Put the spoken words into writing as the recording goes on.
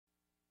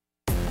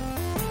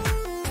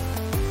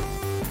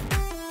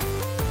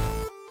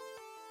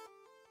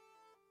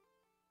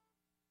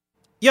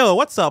Yo,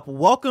 what's up?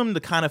 Welcome to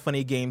Kinda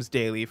Funny Games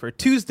Daily for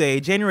Tuesday,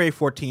 January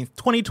 14th,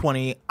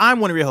 2020. I'm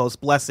one of your hosts,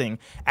 Blessing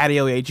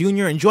Adeoye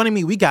Jr., and joining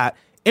me, we got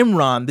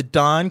Imran, the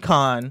Don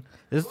Khan.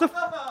 This is the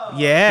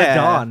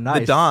Don.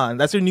 nice. The Don.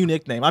 That's your new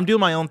nickname. I'm doing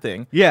my own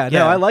thing. Yeah,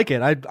 no, I like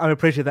it. I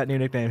appreciate that new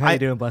nickname. How you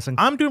doing, Blessing?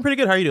 I'm doing pretty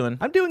good. How are you doing?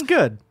 I'm doing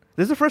good.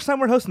 This is the first time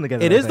we're hosting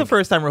together. It is the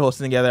first time we're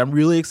hosting together. I'm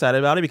really excited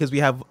about it because we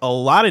have a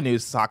lot of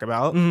news to talk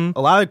about,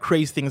 a lot of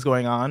crazy things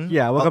going on.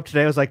 Yeah, I woke up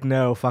today, I was like,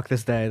 no, fuck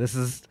this day. This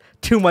is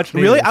too much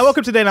news. Really? I woke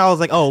up today and I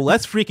was like, oh,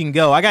 let's freaking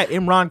go. I got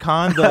Imran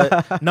Khan,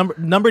 the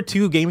number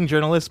 2 gaming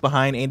journalist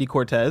behind Andy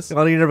Cortez.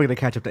 Well, you're never going to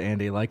catch up to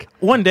Andy. Like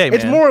one day, man.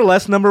 It's more or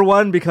less number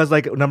one because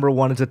like number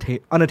one is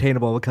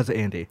unattainable because of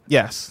Andy.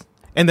 Yes.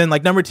 And then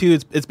like number 2,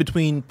 it's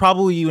between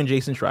probably you and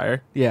Jason Schreier.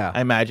 Yeah.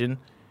 I imagine.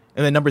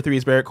 And then number 3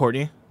 is Barrett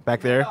Courtney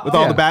back there with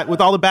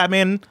all the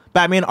Batman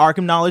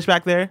Arkham knowledge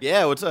back there.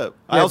 Yeah, what's up?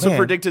 Yeah, I also man.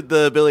 predicted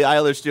the Billie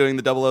Eilish doing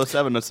the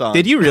 007 song.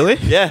 Did you really?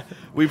 Yeah,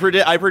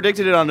 I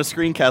predicted it on a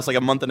screencast like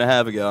a month and a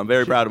half ago. I'm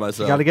very proud of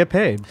myself. You got to get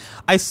paid.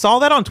 I saw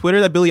that on Twitter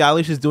that Billie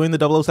Eilish is doing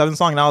the 007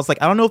 song, and I was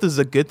like, I don't know if this is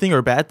a good thing or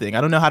a bad thing.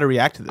 I don't know how to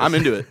react to this. I'm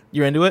into it.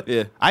 You're into it?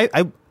 Yeah.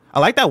 I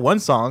like that one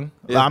song.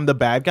 Yeah. I'm the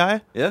bad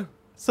guy. Yeah,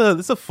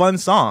 It's a fun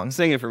song.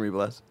 sing it for me,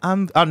 Bless.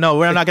 No,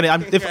 we're not gonna.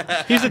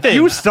 Here's the thing.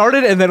 You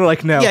started and then were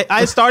like, no. Yeah,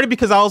 I started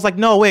because I was like,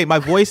 no, wait, my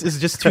voice is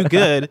just too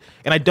good,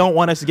 and I don't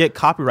want us to get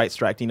copyright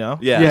striked, you know?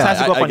 Yeah. This has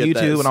to go up I on get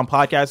YouTube that. and on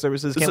podcast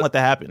services. Can't let that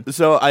happen.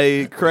 So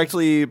I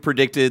correctly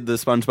predicted the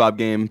SpongeBob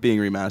game being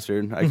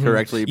remastered. I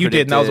correctly You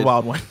did, and that was a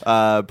wild one.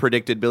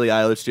 Predicted Billie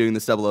Eilish doing the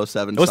 007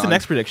 What's song. the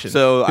next prediction?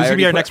 So Who's gonna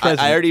be our next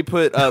president? I already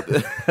put up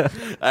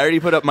I already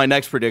put up my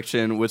next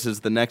prediction, which is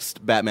the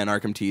next Batman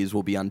Arkham tease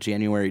will be on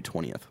January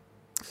 20th.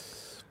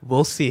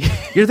 We'll see.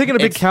 You're thinking a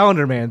big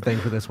Calendar Man thing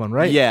for this one,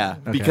 right? Yeah,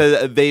 Okay.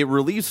 because they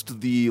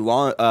released the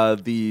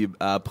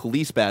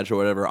police badge or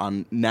whatever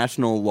on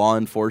National Law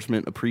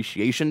Enforcement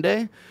Appreciation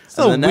Day. It's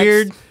a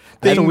weird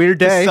That's a thing weird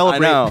to day. I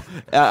celebrate. know.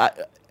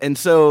 And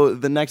so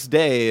the next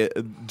day,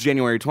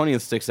 January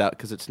 20th, sticks out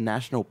because it's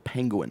National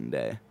Penguin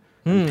Day.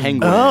 And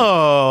Penguin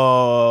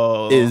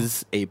Oh,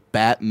 is a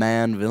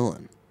Batman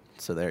villain.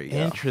 So there you go.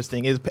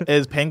 interesting. Is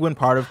Penguin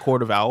part of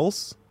Court of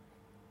Owls?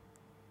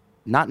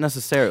 Not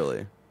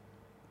necessarily.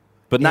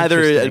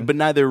 Interesting. But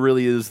neither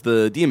really is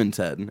the Demon's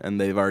Head, and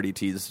they've already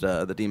teased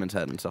the Demon's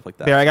Head and stuff like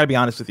that. Bear, I gotta be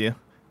honest with you.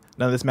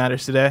 None of this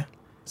matters today.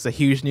 It's a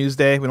huge news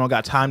day. We don't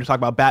got time to talk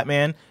about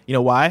Batman. You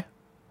know why?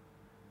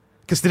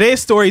 Because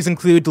today's stories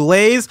include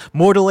delays,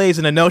 more delays,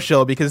 and a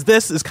no-show, because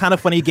this is Kinda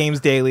Funny Games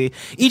Daily,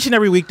 each and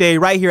every weekday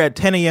right here at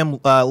 10 a.m.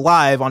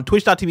 Live on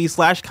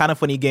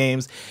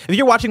twitch.tv/kindafunnygames. If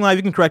you're watching live,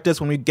 you can correct us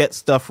when we get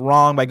stuff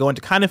wrong by going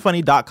to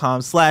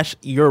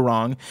kindafunny.com/you're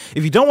wrong.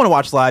 If you don't want to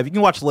watch live, you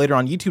can watch later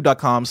on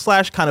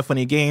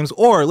youtube.com/kindafunnygames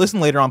or listen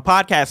later on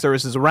podcast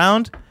services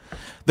around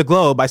the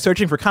globe by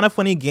searching for Kinda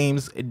Funny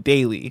Games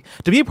Daily.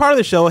 To be a part of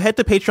the show, head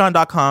to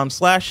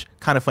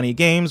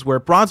patreon.com/kindafunnygames, where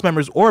bronze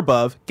members or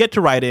above get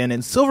to write in,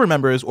 and silver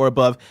members or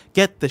above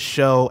get the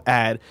show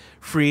ad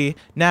free.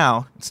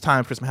 Now it's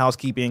time for some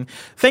housekeeping.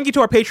 Thank you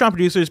to our Patreon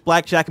producers,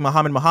 Blackjack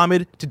and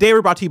Muhammad. Today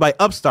we're brought to you by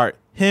Upstart,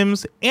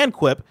 Hims, and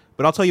Quip,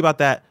 but I'll tell you about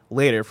that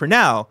later. For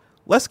now,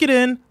 let's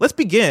begin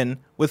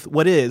with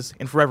what is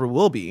and forever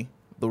will be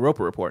the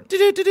Roper Report.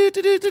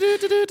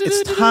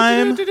 It's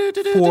time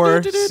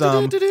for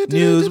some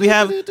news. We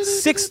have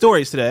 6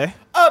 stories today.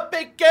 A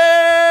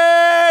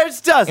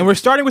baker's dozen. And we're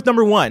starting with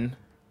number 1.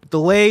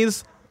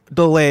 Delays.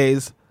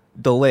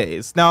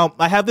 Now,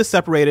 I have this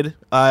separated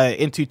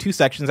into 2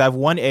 sections. I have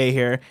 1A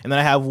here, and then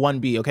I have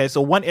 1B, okay?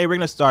 So 1A, we're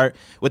going to start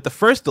with the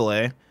first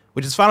delay,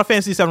 which is Final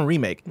Fantasy VII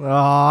Remake.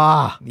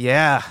 Ah.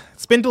 Yeah.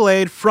 It's been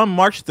delayed from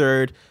March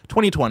 3rd,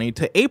 2020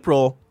 to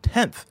April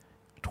 10th,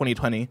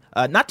 2020.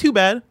 Not too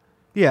bad.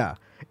 Yeah.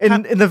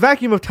 In the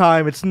vacuum of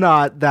time, it's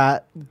not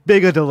that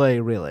big a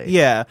delay, really.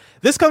 Yeah,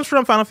 this comes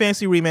from Final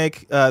Fantasy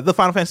Remake, the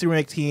Final Fantasy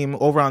Remake team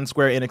over on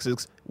Square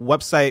Enix's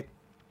website.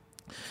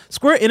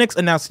 Square Enix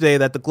announced today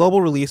that the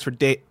global release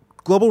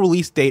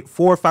date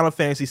for Final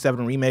Fantasy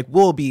VII Remake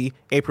will be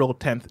April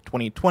 10th,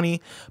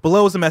 2020.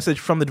 Below is a message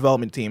from the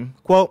development team.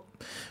 Quote,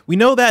 "We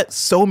know that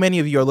so many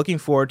of you are looking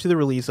forward to the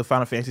release of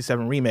Final Fantasy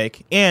VII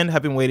Remake and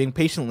have been waiting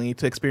patiently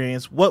to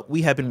experience what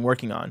we have been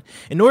working on.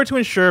 In order to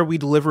ensure we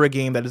deliver a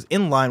game that is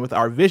in line with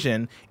our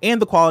vision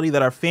and the quality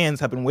that our fans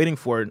have been waiting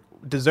for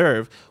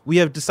deserve, we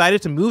have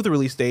decided to move the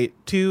release date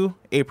to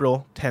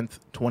April 10th,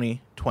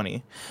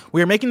 2020.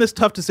 We are making this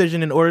tough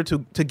decision in order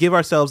to give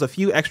ourselves a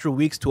few extra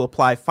weeks to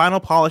apply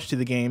final polish to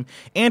the game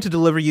and to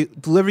deliver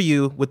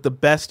you with the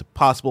best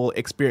possible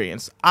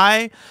experience.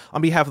 I,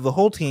 on behalf of the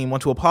whole team,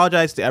 want to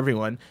apologize to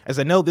everyone, as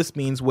I know this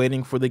means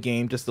waiting for the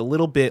game just a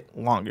little bit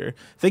longer.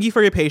 Thank you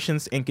for your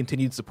patience and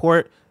continued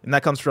support." And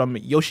that comes from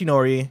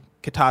Yoshinori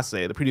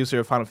Kitase, the producer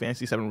of Final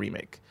Fantasy VII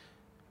Remake.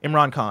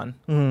 Imran Khan,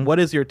 what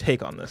is your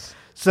take on this?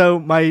 So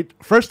my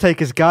first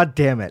take is, God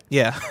damn it.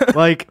 Yeah.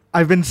 Like,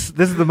 this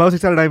is the most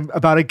excited I'm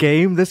about a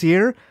game this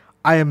year.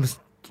 I am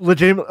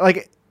legitimate,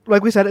 like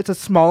we said, it's a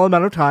small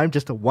amount of time,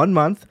 just a 1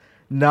 month,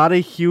 not a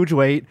huge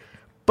wait,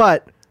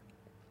 but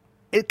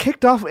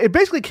it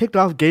basically kicked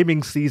off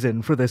gaming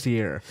season for this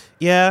year.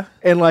 Yeah.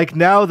 And like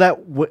now that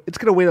it's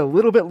going to wait a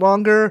little bit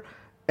longer,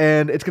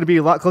 and it's going to be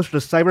a lot closer to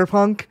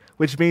Cyberpunk,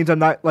 which means I'm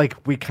not like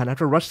we kind of have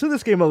to rush through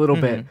this game a little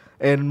bit.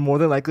 And more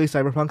than likely,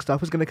 Cyberpunk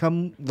stuff is going to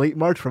come late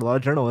March for a lot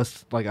of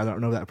journalists. Like I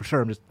don't know that for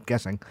sure. I'm just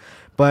guessing,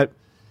 but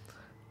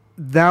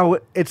now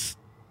it's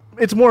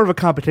more of a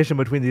competition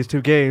between these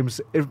two games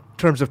in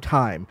terms of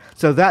time.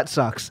 So that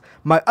sucks.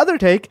 My other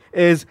take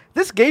is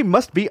this game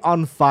must be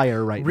on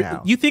fire right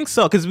now. You think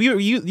so? Because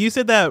you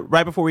said that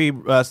right before we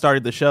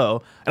started the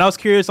show, and I was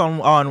curious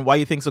on why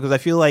you think so. Because I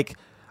feel like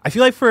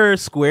for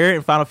Square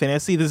and Final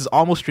Fantasy, this is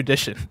almost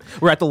tradition.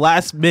 We're at the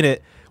last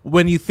minute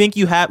when you think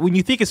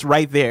it's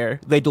right there,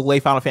 they delay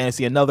Final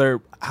Fantasy another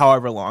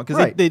however long. Because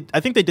I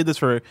think they did this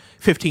for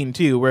 15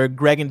 too, where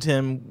Greg and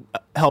Tim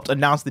helped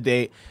announce the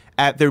date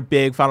at their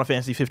big Final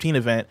Fantasy 15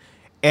 event,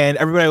 and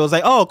everybody was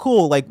like, "Oh,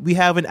 cool! Like we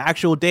have an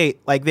actual date."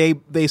 Like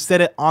they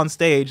said it on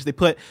stage.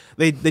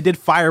 They did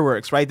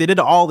fireworks, right? They did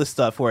all this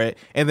stuff for it,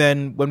 and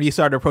then when we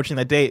started approaching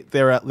that date,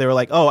 they were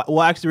like, "Oh,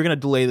 well, actually, we're gonna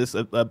delay this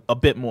a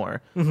bit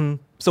more." Mm-hmm.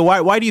 So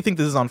why do you think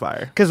this is on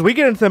fire? Because we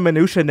get into the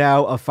minutia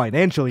now of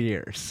financial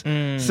years.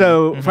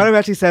 So Final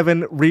Fantasy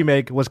VII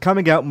Remake was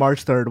coming out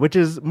March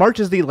 3rd, March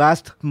is the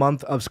last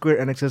month of Square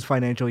Enix's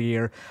financial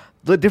year.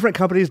 The different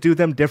companies do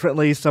them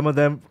differently. Some of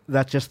them,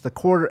 that's just the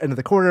end of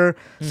the quarter.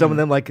 Some of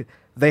them, like,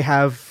 they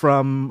have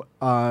from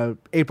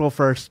April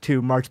 1st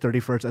to March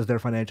 31st as their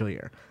financial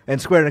year.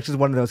 And Square Enix is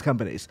one of those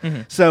companies.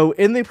 So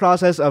in the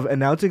process of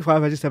announcing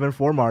Final Fantasy VII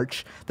for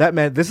March, that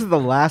meant this is the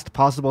last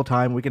possible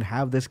time we can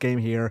have this game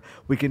here.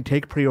 We can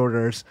take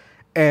pre-orders,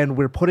 and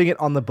we're putting it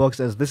on the books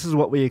as this is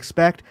what we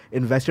expect.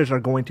 Investors are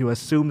going to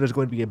assume there's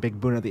going to be a big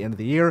boon at the end of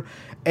the year,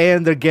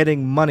 and they're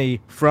getting money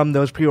from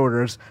those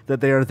pre-orders that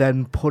they are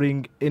then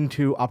putting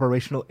into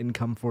operational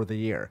income for the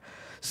year.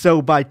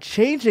 So by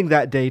changing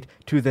that date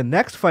to the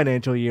next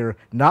financial year,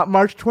 not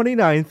March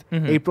 29th,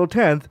 April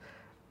 10th,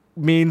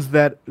 means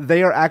that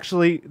they are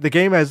actually, the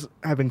game is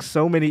having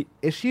so many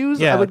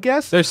issues, I would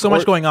guess. There's so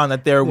much going on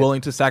that they're willing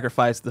to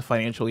sacrifice the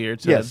financial year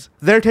to... Yes,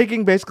 they're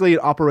taking basically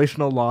an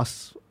operational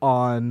loss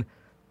on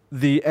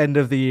the end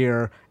of the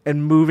year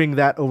and moving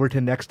that over to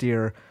next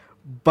year.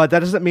 But that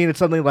doesn't mean it's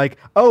something like,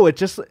 oh,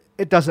 it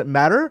doesn't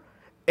matter.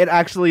 It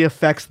actually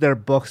affects their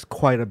books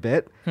quite a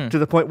bit to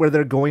the point where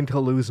they're going to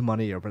lose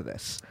money over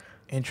this.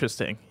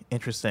 Interesting.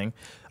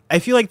 I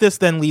feel like this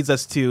then leads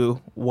us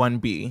to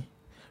 1B,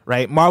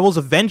 right? Marvel's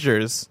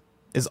Avengers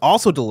is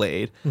also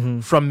delayed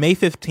from May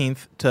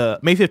 15th,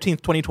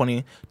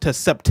 2020 to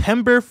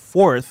September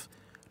 4th,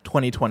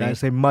 2020.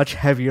 That's a much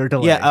heavier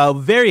delay. Yeah, a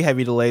very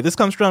heavy delay. This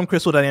comes from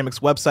Crystal Dynamics'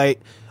 website.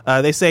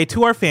 They say,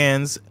 to our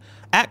fans,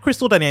 at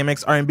Crystal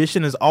Dynamics, our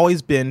ambition has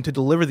always been to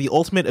deliver the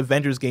ultimate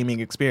Avengers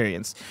gaming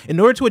experience. In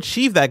order to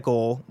achieve that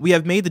goal, we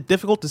have made the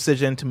difficult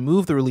decision to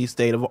move the release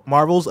date of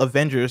Marvel's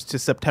Avengers to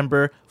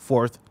September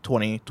 4th,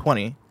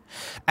 2020.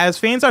 As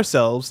fans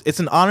ourselves, it's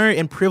an honor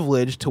and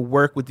privilege to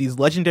work with these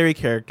legendary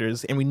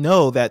characters, and we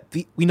know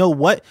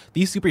what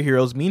these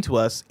superheroes mean to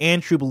us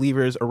and true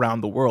believers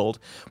around the world.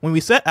 When we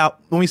set out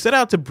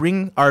to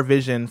bring our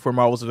vision for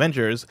Marvel's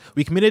Avengers,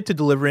 we committed to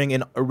delivering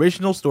an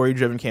original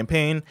story-driven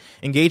campaign,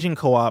 engaging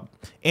co-op,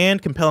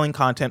 and compelling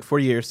content for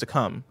years to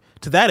come.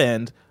 To that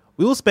end,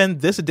 we will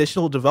spend this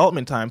additional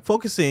development time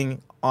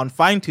focusing on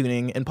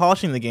fine-tuning and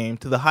polishing the game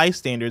to the high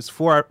standards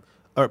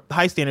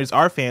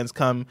our fans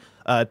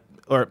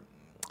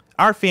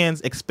our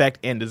fans expect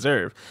and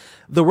deserve.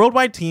 The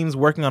worldwide teams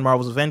working on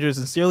Marvel's Avengers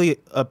sincerely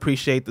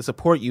appreciate the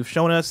support you've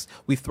shown us.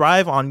 We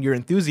thrive on your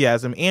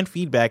enthusiasm and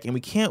feedback, and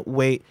we can't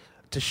wait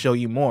to show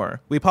you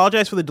more. We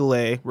apologize for the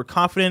delay. We're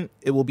confident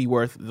it will be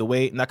worth the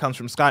wait. And that comes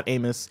from Scott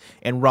Amos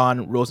and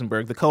Ron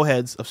Rosenberg, the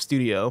co-heads of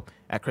studio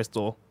at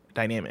Crystal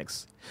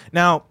Dynamics.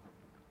 Now,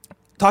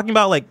 talking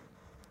about like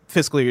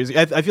fiscal years,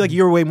 I feel like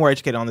you're way more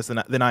educated on this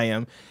than I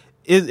am.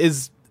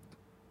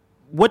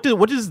 What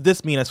does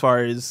this mean as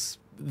far as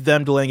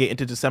them delaying it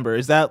into December?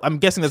 Is that, I'm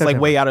guessing that's September.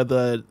 Like way out of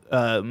the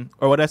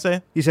or what did I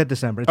say? You said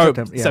December.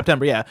 It's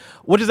September, yeah.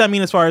 What does that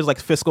mean as far as like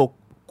fiscal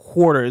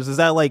quarters? Is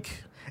that like,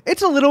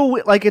 it's a little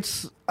like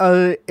it's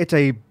an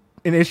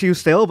issue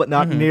still, but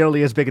not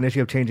nearly as big an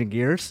issue of changing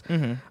gears.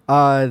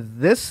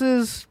 This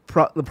is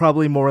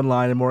probably more in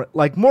line and more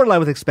in line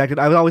with expected.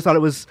 I always thought it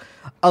was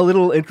a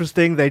little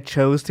interesting they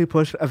chose to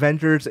push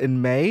Avengers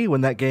in May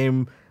when that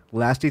game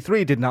last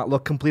E3 did not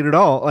look complete at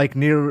all, like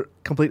near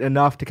complete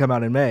enough to come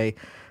out in May.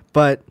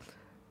 But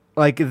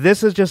like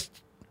this is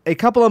just a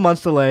couple of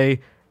months delay.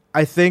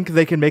 I think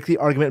they can make the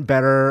argument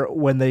better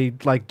when they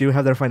like do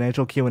have their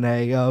financial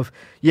Q&A of,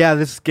 yeah,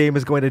 this game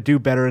is going to do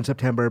better in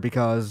September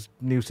because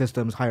new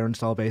systems, higher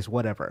install base,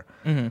 whatever.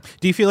 Do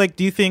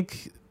you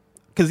think,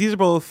 because these are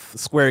both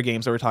Square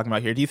games that we're talking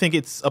about here, do you think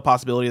it's a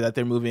possibility that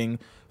they're moving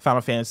Final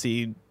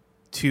Fantasy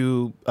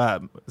to,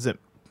 is it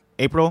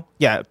April?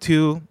 Yeah,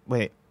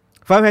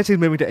 Final Fantasy is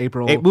moving to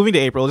April. Moving to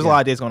April. There's a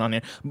lot of days going on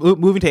here.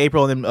 Moving to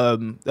April, and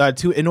then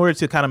in order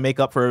to kind of make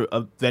up for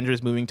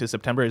Avengers moving to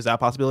September, is that a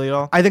possibility at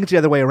all? I think it's the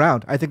other way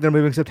around. I think they're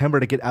moving September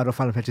to get out of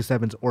Final Fantasy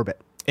VII's orbit.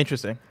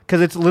 Interesting.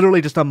 Because it's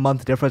literally just a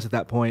month difference at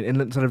that point,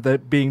 and instead of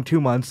that being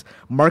 2 months,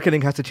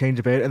 marketing has to change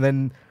a bit, and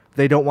then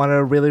they don't want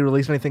to really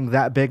release anything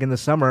that big in the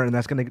summer, and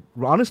that's going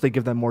to honestly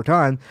give them more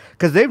time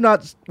because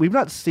we've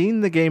not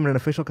seen the game in an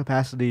official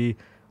capacity,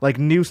 like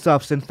new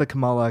stuff since the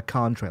Kamala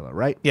Khan trailer,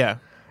 right? Yeah.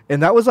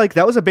 And that was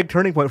a big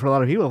turning point for a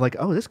lot of people. Like,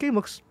 oh, this game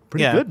looks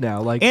pretty good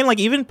now. Like, and like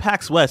even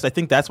PAX West, I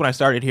think that's when I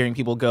started hearing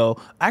people go,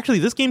 actually,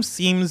 this game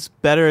seems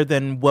better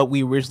than what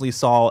we originally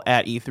saw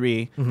at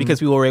E3 because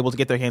people were able to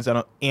get their hands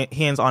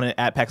on it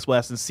at PAX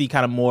West and see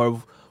kind of more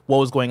of what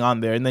was going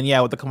on there. And then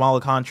with the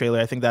Kamala Khan trailer,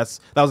 I think that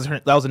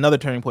was another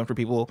turning point for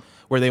people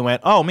where they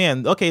went, oh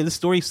man, okay, this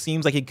story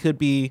seems like it could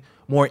be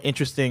more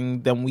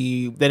interesting than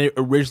it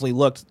originally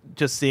looked.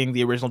 Just seeing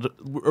the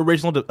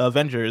original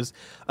Avengers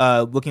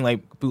looking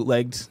like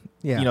bootlegged,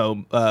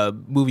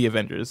 movie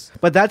Avengers.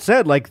 But that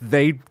said, like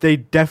they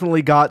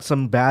definitely got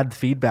some bad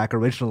feedback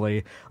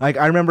originally. Like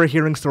I remember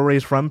hearing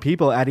stories from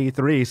people at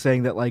E3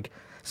 saying that like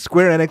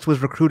Square Enix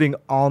was recruiting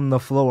on the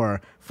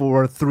floor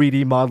for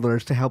 3D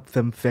modelers to help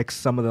them fix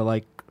some of the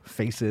like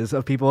faces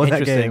of people in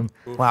that game.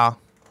 Wow.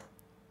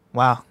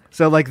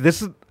 So like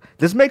this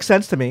makes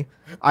sense to me.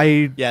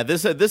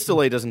 This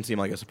delay doesn't seem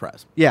like a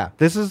surprise. Yeah,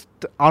 this is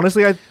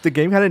honestly the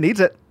game kind of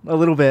needs it a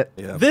little bit.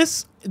 Yeah.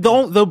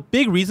 The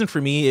big reason for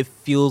me it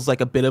feels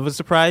like a bit of a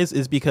surprise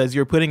is because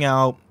you're putting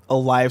out a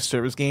live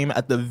service game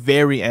at the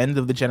very end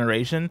of the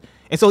generation.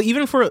 And so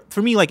even for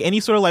me, like any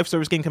sort of live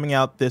service game coming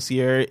out this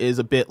year is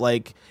a bit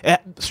like,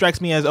 it strikes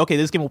me as, okay,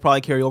 this game will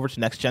probably carry over to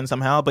next gen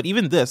somehow. But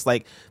even this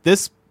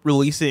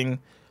releasing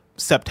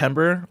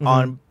September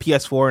on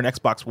PS4 and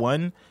Xbox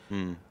One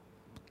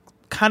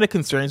kind of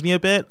concerns me a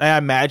bit. I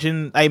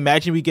imagine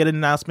we get an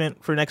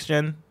announcement for next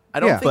gen. I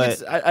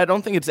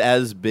don't think it's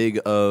as big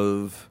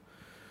of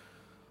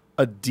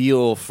a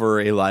deal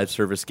for a live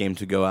service game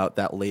to go out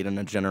that late in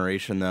a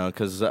generation, though,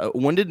 because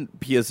when did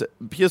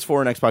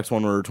PS4 and Xbox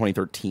One were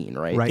 2013,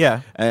 right? Right.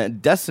 Yeah.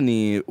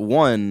 Destiny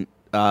 1,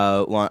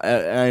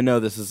 I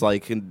know this is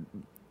like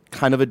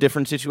kind of a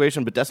different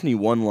situation, but Destiny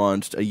 1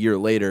 launched a year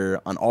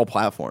later on all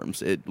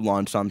platforms. It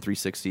launched on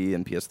 360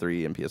 and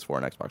PS3 and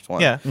PS4 and Xbox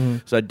One. Yeah.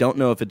 So I don't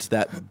know if it's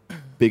that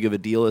big of a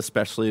deal,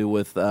 especially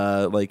with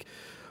like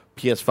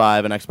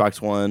PS5 and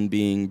Xbox One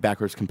being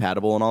backwards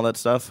compatible and all that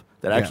stuff.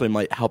 That actually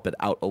might help it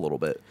out a little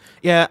bit.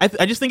 Yeah,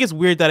 I just think it's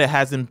weird that it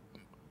hasn't,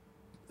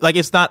 like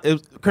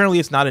currently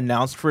it's not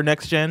announced for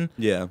next gen.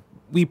 Yeah.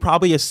 We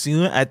probably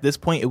assume at this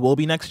point it will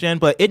be next gen,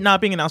 but it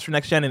not being announced for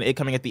next gen and it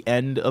coming at the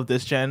end of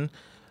this gen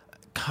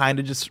kind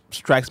of just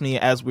strikes me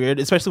as weird,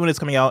 especially when it's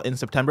coming out in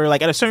September.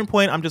 Like at a certain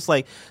point, I'm just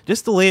like,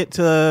 just delay it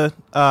to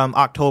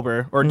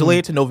October or delay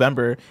it to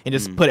November and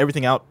just put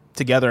everything out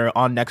together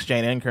on next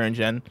gen and current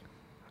gen.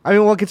 I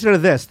mean, well, consider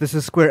this. This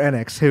is Square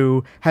Enix,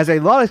 who has a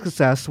lot of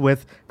success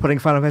with putting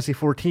Final Fantasy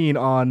XIV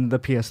on the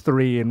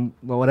PS3 and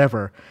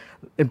whatever.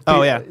 And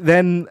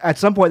then at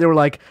some point they were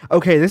like,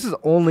 okay, this is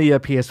only a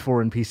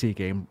PS4 and PC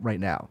game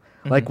right now.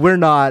 Like we're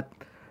not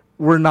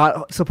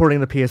supporting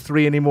the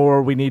PS3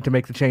 anymore. We need to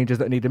make the changes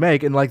that need to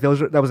make. And like that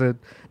was a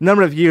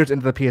number of years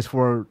into the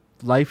PS4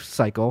 life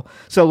cycle.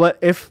 So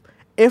if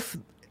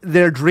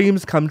their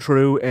dreams come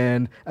true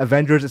and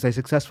Avengers is a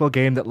successful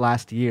game that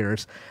lasts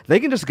years, they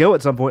can just go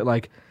at some point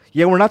like,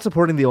 yeah, we're not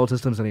supporting the old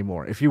systems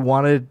anymore. If you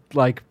want to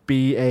like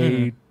be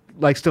a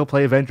like still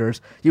play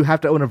Avengers, you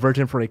have to own a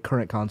version for a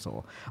current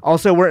console.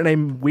 Also, we're in a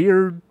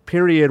weird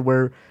period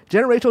where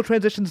generational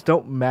transitions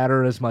don't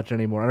matter as much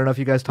anymore. I don't know if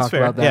you guys talked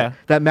about that.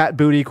 That Matt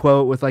Booty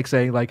quote with like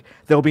saying like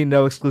there'll be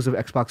no exclusive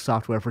Xbox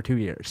software for 2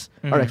 years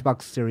or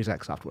Xbox Series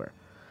X software.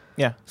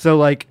 Yeah. So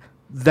like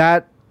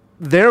that.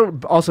 They're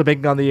also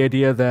banking on the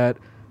idea that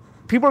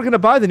people are going to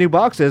buy the new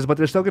boxes, but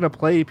they're still going to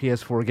play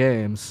PS4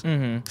 games.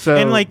 So,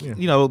 and like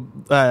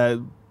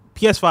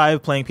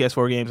PS5 playing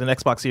PS4 games and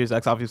Xbox Series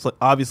X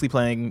obviously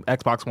playing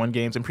Xbox One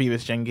games and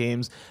previous gen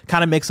games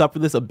kind of makes up for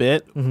this a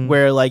bit.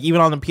 Where like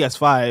even on the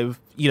PS5,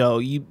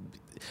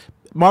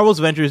 Marvel's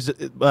Avengers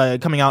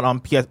coming out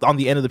on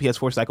the end of the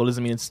PS4 cycle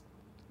doesn't mean it's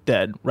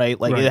dead, right?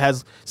 Like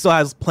it still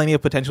has plenty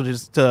of potential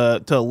just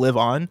to live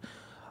on.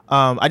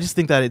 I just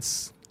think that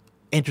it's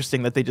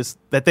interesting that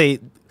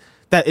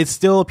that it's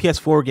still a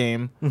PS4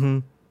 game,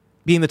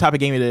 being the type of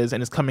game it is,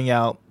 and it's coming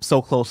out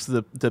so close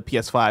to the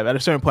PS5. At a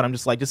certain point, I'm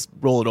just like, just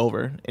roll it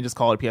over and just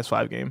call it a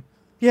PS5 game.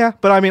 Yeah,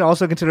 but I mean,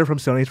 also consider from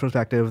Sony's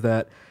perspective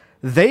that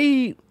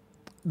they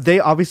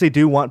obviously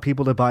do want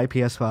people to buy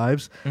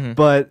PS5s,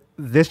 but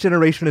this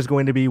generation is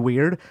going to be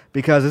weird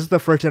because this is the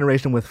first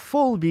generation with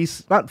full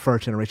BC, not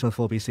first generation with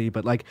full BC,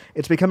 but like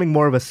it's becoming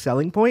more of a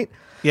selling point.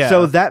 Yeah.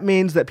 So that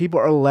means that people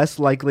are less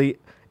likely,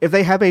 if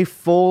they have a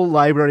full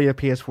library of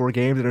PS4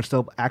 games and are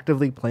still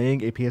actively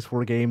playing a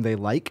PS4 game they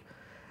like,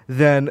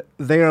 then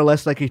they are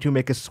less likely to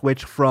make a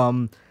switch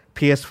from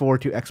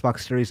PS4 to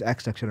Xbox Series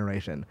X next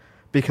generation.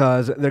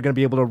 because they're going to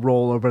be able to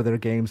roll over their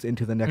games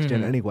into the next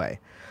gen anyway.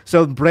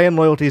 So brand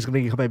loyalty is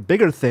going to become a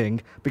bigger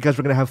thing because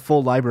we're going to have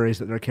full libraries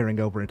that they're carrying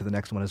over into the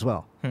next one as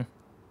well.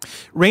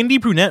 Randy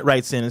Brunette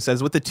writes in and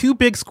says, with the two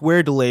big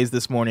Square delays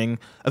this morning,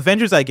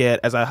 Avengers I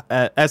get, as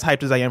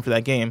hyped as I am for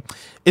that game,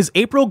 is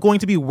April going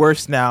to be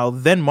worse now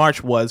than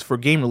March was for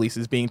game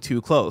releases being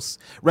too close?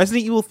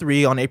 Resident Evil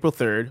 3 on April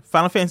 3rd,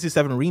 Final Fantasy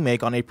VII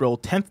Remake on April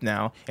 10th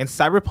now, and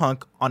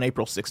Cyberpunk on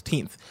April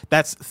 16th.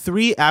 That's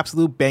 3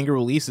 absolute banger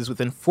releases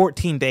within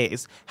 14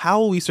 days. How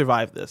will we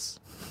survive this?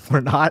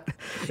 We're not.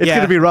 It's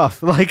going to be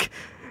rough. Like,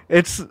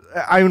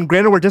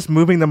 granted, we're just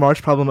moving the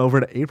March problem over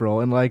to April,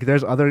 and like,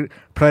 there's other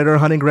Predator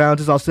Hunting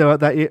Grounds is also out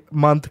that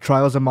month.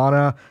 Trials of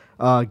Mana,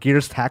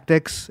 Gears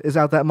Tactics is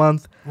out that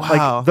month.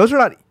 Wow. Like, those are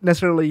not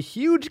necessarily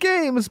huge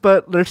games,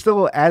 but they're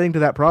still adding to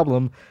that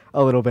problem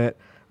a little bit.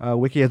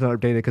 Wiki hasn't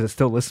updated because it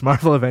still lists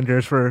Marvel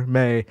Avengers for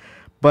May,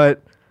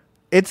 but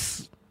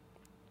it's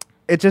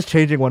just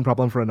changing one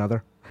problem for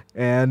another,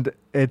 and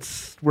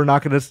we're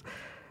not going to.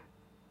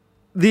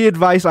 The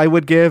advice I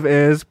would give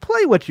is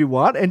play what you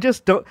want and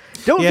just don't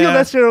feel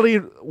necessarily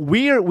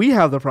we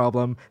have the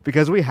problem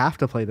because we have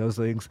to play those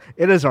things.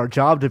 It is our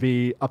job to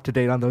be up to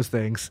date on those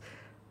things.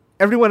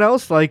 Everyone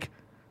else, like,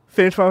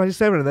 finish Final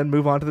Fantasy VII and then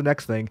move on to the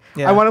next thing.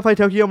 Yeah. I want to play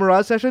Tokyo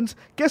Mirage Sessions.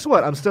 Guess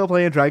what? I'm still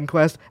playing Dragon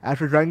Quest.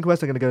 After Dragon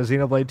Quest, I'm going to go to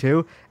Xenoblade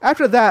 2.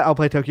 After that, I'll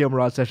play Tokyo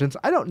Mirage Sessions.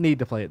 I don't need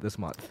to play it this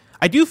month.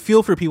 I do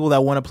feel for people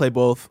that want to play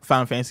both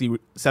Final Fantasy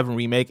VII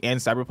Remake and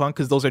Cyberpunk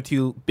because those are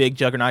two big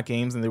juggernaut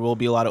games and there will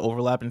be a lot of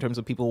overlap in terms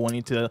of people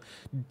wanting to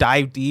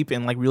dive deep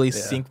and like really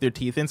sink their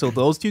teeth in. So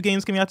those two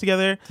games coming out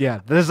together.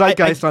 Yeah, the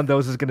zeitgeist on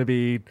those is going to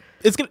be...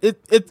 It's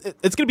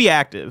gonna be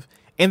active.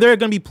 And there are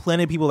going to be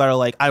plenty of people that are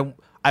like,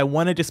 I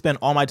wanted to spend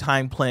all my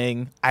time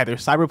playing either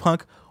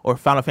Cyberpunk or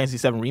Final Fantasy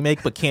VII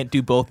Remake, but can't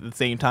do both at the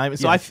same time.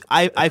 So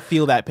I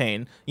feel that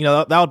pain. You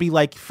know, that would be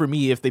like for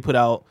me if they put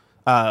out...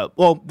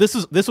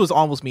 this was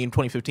almost me in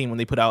 2015 when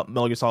they put out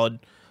Metal Gear Solid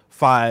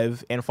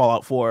 5 and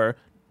Fallout 4,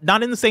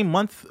 not in the same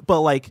month,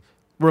 but like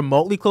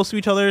remotely close to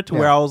each other to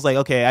where I was like,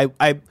 okay,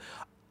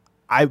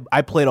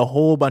 I played a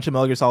whole bunch of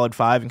Metal Gear Solid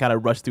 5 and kind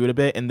of rushed through it a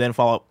bit, and then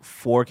Fallout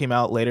 4 came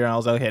out later, and I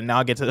was like, okay, now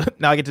I get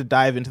to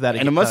dive into that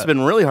again. And it must have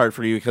been really hard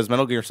for you because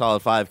Metal Gear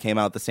Solid 5 came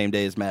out the same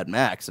day as Mad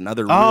Max,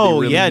 another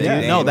really dude,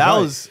 big no, game. that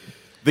was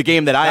the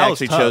game that I that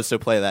was actually tough. chose to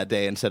play that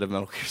day instead of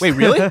Metal Gear Solid. Wait,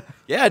 really?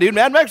 Yeah, dude,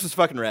 Mad Max was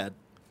fucking rad.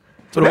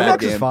 Mad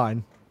Max game. is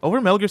fine. Over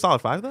Metal Gear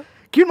Solid 5 though?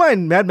 Keep in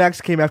mind, Mad Max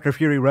came after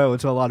Fury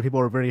Road, so a lot of people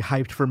were very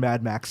hyped for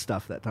Mad Max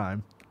stuff that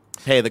time.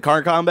 Hey, the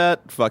car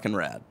combat, fucking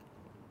rad.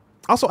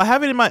 Also, I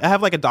have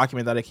like a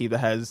document that I keep that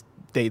has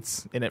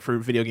dates in it for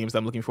video games that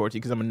I'm looking forward to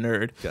because I'm a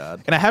nerd.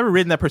 God. And I have it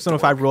written that Persona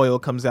 5 Royal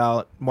comes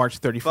out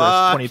March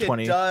 31st,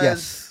 2020. It does.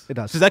 Yes, it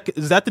does. Is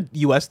that the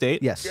US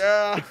date? Yes.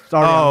 Yeah. It's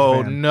already out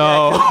in Japan.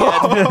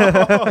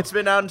 No. It's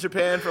been out in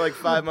Japan for like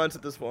 5 months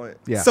at this point.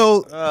 Yeah.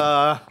 So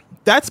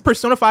that's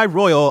Persona 5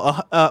 Royal,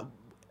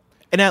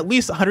 an at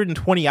least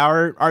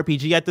 120-hour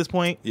RPG at this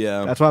point,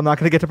 Yeah. That's why I'm not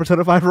going to get to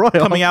Persona 5 Royal.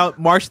 coming out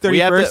March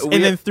 31st,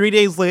 and then 3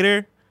 days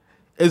later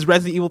is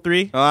Resident Evil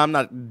 3. I'm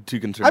not too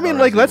concerned. I mean,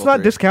 about like, let's Resident not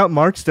Evil 3. discount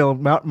March still.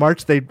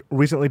 March, they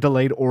recently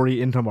delayed Ori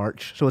into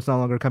March, so it's no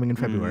longer coming in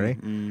February.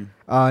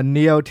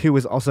 Neo 2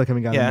 is also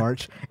coming out in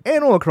March.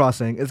 Animal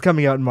Crossing is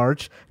coming out in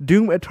March.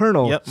 Doom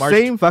Eternal, March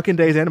same fucking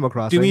day as Animal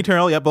Crossing. Doom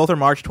Eternal, both are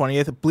March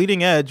 20th.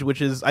 Bleeding Edge,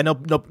 which is, I know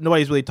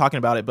nobody's really talking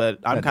about it, but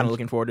I'm kind of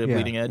looking forward to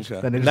Bleeding Edge.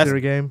 Okay. That Ninja That's-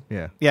 Theory game?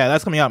 Yeah. Yeah,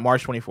 that's coming out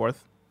March 24th.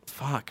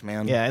 Fuck,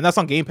 man. Yeah, and that's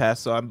on Game Pass,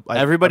 so Everybody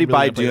I'm really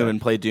buy gonna play Doom that.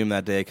 and play Doom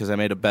that day because I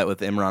made a bet with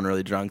Imran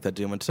really drunk that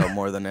Doom would sell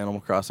more than Animal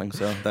Crossing,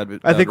 so that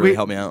would really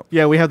help me out.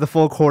 Yeah, we have the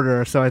full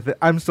quarter, so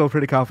I'm still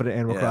pretty confident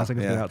Animal Crossing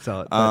is going to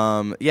outsell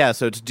it. but-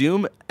 So it's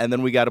Doom, and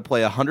then we got to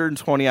play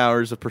 120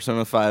 hours of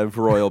Persona 5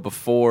 Royal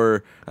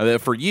before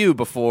for you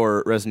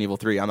before Resident Evil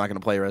 3. I'm not going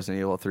to play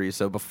Resident Evil 3,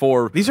 so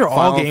before These are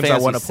all Final games I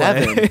Fantasy wanna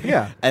play. 7.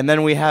 Yeah. And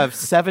then we have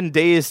 7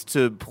 days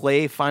to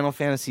play Final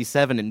Fantasy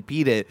 7 and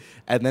beat it,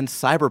 and then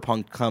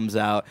Cyberpunk comes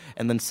out,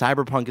 and then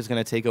Cyberpunk is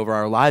going to take over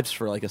our lives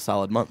for like a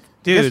solid month.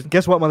 Dude,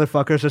 Guess what,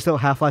 motherfuckers? There's still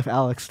Half-Life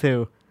Alyx,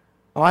 too.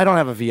 Oh, I don't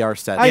have a VR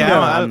set. I know.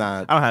 I'm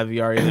not. I don't have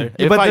VR either.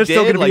 If but I there's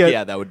still did, gonna be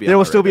that would be. there on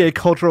will my still be a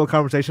radar. cultural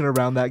conversation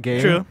around that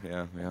game. True.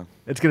 Yeah.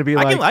 It's going to be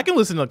like... I can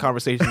listen to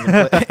conversations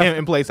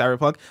and play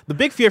Cyberpunk. The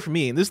big fear for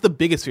me, and this is the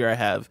biggest fear I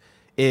have,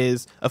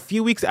 is a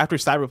few weeks after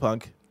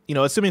Cyberpunk,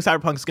 assuming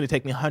Cyberpunk is going to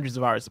take me hundreds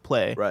of hours to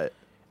play, Right.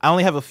 I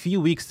only have a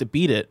few weeks to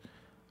beat it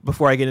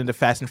before I get into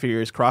Fast and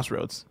Furious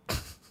Crossroads.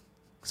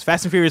 Because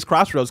Fast and Furious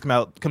Crossroads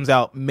comes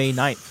out May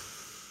 9th.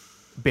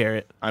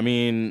 Barrett. I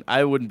mean,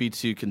 I wouldn't be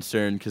too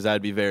concerned because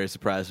I'd be very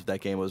surprised if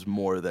that game was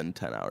more than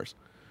 10 hours.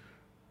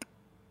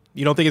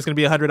 You don't think it's going to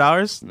be 100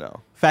 hours?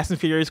 No. Fast and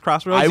Furious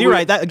Crossroads? I You're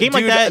would- right. A game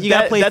like dude, that, you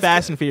got to play that's-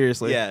 fast and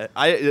furiously. Yeah,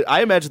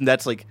 I imagine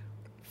that's like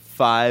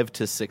 5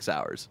 to 6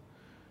 hours.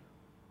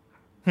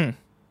 Yeah.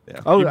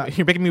 Oh,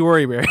 You're making me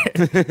worry,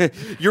 Barrett.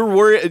 You're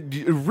worried.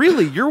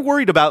 Really, you're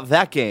worried about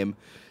that game.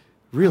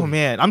 Oh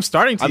man, I'm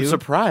starting to. I'm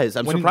surprised.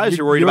 I'm When surprised you-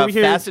 you're worried you're about over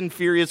here- Fast and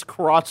Furious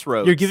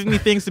Crossroads. You're giving me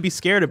things to be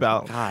scared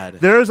about. God.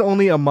 There is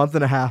only a month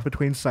and a half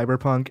between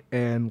Cyberpunk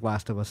and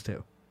Last of Us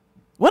 2.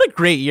 What a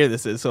great year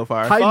this is so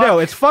far. I know,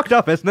 it's fucked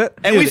up, isn't it?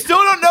 And we still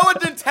don't know what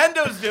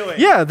Nintendo's doing.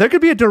 Yeah, there could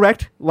be a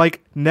direct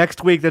like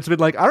next week that's been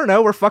like, I don't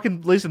know, we're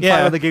fucking releasing Yeah.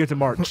 5 other games in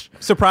March.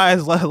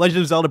 Surprise!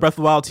 Legend of Zelda: Breath of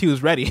the Wild 2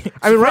 is ready.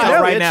 I mean, right Surprise,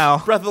 now, right Bitch, now.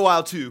 Breath of the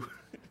Wild 2.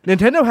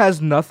 Nintendo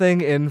has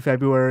nothing in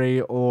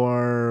February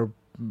or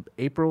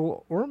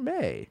April or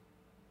May.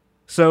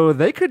 So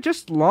they could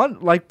just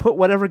put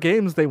whatever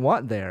games they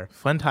want there.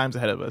 Fun times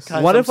ahead of us.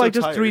 God. What I'm if so like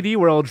just tired. 3D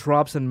World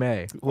drops in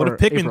May? What or if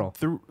Pikmin April?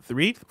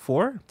 3,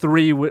 4?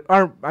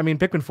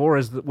 Pikmin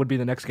 4 would be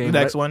the next game. The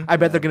next but one? I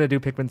bet they're gonna do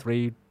Pikmin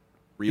 3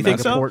 You think like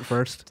a so? port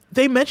first.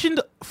 They mentioned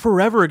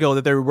forever ago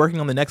that they were working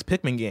on the next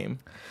Pikmin game,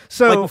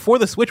 So like before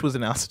the Switch was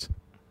announced.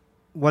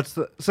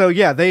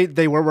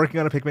 they were working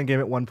on a Pikmin game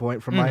at one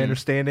point. From my Mhm.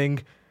 understanding,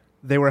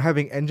 they were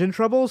having engine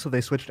trouble, so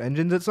they switched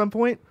engines at some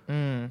point.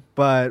 Mm.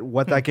 But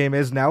what that game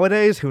is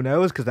nowadays, who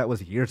knows? Because that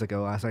was years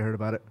ago last I heard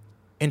about it.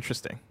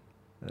 Interesting.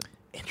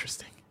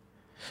 Interesting.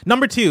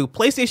 Number 2,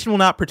 PlayStation will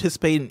not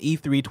participate in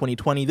E3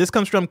 2020. This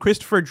comes from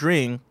Christopher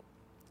Dring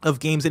of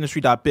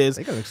GamesIndustry.biz.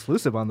 They got an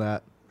exclusive on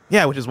that.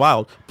 Yeah, which is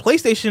wild.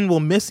 PlayStation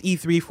will miss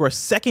E3 for a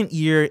second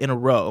year in a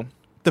row.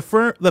 The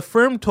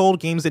firm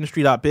told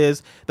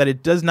GamesIndustry.biz that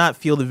it does not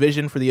feel the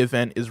vision for the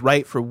event is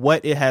right for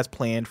what it has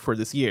planned for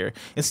this year.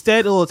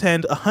 Instead, it will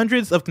attend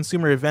hundreds of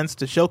consumer events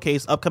to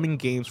showcase upcoming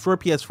games for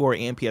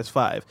PS4 and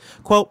PS5.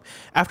 Quote,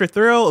 after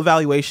thorough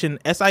evaluation,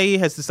 SIE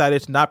has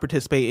decided to not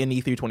participate in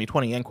E3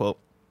 2020, end quote.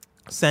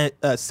 Said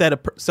a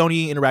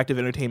Sony Interactive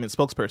Entertainment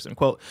spokesperson,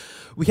 quote,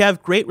 we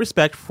have great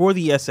respect for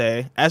the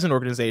ESA as an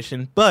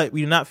organization, but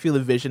we do not feel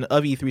the vision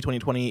of E3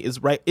 2020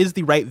 is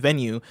the right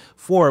venue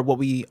for what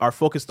we are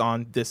focused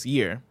on this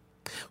year.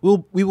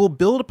 We will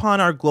build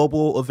upon our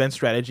global event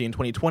strategy in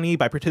 2020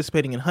 by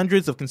participating in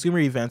hundreds of consumer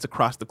events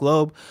across the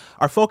globe.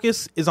 Our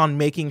focus is on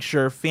making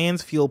sure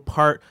fans feel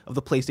part of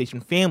the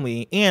PlayStation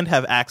family and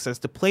have access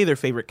to play their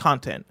favorite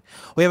content.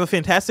 We have a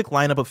fantastic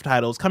lineup of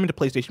titles coming to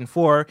PlayStation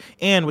 4,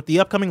 and with the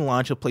upcoming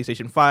launch of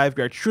PlayStation 5,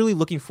 we are truly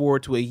looking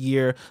forward to a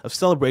year of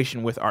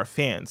celebration with our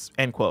fans,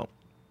 end quote.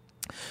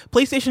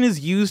 PlayStation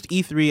has used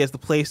E3 as the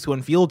place to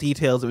unveil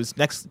details of its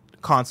next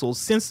consoles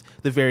since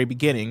the very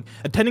beginning,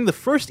 attending the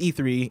first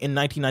E3 in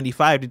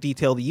 1995 to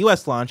detail the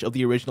US launch of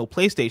the original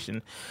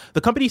PlayStation.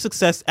 The company's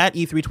success at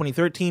E3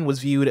 2013 was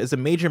viewed as a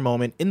major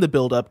moment in the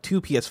build-up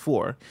to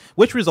PS4,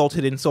 which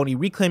resulted in Sony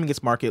reclaiming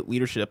its market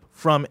leadership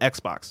from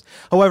Xbox.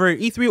 However,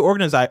 E3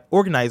 organizer,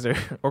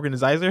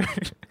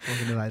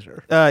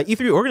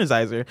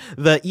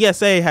 the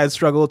ESA has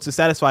struggled to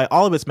satisfy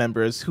all of its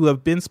members who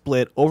have been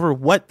split over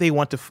what they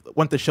want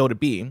the show to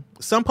be.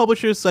 Some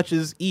publishers such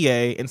as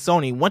EA and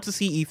Sony want to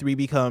see E3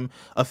 become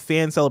a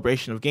fan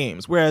celebration of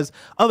games, whereas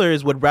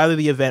others would rather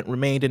the event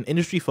remained an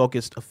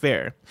industry-focused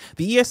affair.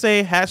 The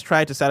ESA has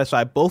tried to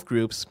satisfy both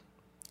groups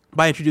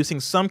by introducing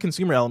some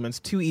consumer elements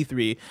to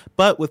E3,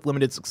 but with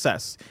limited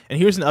success. And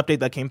here's an update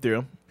that came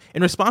through.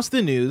 In response to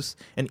the news,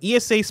 an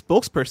ESA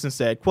spokesperson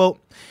said, quote,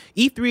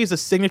 E3 is a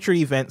signature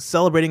event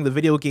celebrating the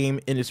video game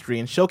industry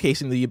and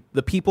showcasing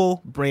the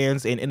people,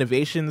 brands, and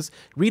innovations,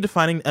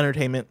 redefining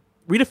entertainment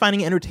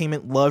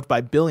loved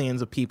by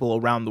billions of people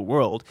around the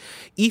world.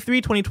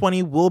 E3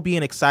 2020 will be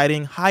an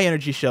exciting,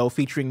 high-energy show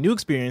featuring new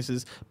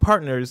experiences,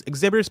 partners,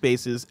 exhibitor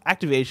spaces,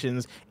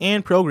 activations,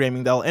 and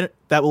programming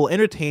that will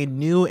entertain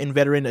new and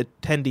veteran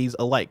attendees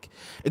alike.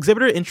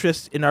 Exhibitor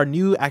interest in our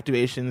new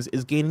activations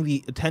is gaining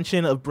the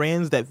attention of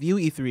brands that view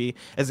E3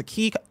 as a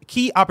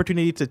key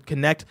opportunity to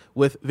connect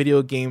with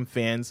video game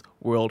fans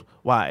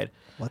worldwide.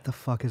 What the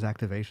fuck is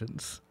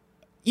activations?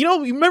 You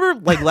know, you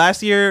remember like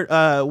last year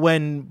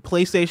when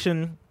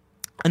PlayStation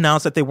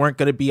announced that they weren't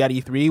going to be at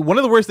E3? One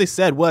of the words they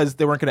said was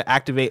they weren't going to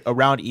activate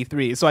around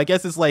E3. So I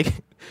guess it's like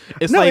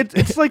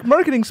it's like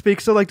marketing speak.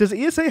 So like, does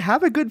ESA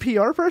have a good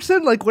PR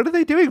person? Like, what are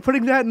they doing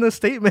putting that in a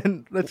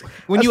statement? That's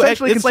when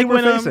essentially it's like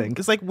when facing.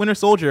 it's like Winter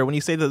Soldier when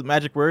you say the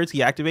magic words he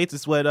activates.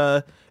 It's what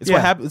what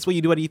happens. It's what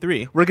you do at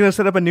E3. We're gonna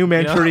set up a new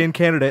Manchurian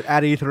candidate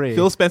at E3.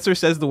 Phil Spencer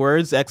says the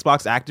words,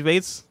 Xbox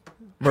activates,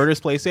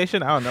 murders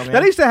PlayStation. I don't know, man.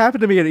 That used to happen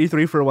to me at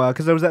E3 for a while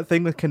because there was that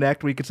thing with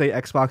Kinect where you could say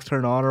Xbox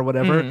turn on or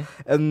whatever,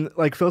 and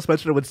like Phil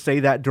Spencer would say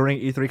that during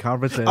E3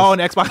 conferences. Oh,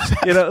 and Xbox.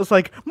 You know, it's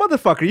like,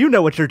 motherfucker, you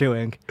know what you're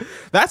doing.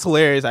 That's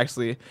hilarious,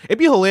 actually. It'd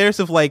be hilarious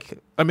if, like,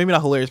 or maybe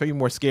not hilarious, maybe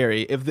more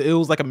scary, if it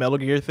was like a Metal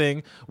Gear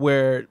thing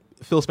where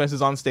Phil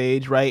Spencer's on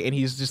stage, right, and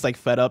he's just like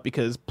fed up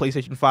because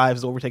PlayStation 5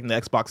 is overtaking the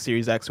Xbox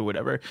Series X or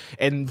whatever,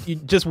 and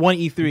just one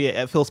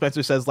E3, Phil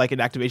Spencer says like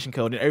an activation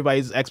code, and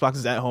everybody's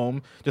Xboxes at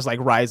home just like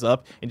rise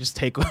up and just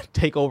take over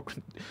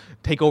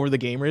the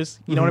gamers.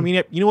 You know what I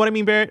mean? You know what I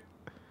mean, Barrett?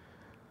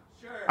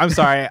 Sure. I'm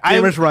sorry.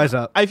 Gamers rise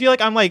up. I feel like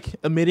I'm like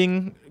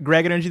emitting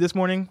Greg energy this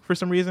morning for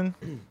some reason.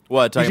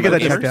 What? You should get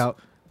that checked out.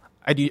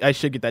 I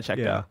should get that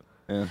checked out.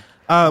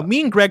 Yeah.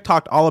 Me and Greg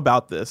talked all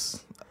about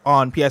this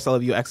on PS I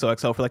Love You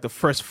XOXO for like the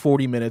first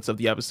 40 minutes of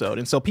the episode,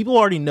 and so people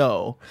already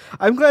know.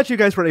 I'm glad you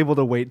guys were able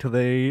to wait till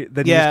the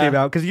news Yeah. came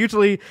out, because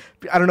usually,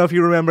 I don't know if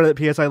you remember that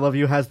PS I Love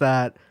You has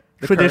that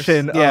The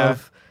tradition curse, yeah.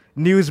 of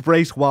news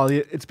breaks while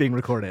it's being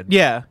recorded.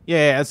 Yeah.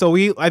 So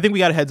I think we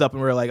got a heads up,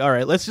 and we were like, all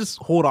right, let's just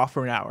hold off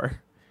for an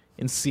hour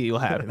and see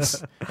what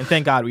happens. And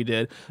thank God we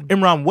did.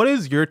 Imran, what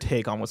is your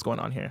take on what's going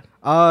on here?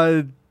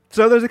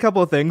 So there's a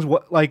couple of things.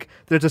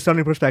 There's a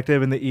Sony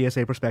perspective and the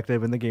ESA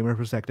perspective and the gamer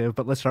perspective,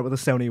 but let's start with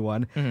the Sony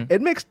one. Mm-hmm.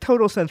 It makes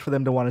total sense for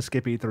them to want to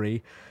skip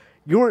E3.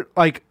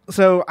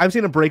 So I've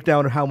seen a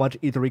breakdown of how much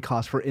E3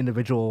 costs for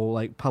individual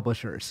like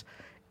publishers.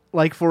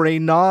 Like for a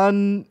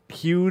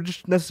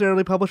non-huge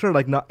necessarily publisher,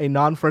 like not a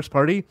non-first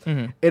party,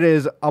 Mm-hmm. it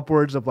is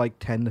upwards of like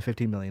 $10 to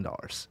 $15 million.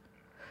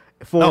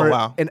 For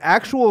wow. an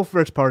actual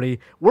first party,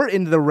 we're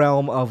into the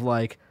realm of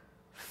like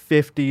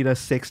 50 to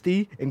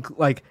 60,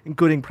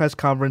 including press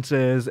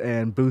conferences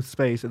and booth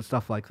space and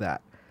stuff like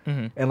that.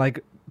 Mm-hmm. And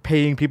like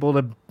paying people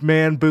to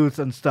man booths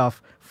and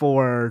stuff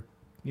for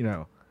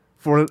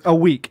a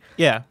week.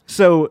 Yeah.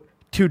 So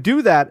to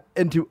do that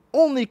and to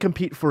only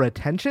compete for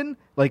attention,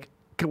 like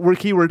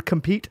keyword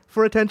compete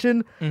for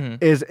attention, Mm-hmm.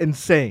 is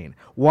insane.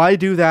 Why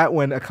do that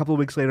when a couple of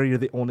weeks later you're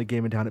the only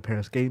game in town at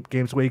Paris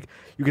Games Week?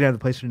 You can have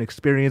the PlayStation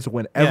experience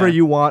whenever Yeah.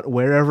 you want,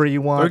 wherever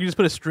you Or want. you can just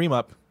put a stream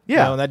up.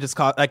 Yeah. And that just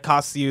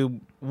costs you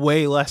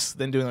way less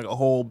than doing like a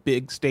whole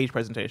big stage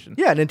presentation.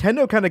 Yeah,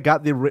 Nintendo kind of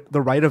got the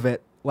right of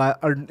it,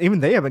 or even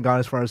they haven't gone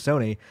as far as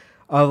Sony,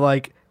 of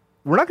like,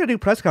 we're not going to do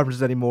press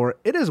conferences anymore.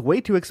 It is way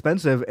too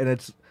expensive, and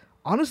it's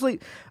honestly,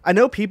 I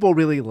know people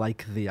really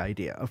like the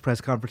idea of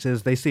press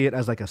conferences. They see it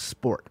as like a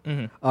sport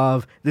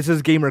of this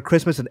is gamer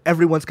Christmas and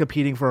everyone's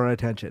competing for our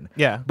attention.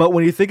 Yeah. But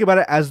when you think about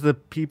it as the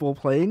people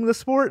playing the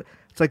sport,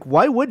 it's like,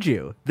 why would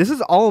you? This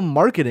is all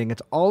marketing.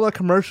 It's all a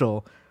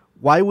commercial.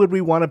 Why would we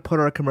want to put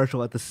our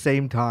commercial at the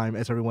same time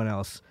as everyone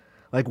else?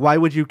 Like, why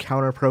would you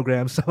counter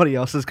program somebody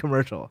else's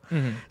commercial?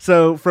 Mm-hmm.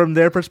 So from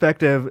their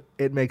perspective,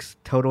 it makes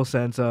total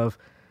sense of,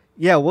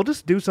 yeah, we'll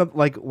just do something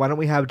like, why don't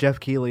we have Jeff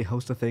Keighley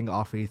host a thing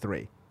off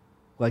E3?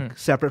 Like,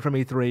 separate from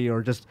E3,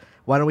 or just,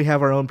 why don't we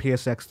have our own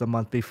PSX the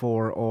month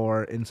before,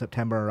 or in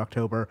September or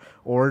October,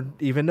 or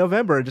even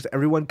November, and just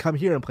everyone come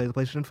here and play the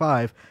PlayStation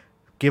 5.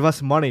 Give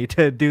us money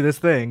to do this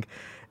thing.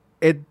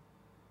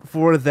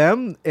 For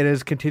them, it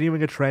is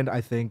continuing a trend,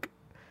 I think,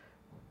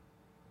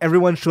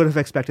 everyone should have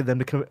expected them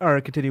to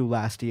continue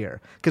last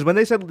year. Because when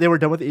they said they were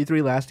done with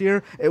E3 last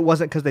year, it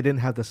wasn't because they didn't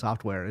have the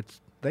software.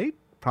 They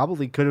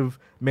probably could have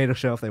made a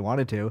show if they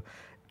wanted to.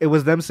 It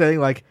was them saying,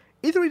 like,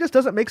 E3 just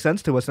doesn't make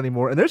sense to us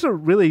anymore. And there's a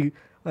really,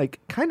 like,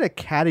 kind of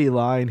catty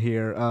line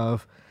here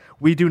of,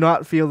 we do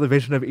not feel the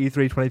vision of E3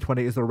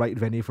 2020 is the right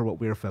venue for what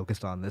we are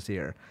focused on this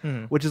year.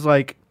 Which is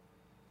like,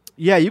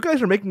 yeah, you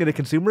guys are making it a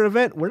consumer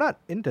event. We're not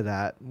into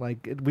that.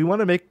 Like, we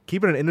want to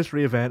keep it an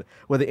industry event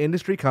where the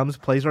industry comes,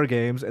 plays our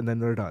games, and then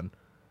they're done.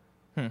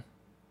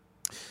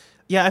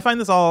 Yeah, I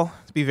find this all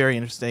to be very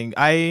interesting.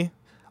 I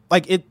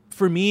like it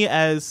for me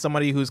as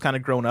somebody who's kind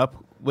of grown up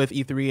with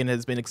E3 and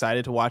has been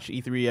excited to watch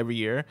E3 every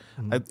year.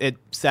 It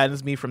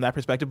saddens me from that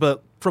perspective.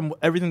 But from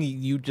everything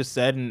you just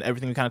said and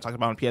everything we kind of talked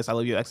about on PS I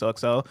Love You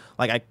XOXO,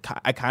 like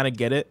I kind of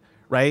get it.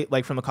 Right,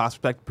 like from the cost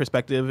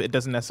perspective, it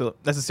doesn't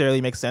necessarily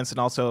make sense, and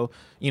also,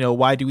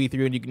 why do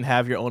E3 and you can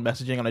have your own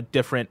messaging on a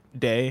different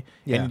day,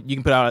 and you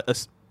can put out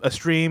a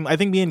stream. I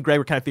think me and Greg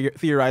were kind of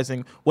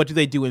theorizing what do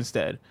they do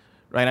instead,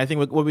 right? And I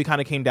think what we kind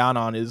of came down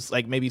on is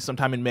like maybe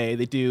sometime in May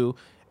they do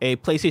a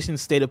PlayStation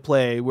State of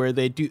Play where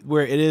it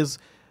is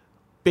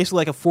basically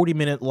like a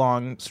 40-minute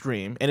long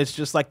stream, and it's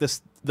just like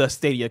the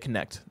Stadia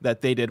Connect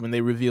that they did when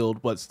they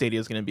revealed what Stadia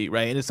is going to be,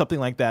 right? And it's something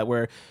like that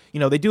where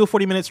they do a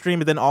 40-minute stream,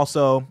 but then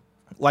also,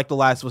 like the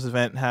Last of Us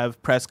event, have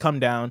press come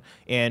down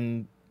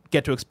and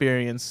get to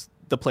experience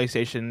the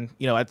PlayStation,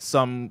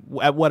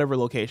 at whatever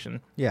location.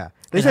 Yeah.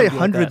 They And say have it like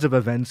hundreds that. of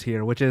events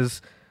here,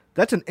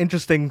 that's an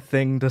interesting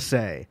thing to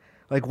say.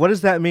 Like, what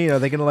does that mean? Are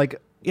they going to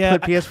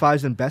put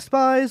PS5s in Best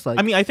Buys? Like,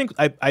 I mean, I think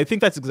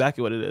that's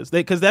exactly what it is,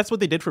 because that's what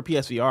they did for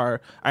PSVR.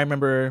 I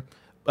remember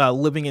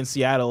living in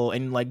Seattle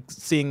and like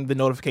seeing the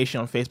notification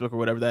on Facebook or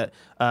whatever that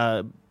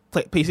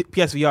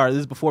PSVR, this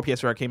is before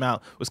PSVR came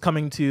out, was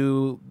coming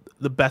to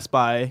the Best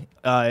Buy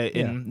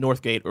in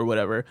Northgate or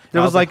whatever. there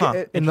And I was like huh, in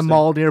the interesting.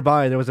 mall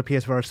nearby, there was a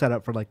PSVR set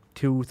up for like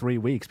 2-3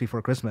 weeks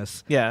before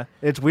Christmas. Yeah.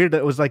 It's weird that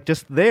it was like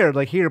just there,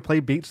 like, here, play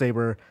Beat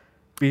Saber,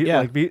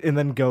 and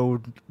then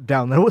go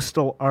down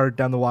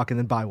down the walk and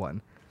then buy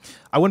one.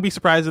 I wouldn't be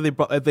surprised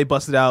if they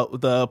busted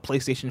out the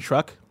PlayStation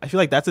truck. I feel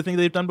like that's a thing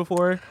they've done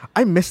before.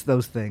 I miss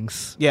those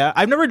things. Yeah,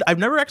 I've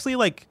never actually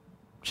like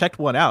checked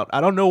one out.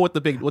 I don't know what the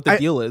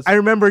deal is. I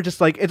remember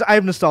just like I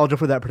have nostalgia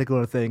for that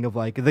particular thing of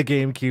like the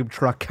GameCube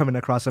truck coming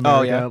across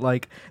America. yeah.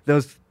 Like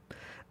those.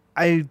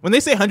 When they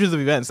say hundreds of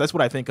events, that's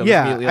what I think of.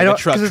 Yeah, immediately, I like don't, a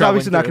truck because it's traveling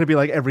obviously not through. going to be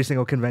like every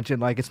single convention.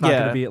 Like, it's not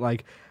going Yeah. to be at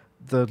like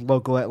the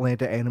local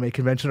Atlanta anime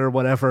convention or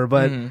whatever.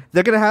 But Mhm.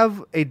 they're going to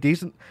have a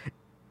decent.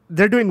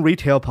 They're doing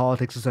retail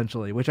politics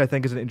essentially, which I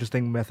think is an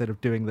interesting method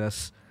of doing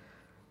this,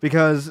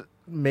 because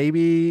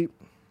maybe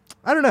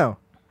I don't know.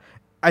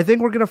 I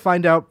think we're going to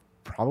find out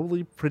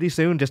probably pretty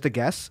soon, just a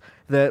guess,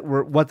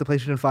 what the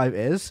PlayStation 5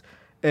 is.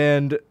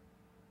 And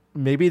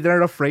maybe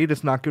they're afraid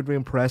it's not going to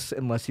impress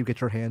unless you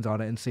get your hands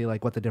on it and see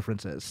like what the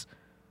difference is.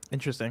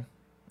 Interesting.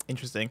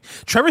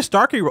 Trevor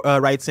Starkey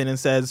writes in and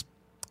says,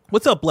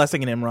 "What's up,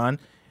 Blessing and Imran?"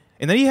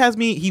 And then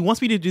he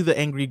wants me to do the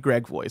Angry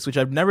Greg voice, which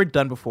I've never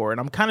done before, and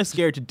I'm kind of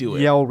scared to do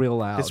it. Yell real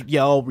loud. Just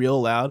yell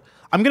real loud.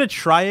 I'm gonna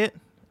try it,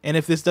 and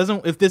if this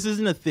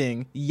isn't a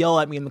thing, yell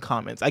at me in the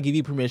comments. I give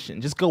you permission.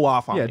 Just go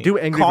off on me. Yeah, do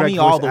Angry Call Greg me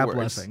voice all the at words.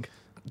 Blessing.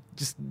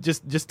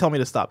 Just tell me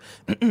to stop.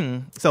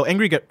 So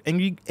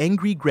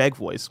Angry Greg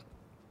voice.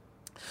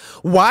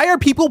 Why are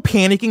people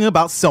panicking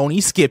about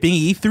Sony skipping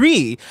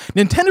E3?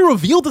 Nintendo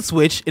revealed the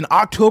Switch in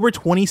October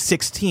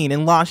 2016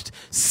 and launched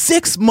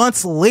 6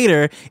 months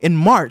later in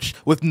March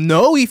with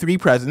no E3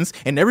 presence,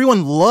 and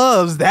everyone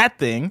loves that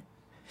thing.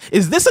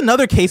 Is this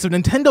another case of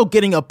Nintendo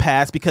getting a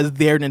pass because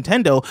they're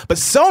Nintendo, but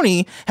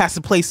Sony has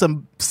to play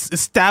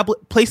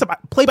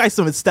by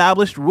some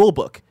established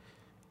rulebook?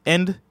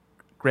 End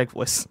Greg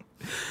voice.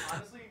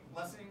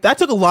 That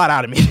took a lot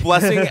out of me.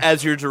 Blessing,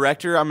 as your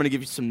director, I'm going to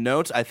give you some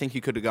notes. I think you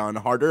could have gone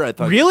harder. I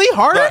thought really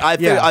harder. I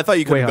thought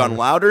you could have way gone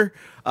louder.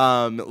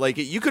 Like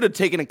you could have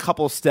taken a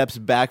couple steps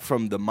back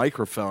from the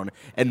microphone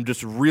and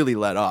just really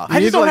let off.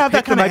 I just don't have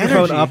that pick the kind of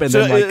microphone energy. up and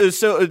So,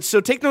 then like,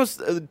 so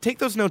take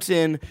those notes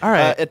in. All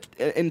right.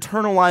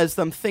 Internalize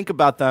them, think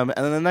about them,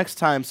 and then the next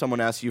time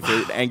someone asks you for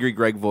an Angry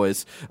Greg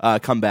voice,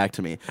 come back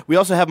to me. We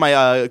also have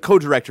my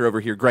co-director over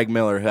here, Greg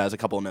Miller, who has a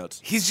couple of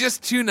notes. He's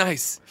just too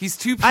nice. He's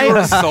too pure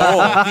of soul.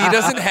 He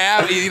doesn't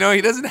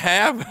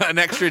have an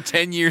extra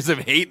 10 years of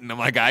hate in him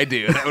like I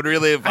do. That would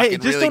really I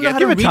just really don't know get how to to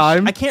Give it reach.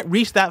 time. I can't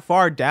reach that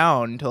far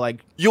down to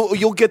like.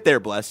 You'll get there,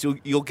 Bless.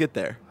 You'll get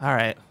there. All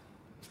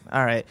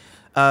right.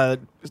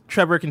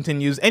 Trevor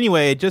continues.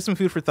 Anyway, just some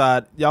food for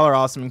thought. Y'all are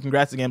awesome, and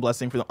congrats again,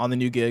 Blessing, on the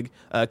new gig.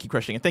 Keep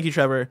crushing it. Thank you,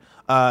 Trevor.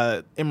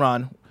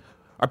 Imran,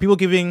 are people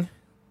giving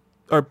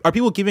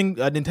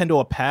Nintendo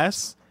a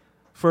pass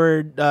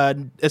for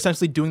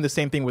essentially doing the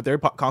same thing with their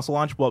console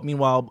launch? Well,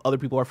 meanwhile, other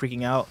people are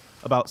freaking out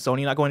about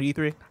Sony not going to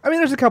E3. I mean,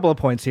 there's a couple of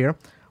points here.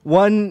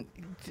 One,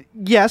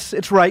 yes,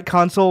 it's right.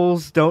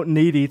 Consoles don't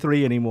need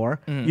E3 anymore.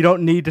 You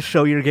don't need to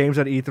show your games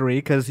at E3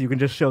 because you can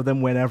just show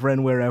them whenever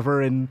and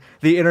wherever. And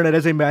the internet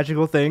is a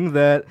magical thing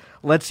that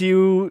lets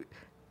you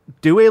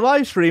do a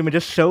live stream and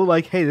just show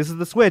like, hey, this is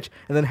the Switch,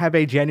 and then have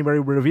a January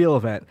reveal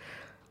event.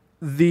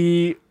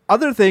 The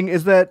other thing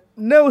is that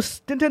no,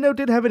 Nintendo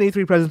did have an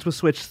E3 presence with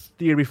Switch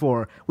the year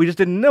before. We just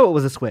didn't know it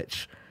was a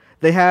Switch.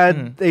 They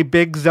had a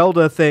big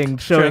Zelda thing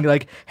showing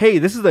like, hey,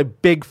 this is a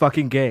big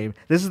fucking game.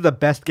 This is the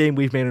best game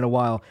we've made in a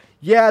while.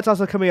 Yeah, it's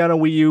also coming out on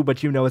Wii U,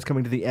 but you know it's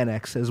coming to the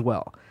NX as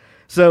well.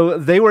 So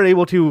they were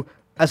able to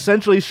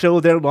essentially show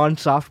their launch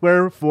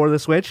software for the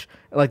Switch,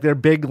 like their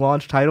big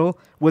launch title,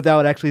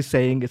 without actually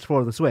saying it's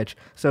for the Switch.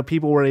 So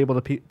people were able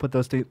to put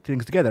those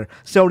things together.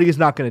 Sony is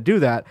not going to do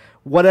that.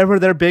 Whatever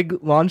their big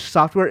launch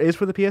software is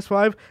for the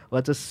PS5,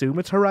 let's assume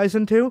it's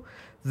Horizon 2,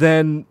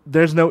 then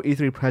there's no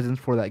E3 presence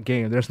for that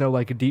game. There's no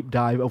like a deep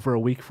dive over a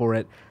week for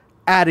it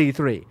at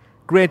E3.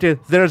 Granted,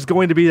 there's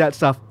going to be that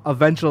stuff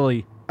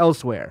eventually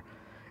elsewhere.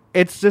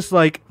 It's just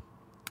like,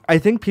 I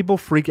think people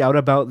freak out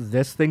about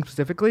this thing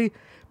specifically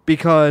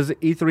because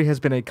E3 has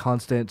been a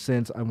constant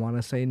since, I want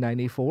to say,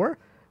 94?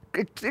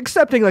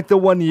 Excepting like the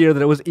 1 year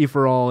that it was E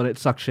for All and it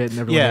sucked shit and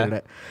everyone hated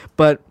it.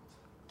 But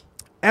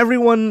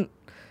everyone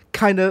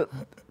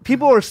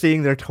people are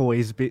seeing their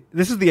toys.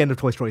 This is the end of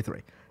Toy Story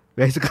 3.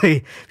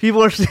 Basically,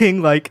 people are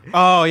seeing like,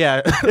 oh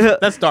yeah,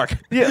 that's dark.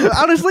 Yeah,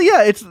 honestly,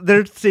 yeah,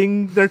 they're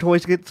seeing their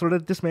toys get sort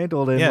of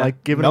dismantled and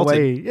like given melted.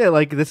 away. Yeah,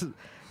 like this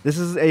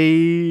is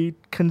a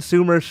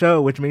consumer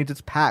show, which means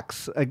it's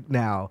PAX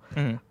now,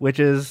 which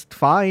is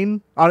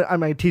fine. I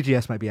mean,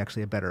 TGS might be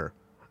actually a better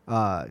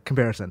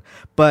comparison,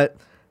 but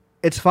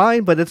it's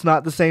fine. But it's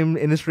not the same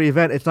industry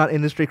event. It's not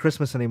industry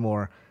Christmas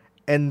anymore,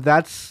 and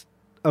that's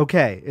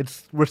okay.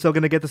 We're still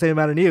going to get the same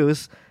amount of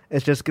news.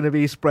 It's just going to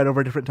be spread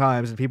over different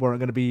times, and people aren't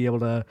going to be able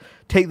to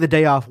take the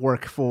day off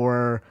work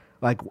to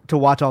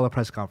watch all the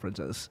press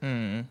conferences.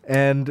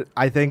 And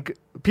I think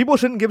people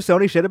shouldn't give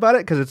Sony shit about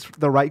it because it's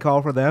the right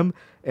call for them.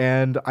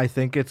 And I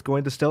think it's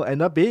going to still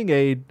end up being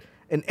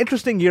an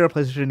interesting year of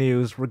PlayStation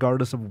news,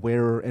 regardless of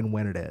where and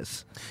when it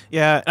is.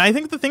 Yeah, and I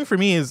think the thing for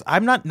me is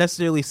I'm not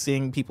necessarily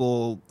seeing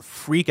people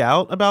freak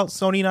out about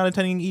Sony not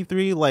attending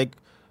E3. Like,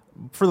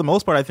 for the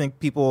most part, I think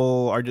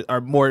people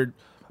are more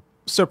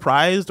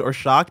surprised or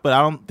shocked, but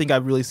I don't think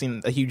I've really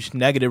seen a huge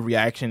negative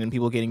reaction and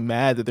people getting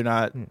mad that they're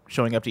not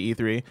showing up to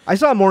E3. I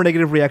saw a more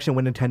negative reaction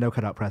when Nintendo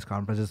cut out press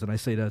conferences than I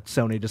see to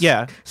Sony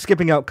just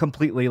skipping out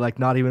completely, like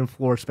not even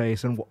floor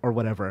space or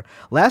whatever.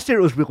 Last year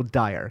it was real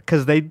dire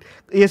because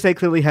ESA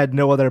clearly had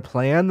no other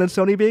plan than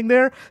Sony being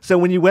there. So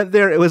when you went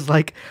there, it was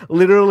like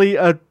literally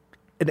an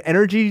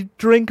energy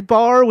drink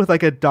bar with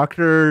like a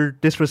Dr.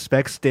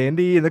 Disrespect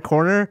standee in the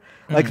corner.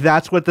 Like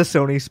that's what the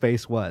Sony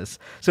space was.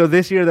 So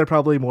this year they're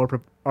probably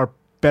are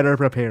better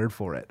prepared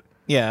for it.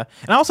 Yeah.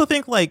 And I also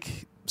think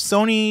like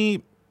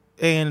Sony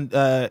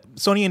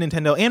Sony and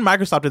Nintendo and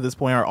Microsoft at this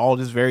point are all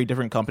just very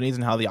different companies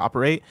in how they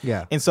operate.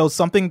 Yeah. And so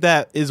something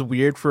that is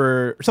weird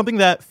something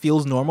that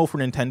feels normal for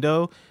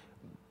Nintendo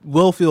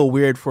will feel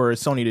weird for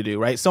Sony to do,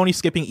 right? Sony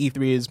skipping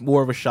E3 is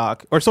more of a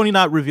shock, or Sony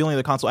not revealing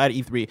the console at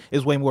E3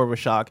 is way more of a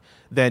shock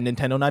than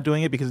Nintendo not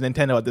doing it, because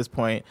Nintendo at this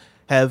point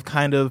have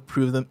kind of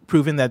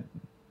proven that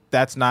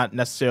that's not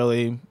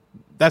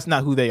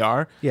who they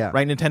are. Yeah.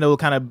 Right? Nintendo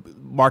kind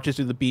of marches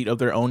to the beat of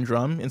their own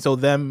drum, and so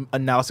them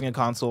announcing a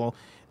console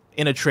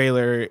in a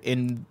trailer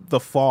in the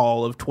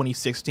fall of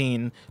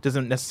 2016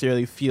 doesn't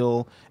necessarily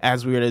feel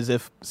as weird as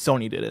if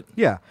Sony did it.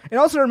 Yeah. And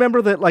also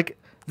remember that, like,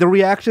 the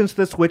reactions to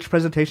the Switch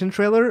presentation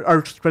trailer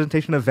or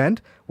presentation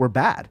event were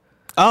bad.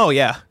 Oh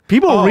yeah,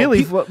 People were I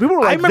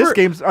like, remember,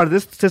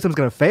 this system's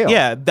gonna fail.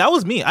 Yeah, that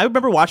was me. I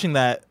remember watching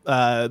that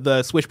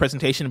the Switch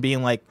presentation and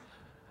being like,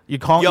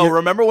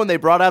 remember when they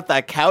brought out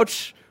that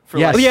couch? For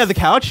Yes. Oh yeah, the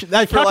couch.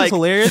 That for couch like is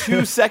hilarious.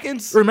 2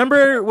 seconds.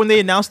 Remember when they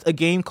announced a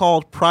game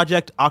called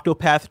Project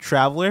Octopath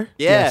Traveler?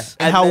 Yeah, Yes.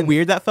 And how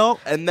weird that felt?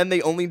 And then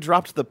they only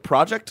dropped the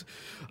project.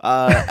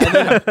 And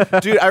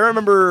then, dude, I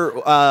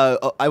remember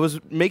I was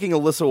making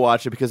Alyssa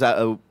watch it because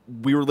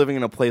we were living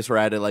in a place where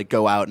I had to like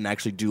go out and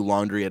actually do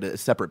laundry at a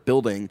separate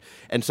building.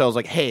 And so I was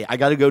like, hey, I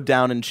got to go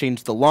down and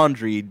change the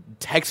laundry.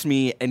 Text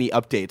me any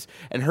updates.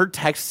 And her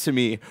texts to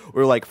me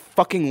were like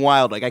fucking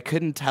wild. Like I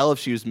couldn't tell if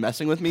she was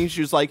messing with me.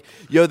 She was like,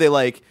 yo,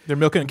 they're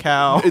milking a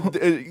cow.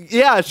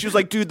 yeah, she was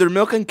like, dude, they're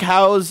milking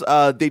cows.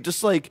 They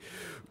just like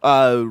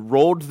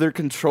rolled their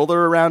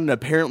controller around and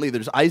apparently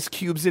there's ice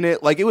cubes in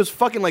it. Like it was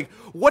fucking like,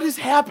 what is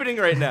happening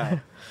right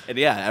now? And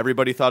yeah,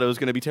 everybody thought it was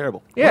going to be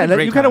terrible. Yeah, and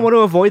great you kind of time. want to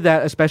avoid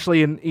that,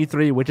 especially in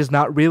E3, which is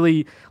not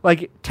really,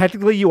 like,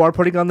 technically you are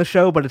putting on the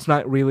show, but it's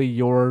not really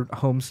your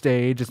home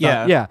stage. It's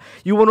not,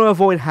 you want to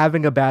avoid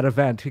having a bad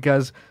event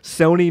because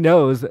Sony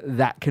knows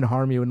that can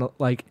harm you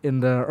in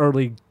the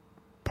early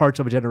parts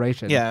of a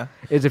generation. Yeah.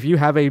 Is if you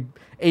have a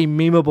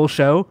memeable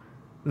show,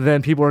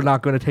 then people are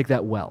not going to take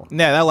that well.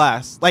 Yeah, that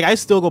lasts. Like, I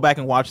still go back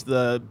and watch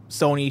the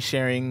Sony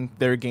sharing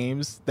their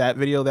games, that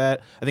video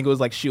that I think it was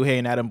like Shuhei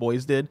and Adam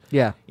Boyes did.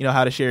 Yeah. You know,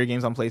 how to share your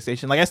games on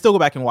PlayStation. Like, I still go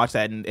back and watch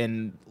that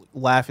and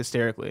laugh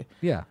hysterically.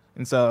 Yeah.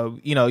 And so,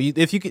 you know,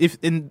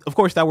 of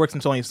course that works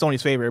in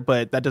Sony's favor,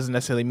 but that doesn't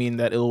necessarily mean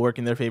that it'll work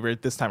in their favor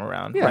this time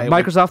around. Yeah, right?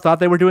 Microsoft thought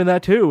they were doing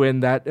that too,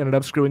 and that ended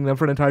up screwing them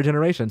for an entire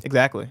generation.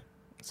 Exactly.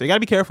 So you got to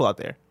be careful out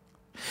there.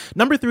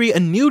 Number 3, a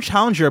new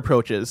challenger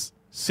approaches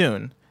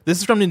soon. This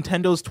is from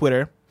Nintendo's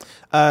Twitter.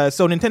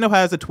 So Nintendo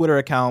has a Twitter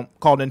account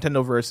called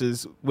Nintendo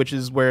Versus, which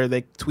is where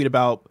they tweet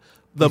about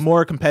the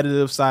more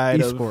competitive side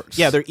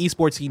esports. of their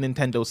esports-y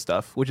Nintendo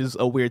stuff, which is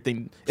a weird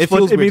thing. It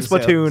feels weird means to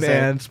say- Splatoon say.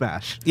 and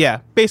Smash. Yeah,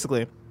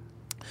 basically.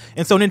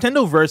 And so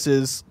Nintendo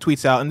Versus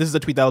tweets out, and this is a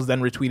tweet that was then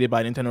retweeted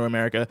by Nintendo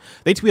America.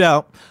 They tweet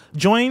out,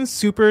 join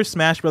Super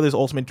Smash Bros.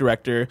 Ultimate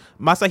Director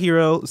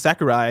Masahiro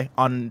Sakurai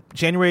on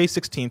January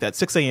 16th at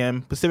 6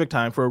 a.m. Pacific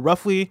time for a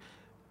roughly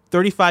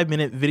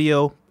 35-minute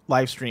video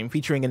live stream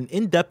featuring an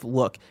in-depth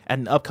look at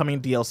an upcoming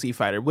DLC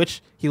fighter,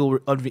 which he will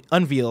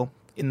unveil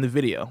in the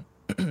video.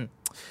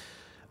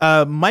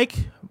 Mike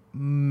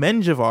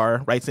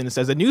Menjivar writes in and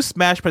says, a new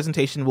Smash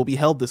presentation will be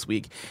held this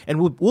week and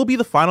will be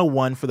the final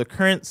one for the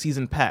current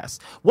season pass.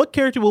 What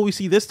character will we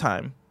see this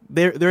time?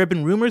 There have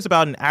been rumors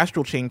about an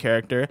Astral Chain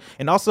character,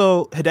 and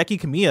also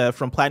Hideki Kamiya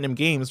from Platinum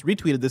Games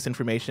retweeted this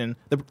information,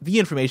 the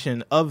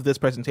information of this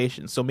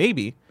presentation. So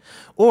maybe,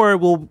 or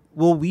will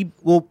we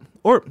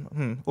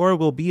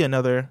see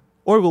another?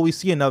 I'm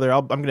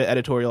going to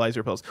editorialize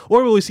your post.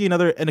 Or will we see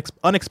another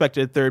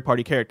unexpected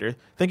third-party character?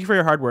 Thank you for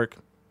your hard work,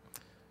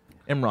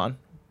 Imran.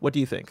 What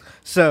do you think?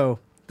 So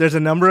there's a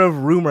number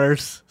of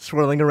rumors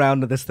swirling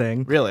around this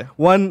thing. Really?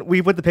 One,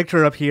 we put the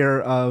picture up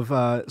here of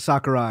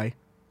Sakurai,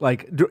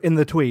 like in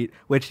the tweet,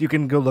 which you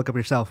can go look up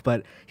yourself,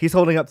 but he's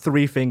holding up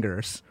 3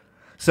 fingers.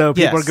 So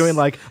people are going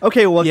like,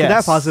 okay, well, what could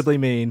that possibly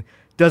mean?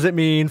 Does it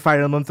mean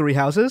Fire Emblem 3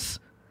 Houses?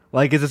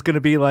 Like, is this going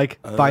to be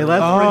like Byleth,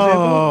 for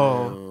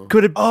example?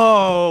 Could it?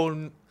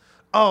 Oh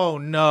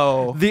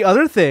no. The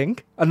other thing,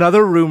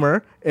 another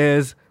rumor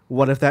is,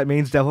 what if that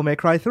means Devil May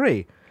Cry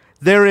 3?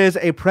 There is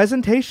a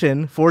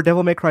presentation for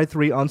Devil May Cry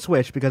 3 on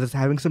Switch because it's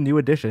having some new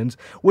additions,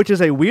 which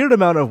is a weird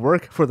amount of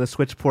work for the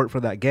Switch port for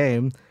that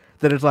game.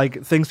 That is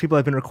like things people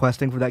have been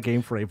requesting for that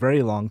game for a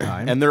very long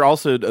time. And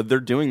they're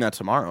doing that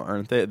tomorrow,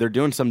 aren't they? They're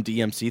doing some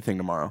DMC thing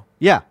tomorrow.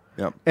 Yeah.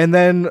 Yep. And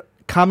then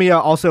Kamiya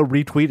also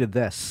retweeted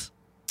this.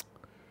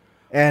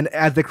 And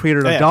as the creator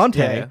of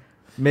Dante,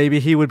 maybe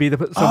he would be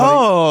somebody.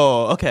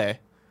 Oh, okay.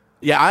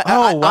 Yeah,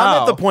 wow.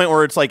 I'm at the point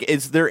where it's like,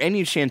 is there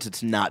any chance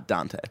it's not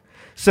Dante?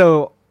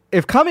 So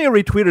if Kamiya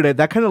retweeted it,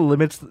 that kind of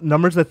limits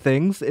numbers of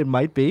things it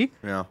might be.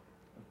 Yeah.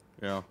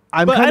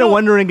 I'm But I kind of don't-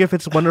 wondering if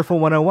it's Wonderful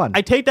 101.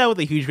 I take that with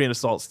a huge grain of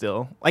salt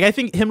still. Like, I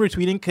think him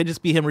retweeting could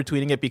just be him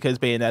retweeting it because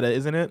Bayonetta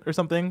is in it or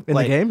something. In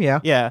like, the game, yeah.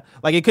 Yeah.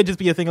 Like, it could just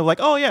be a thing of like,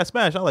 oh, yeah,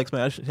 Smash. I like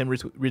Smash. Him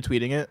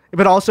retweeting it.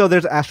 But also,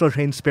 there's Astral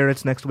Chain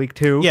Spirits next week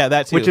too. Yeah,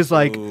 that too. Which is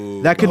like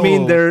that could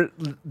mean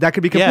that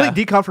could be complete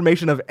Yeah.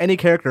 deconfirmation of any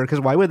character.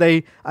 Because why would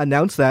they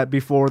announce that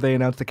before they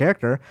announce the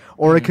character?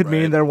 Or it could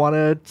mean they want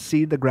to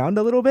seed the ground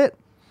a little bit.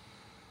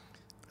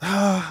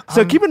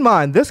 So keep in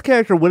mind, this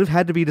character would have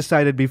had to be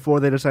decided before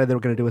they decided they were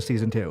going to do a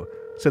season 2.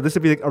 So this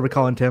would be, are we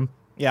calling Tim?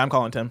 Yeah, I'm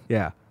calling Tim.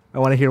 Yeah. I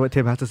want to hear what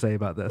Tim has to say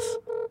about this.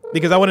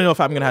 Because I want to know if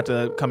I'm going to have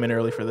to come in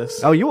early for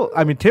this. Oh, you will.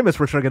 I mean, Tim is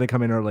for sure going to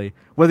come in early,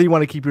 whether you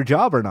want to keep your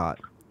job or not.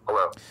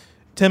 Hello.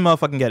 Tim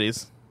motherfucking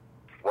Geddes.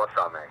 What's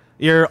up, man?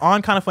 You're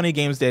on Kind of Funny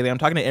Games Daily. I'm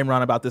talking to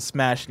Imran about the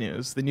Smash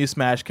news, the new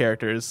Smash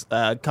characters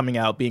coming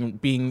out,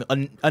 being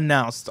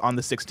announced on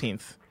the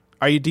 16th.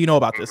 Do you know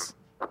about this?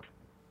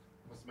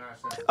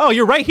 Oh,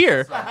 you're right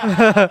here,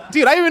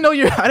 dude. I didn't know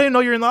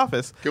you're in the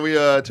office. Can we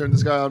turn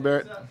this guy on,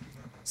 Barrett?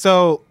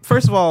 So,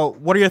 first of all,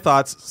 what are your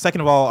thoughts?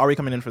 Second of all, are we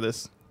coming in for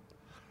this?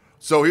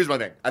 So here's my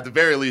thing. At the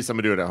very least, I'm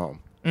gonna do it at home.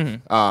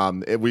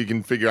 If we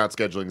can figure out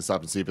scheduling and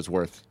stuff and see if it's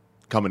worth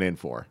coming in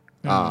for.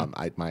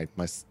 My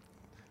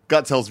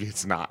gut tells me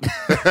it's not.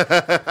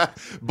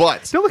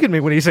 But Don't look at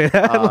me when you say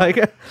that.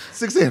 Like,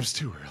 6 a.m.'s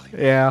too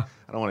early. yeah.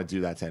 I don't want to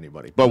do that to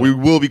anybody. But we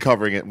will be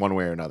covering it one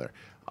way or another.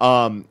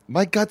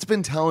 My gut's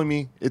been telling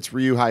me it's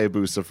Ryu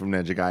Hayabusa from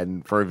Ninja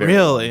Gaiden for a very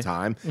long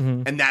time.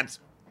 And that's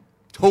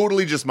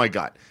totally just my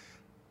gut.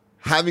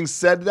 Having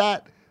said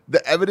that,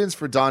 the evidence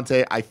for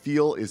Dante, I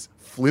feel, is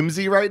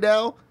flimsy right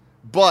now,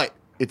 but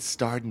it's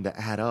starting to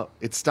add up.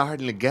 It's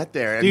starting to get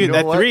there. And dude, you know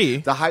that what? 3.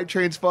 The hype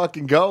train's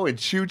fucking going.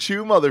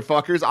 Choo-choo,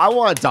 motherfuckers. I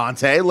want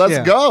Dante. Let's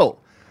Yeah. go.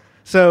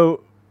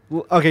 So,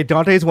 okay,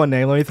 Dante's one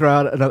name. Let me throw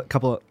out a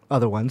couple of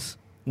other ones.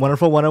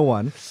 Wonderful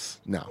 101.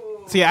 No.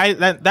 See,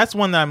 that's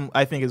one that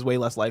I think is way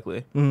less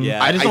likely.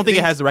 Yeah. I just don't think it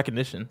think- has the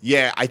recognition.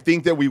 Yeah, I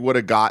think that we would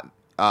have got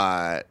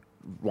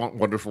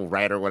Wonderful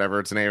Red or whatever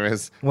its name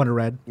is. Wonder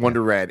Red.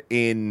 Wonder Red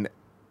in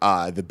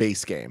the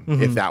base game,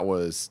 if that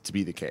was to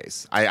be the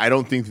case. I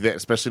don't think that,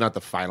 especially not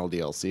the final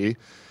DLC.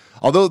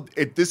 Although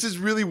this is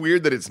really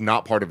weird that it's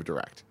not part of a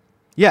direct.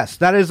 Yes,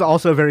 that is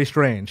also very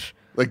strange.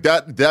 Like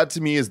that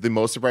to me is the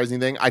most surprising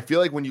thing. I feel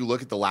like when you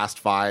look at the last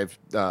 5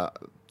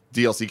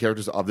 DLC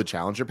characters of the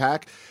Challenger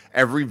Pack,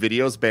 every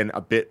video's been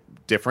a bit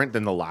different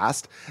than the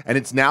last, and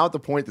it's now at the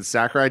point that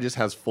Sakurai just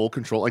has full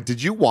control. Like,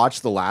 did you watch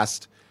the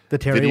last The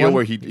Terry video one?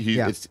 where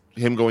Yeah. it's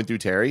him going through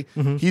Terry?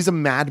 He's a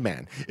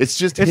madman. It's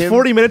just It's him,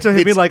 40 minutes of him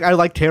being it's- like, I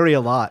like Terry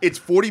a lot. It's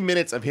 40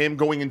 minutes of him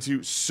going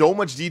into so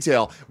much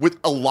detail with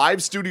a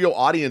live studio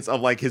audience of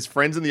like his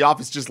friends in the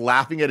office just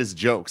laughing at his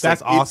jokes.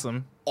 That's Like, it's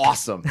awesome.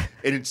 awesome.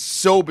 And it's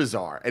so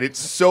bizarre. And it's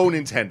so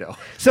Nintendo.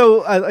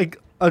 So,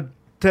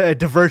 a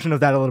diversion of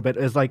that a little bit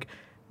is like,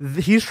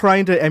 he's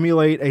trying to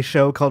emulate a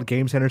show called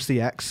Game Center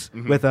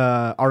CX with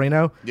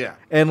Arino. Yeah.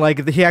 And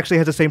like he actually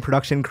has the same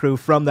production crew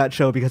from that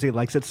show because he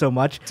likes it so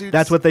much. Dude,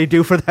 That's what they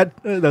do for that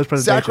those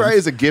presentations. Sakurai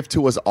is a gift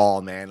to us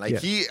all, man.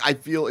 Like Yeah. I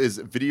feel, is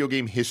video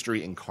game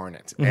history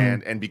incarnate.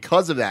 And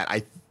because of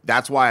that,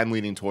 that's why I'm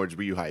leaning towards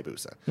Ryu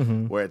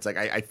Hayabusa. Where it's like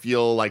I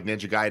feel like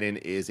Ninja Gaiden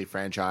is a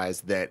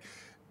franchise that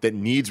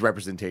needs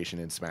representation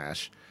in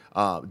Smash.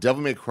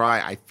 Devil May Cry,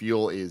 I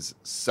feel, is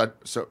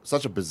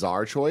such a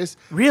bizarre choice.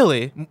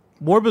 Really?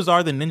 More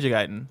bizarre than Ninja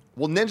Gaiden.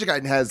 Well, Ninja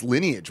Gaiden has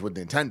lineage with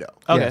Nintendo.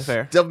 Okay, Yes.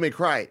 fair. Devil May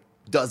Cry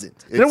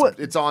doesn't.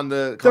 It's on the.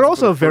 They're console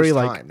also for the very first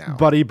like time now.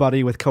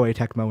 buddy with Koei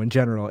Tecmo in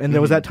general. And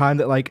there was that time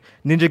that like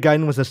Ninja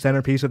Gaiden was the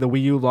centerpiece of the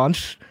Wii U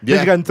launch.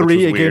 Yeah, Ninja Gaiden which 3,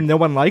 was a weird. game no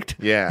one liked.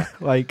 Yeah.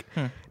 Like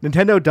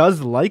Nintendo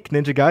does like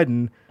Ninja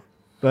Gaiden,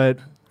 but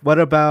what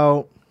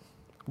about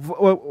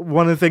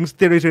one of the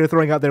theories you're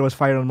throwing out there was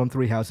Fire Emblem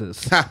 3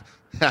 Houses.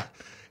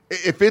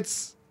 If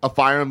it's a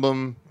Fire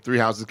Emblem 3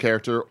 Houses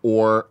character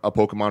or a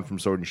Pokemon from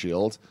Sword and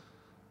Shield,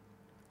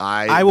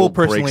 I will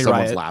break personally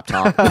someone's riot.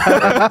 laptop,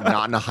 like,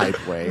 not in a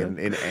hype way, in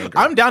anger.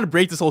 I'm down to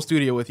break this whole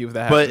studio with you if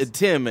that happens. But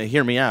Tim,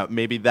 hear me out.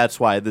 Maybe that's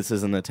why this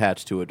isn't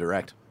attached to a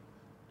direct.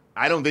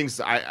 I don't think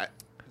so.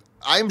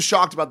 I'm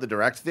shocked about the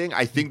direct thing.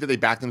 I think that they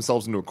backed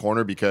themselves into a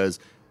corner because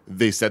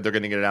they said they're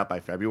going to get it out by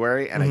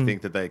February, and I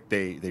think that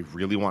they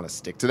really want to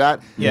stick to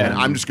that. Yeah. And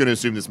I'm just going to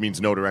assume this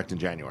means no direct in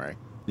January.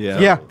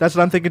 Yeah, that's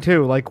what I'm thinking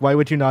too. Like, why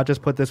would you not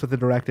just put this with the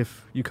direct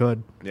if you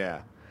could?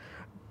 Yeah.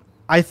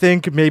 I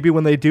think maybe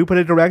when they do put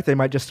a direct, they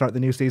might just start the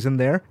new season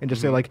there and just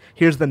say like,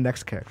 "Here's the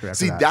next character."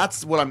 After See, that.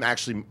 that's what I'm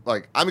actually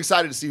like. I'm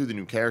excited to see who the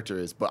new character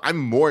is, but I'm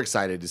more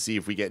excited to see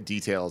if we get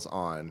details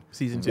on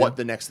Season 2. what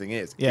the next thing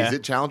is. Yeah. Is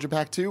it Challenger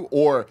Pack 2,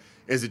 or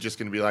is it just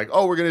going to be like,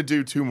 oh, we're going to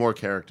do 2 more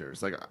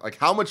characters? Like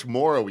how much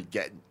more are we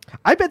getting?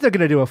 I bet they're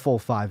gonna do a full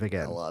 5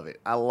 again. I love it.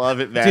 I love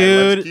it, man.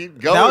 Dude, Let's keep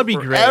going that would be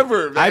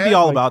forever, great. man. I'd be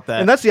all about that.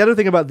 And that's the other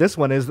thing about this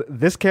one is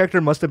this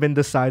character must have been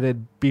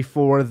decided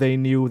before they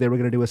knew they were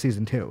going to do a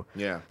season 2.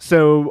 Yeah.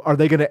 So are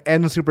they going to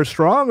end super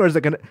strong, or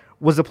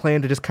was the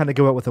plan to just kind of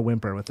go out with a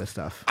whimper with this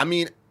stuff? I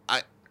mean,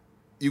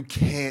 you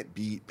can't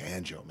beat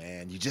Banjo,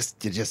 man. You just.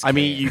 I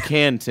mean, can't. you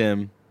can,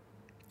 Tim.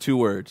 2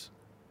 words.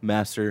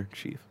 Master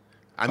Chief.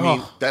 I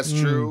mean, that's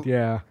true.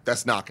 Yeah.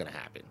 That's not going to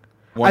happen.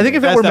 I think if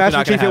it That's were definitely Master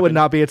not gonna Chief, it would happen.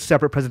 not be its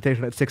separate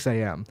presentation at 6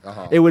 a.m.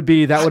 Uh-huh. It would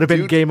be that would have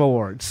been Dude. Game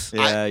Awards.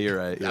 Yeah, you're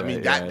right. I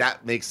mean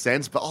that makes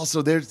sense, but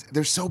also they're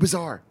so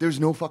bizarre. There's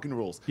no fucking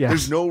rules. Yes.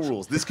 There's no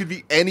rules. This could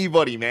be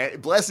anybody, man.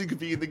 Blessing could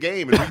be in the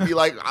game, and we'd be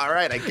like, all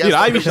right, I guess. Dude, that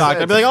I'd be makes shocked.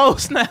 I'd be sense. like, oh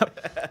snap!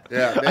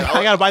 Yeah, man,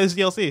 I gotta buy this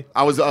DLC.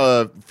 I was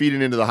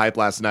feeding into the hype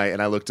last night,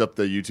 and I looked up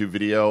the YouTube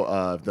video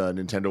of the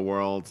Nintendo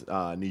World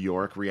New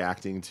York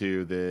reacting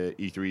to the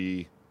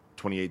E3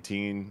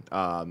 2018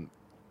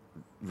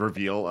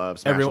 reveal of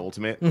Smash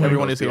Ultimate. where it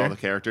Everyone goes is through here. all the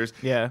characters.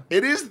 Yeah.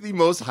 It is the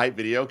most hype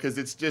video because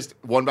it's just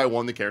one by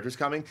one the characters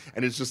coming,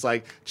 and it's just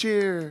like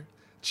cheer,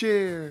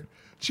 cheer,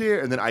 cheer,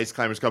 and then Ice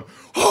Climbers come.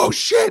 Oh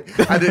shit!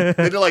 And then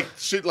they're like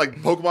shit,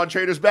 like Pokemon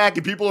trainers back,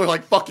 and people are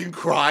like fucking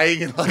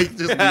crying and like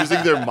just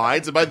losing their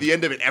minds. And by the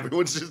end of it,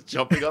 everyone's just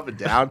jumping up and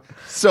down.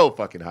 So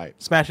fucking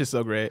hype. Smash is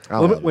so great. I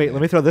love it, Wait, man.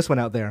 let me throw this one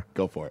out there.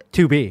 Go for it.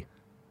 2B.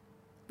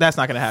 That's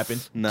not gonna happen.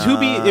 Nah.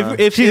 2B,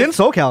 if She's in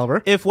Soul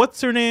Calibur. if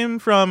what's her name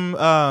from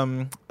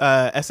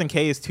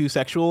SNK is too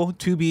sexual,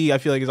 2B I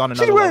feel like is on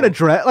another She's wearing a level.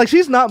 dress. Like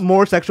she's not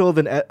more sexual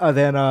than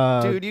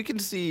Dude, you can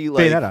see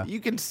like Bayonetta. you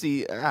can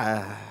see.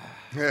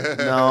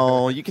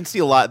 No, you can see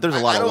a lot. There's a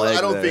lot I of don't, leg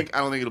I don't there. think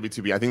it'll be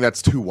 2B. I think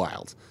that's too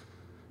wild.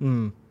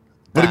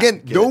 But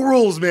again, no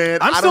rules, man.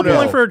 I'm I still don't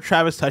pulling know. for a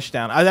Travis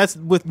touchdown. That's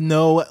with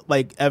no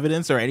like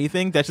evidence or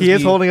anything. That's just he is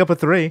me- holding up a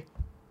 3.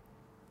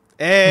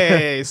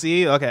 Hey,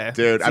 see, okay,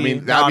 Dude, I See,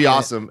 mean, now that'd be I'm in it.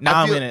 awesome. Now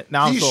I I'm feel in it.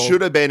 Now I'm he sold.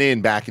 should have been in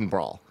back in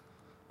Brawl.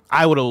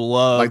 I would have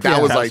loved Like that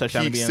for was Travis like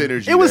touchdown to peak be in.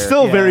 synergy. It was there.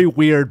 still Yeah. very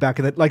weird back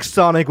in the like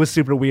Sonic was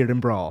super weird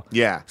in Brawl.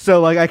 Yeah.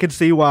 So like I could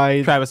see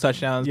why. Travis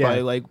touchdowns Yeah.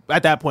 probably like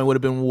at that point would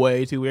have been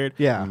way too weird.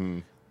 Yeah. Mm-hmm.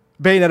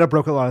 Bayonetta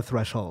broke a lot of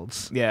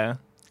thresholds. Yeah.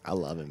 I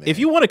love it, man. If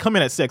you want to come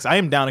in at 6, I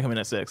am down to come in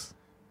at 6.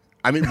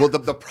 I mean, well,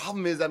 the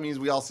problem is that means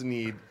we also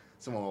need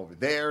someone over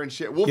there and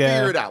shit. We'll Yeah.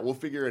 figure it out. We'll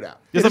figure it out.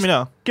 Just let me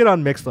know. Get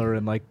on Mixler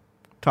and like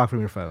talk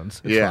from your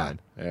phones. It's yeah. fine.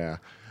 Yeah.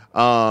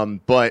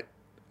 But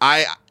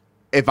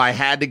if I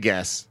had to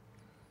guess,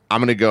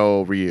 I'm gonna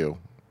go Ryu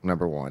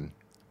number 1,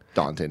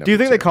 Dante number 2. Do you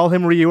think they call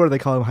him Ryu or they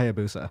call him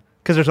Hayabusa?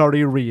 Because there's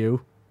already a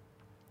Ryu.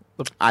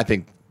 I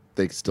think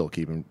they still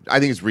keep him. I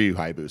think it's Ryu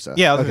Hayabusa.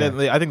 Yeah,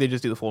 Okay. I think they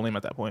just do the full name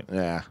at that point.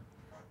 Yeah.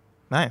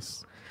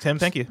 Nice. Tim,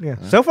 thank you. Yeah.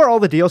 So far, all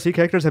the DLC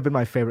characters have been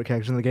my favorite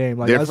characters in the game.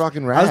 Like, They're I was,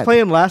 fucking I was rad.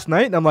 playing last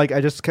night, and I'm like,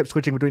 I just kept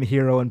switching between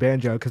Hero and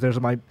Banjo because there's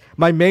my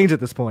mains at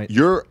this point.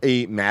 You're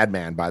a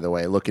madman, by the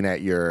way. Looking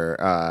at your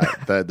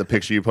the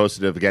picture you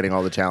posted of getting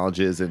all the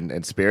challenges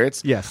and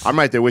spirits. Yes. I'm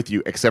right there with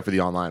you, except for the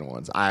online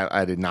ones.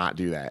 I did not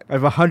do that. I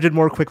have 100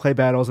 more quick play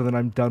battles, and then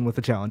I'm done with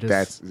the challenges.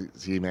 That's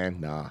see, man.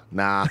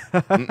 Nah.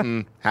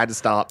 Mm-mm. Had to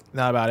stop.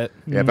 Not about it.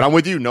 Yeah, but I'm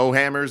with you. No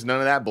hammers, none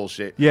of that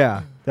bullshit.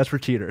 yeah, that's for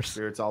cheaters.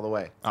 Spirits all the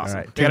way. Awesome.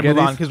 All right. We gotta Can you move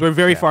get on these? because we're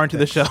very far into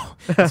the show.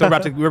 So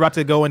we're about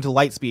to go into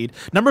light speed.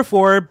 Number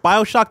 4,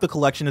 BioShock: The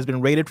Collection has been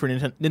rated for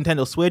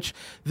Nintendo Switch.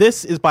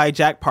 This is by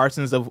Jack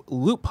Parsons of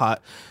Lootpot.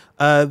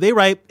 They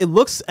write, it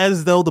looks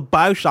as though the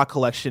BioShock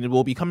collection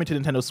will be coming to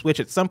Nintendo Switch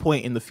at some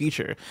point in the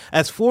future,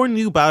 as 4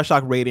 new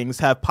BioShock ratings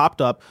have popped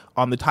up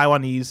on the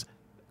Taiwanese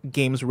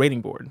games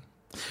rating board.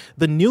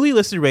 The newly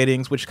listed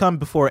ratings, which come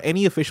before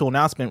any official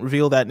announcement,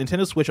 reveal that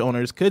Nintendo Switch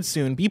owners could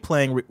soon be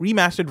playing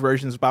remastered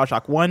versions of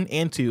BioShock 1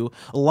 and 2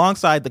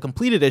 alongside the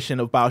complete edition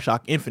of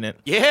BioShock Infinite.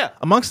 Yeah.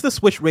 Amongst the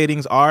Switch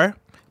ratings are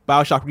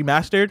BioShock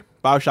Remastered,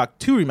 BioShock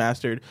 2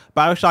 Remastered,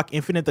 BioShock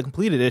Infinite the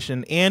Complete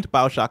Edition, and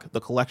BioShock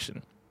the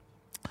Collection.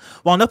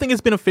 While nothing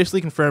has been officially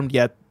confirmed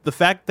yet, the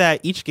fact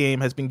that each game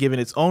has been given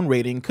its own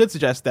rating could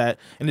suggest that,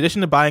 in addition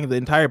to buying the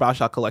entire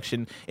BioShock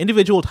collection,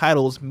 individual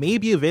titles may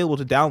be available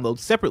to download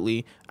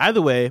separately.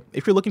 Either way,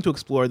 if you're looking to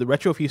explore the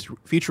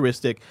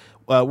retro-futuristic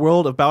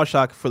world of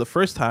BioShock for the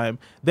first time,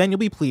 then you'll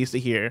be pleased to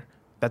hear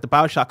that the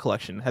BioShock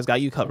collection has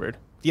got you covered,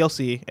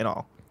 DLC and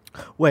all.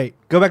 Wait,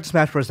 go back to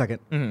Smash for a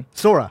 2nd.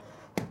 Sora.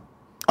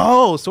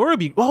 Oh, Sora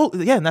be... Oh,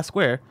 yeah, in that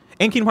square.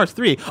 And Kingdom Hearts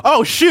 3.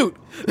 Oh, shoot!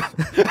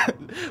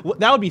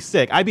 That would be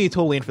sick. I'd be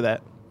totally in for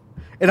that.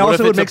 It What also if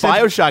would it's a make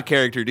sense. BioShock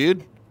character,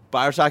 dude?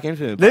 BioShock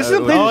Infinite. This is a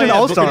PlayStation yeah,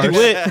 All-Stars. do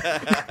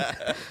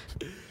it.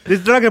 They're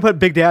not going to put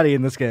Big Daddy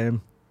in this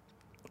game.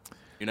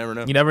 You never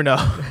know. You never know.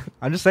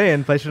 I'm just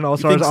saying, PlayStation All You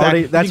Stars think already.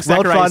 you That's think well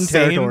Sakurai's trodden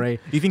sane? territory.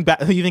 You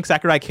think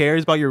Sakurai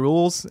cares about your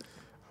rules?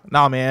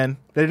 Nah, man.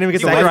 They didn't even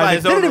get the Sakurai- right.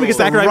 his They own didn't even get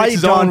the rules. Sakurai right makes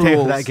his own Dante for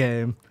rules. that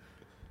game.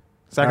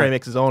 Sakurai Alright.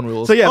 makes his own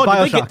rules. So, yeah, did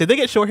BioShock. they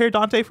get short hair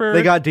Dante for?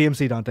 They got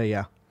DMC Dante.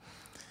 Yeah,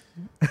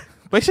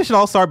 PlayStation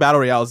All Star Battle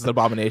Royale is an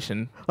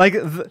abomination. like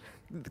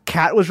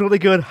Cat was really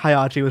good.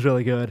 Hayachi was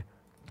really good.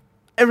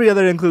 Every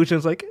other inclusion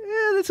is like,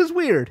 this is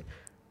weird.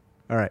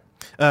 All right.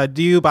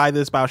 Do you buy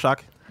this BioShock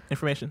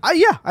information?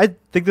 Yeah, I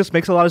think this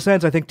makes a lot of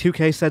sense. I think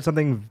 2K said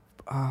something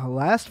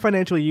last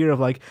financial year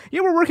of like,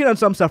 yeah, we're working on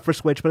some stuff for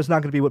Switch, but it's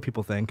not going to be what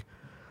people think.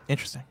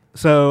 Interesting.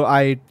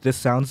 So this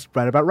sounds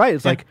right about right.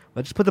 It's Yeah. like,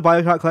 let's just put the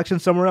BioShock collection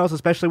somewhere else,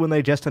 especially when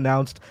they just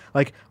announced,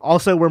 like,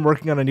 also we're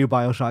working on a new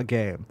BioShock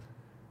game.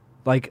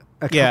 Like,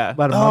 Yeah.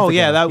 about a month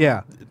ago.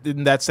 yeah.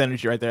 That's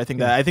synergy right there.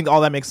 I think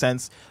all that makes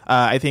sense.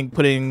 I think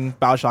putting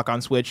BioShock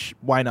on Switch,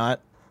 why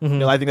not? You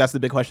know, I think that's the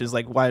big question is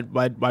like, why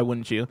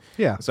wouldn't you?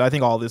 Yeah. So I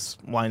think all this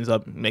lines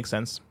up, makes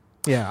sense.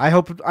 Yeah, I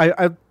hope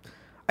I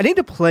need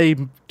to play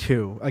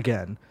 2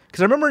 again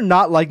because I remember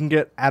not liking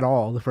it at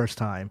all the first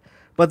time,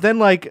 but then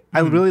like I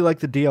really like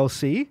the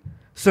DLC,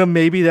 so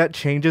maybe that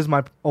changes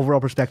my overall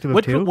perspective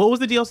of 2. What was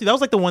the DLC? That was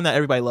like the one that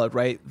everybody loved,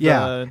 right?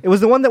 Yeah, it was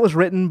the one that was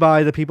written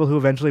by the people who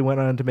eventually went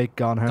on to make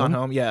Gone Home. Gone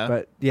Home, yeah.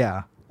 But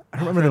yeah, I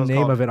don't I remember forgot what the it's name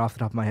called. of it off the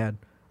top of my head.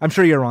 I'm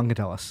sure you're wrong. Can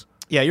tell us.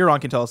 Yeah, you're wrong.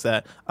 Can tell us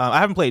that. I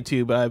haven't played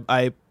 2, but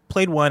I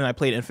played 1 and I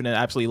played Infinite.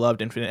 I absolutely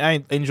loved Infinite.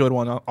 I enjoyed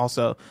 1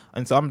 also,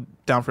 and so I'm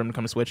down for him to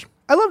come to Switch.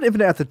 I loved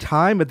Infinite at the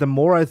time, but the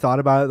more I thought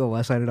about it, the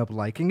less I ended up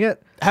liking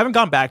it. I haven't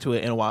gone back to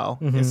it in a while,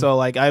 and so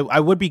like I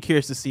would be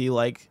curious to see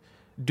like,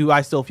 do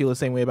I still feel the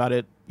same way about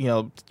it? You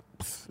know,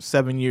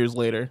 7 years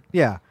later.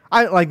 Yeah,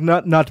 I like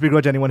not to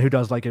begrudge anyone who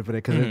does like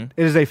Infinite because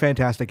it is a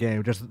fantastic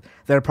game. Just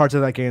there are parts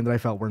of that game that I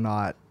felt were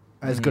not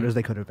as good as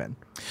they could have been.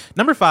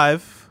 Number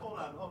 5 Hold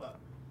on.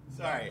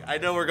 Sorry, I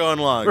know we're going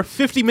long. for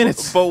 50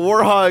 minutes. But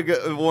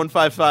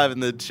Warhog155 in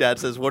the chat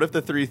says, "What if the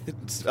 3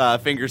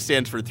 fingers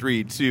stands for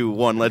 3, 2,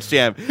 1? Let's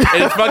jam."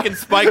 And it's fucking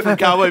Spike from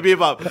Cowboy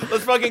Bebop.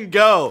 Let's fucking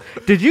go.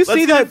 Did you Let's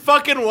see get that?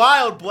 fucking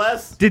wild,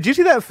 bless. Did you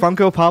see that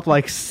Funko Pop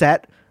like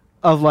set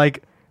of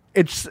like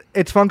it's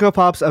Funko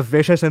Pops of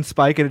Vicious and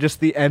Spike and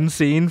just the end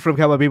scene from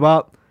Cowboy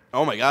Bebop?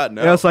 Oh my god,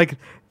 no. And I was like,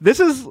 this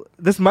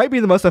might be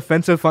the most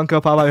offensive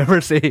Funko Pop I've ever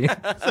seen.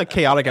 It's a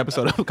chaotic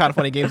episode of Kind of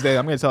Funny Games Day.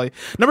 I'm going to tell you.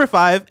 Number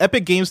 5,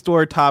 Epic Games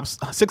Store tops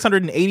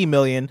 $680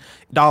 million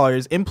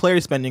in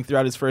player spending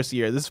throughout its first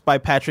year. This is by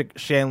Patrick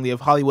Shanley of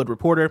Hollywood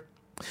Reporter.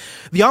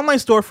 The online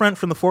storefront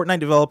from the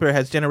Fortnite developer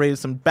has generated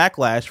some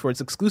backlash for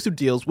its exclusive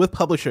deals with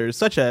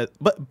publishers,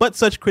 but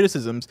such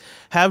criticisms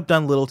have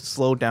done little to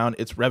slow down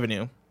its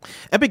revenue.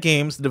 Epic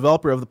Games, the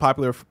developer of the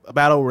popular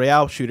battle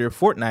royale shooter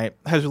Fortnite,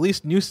 has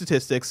released new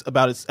statistics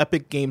about its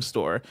Epic Games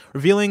Store,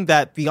 revealing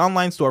that the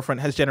online storefront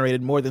has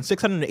generated more than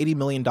 $680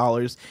 million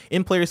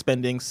in player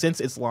spending since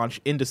its launch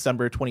in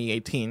December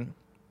 2018.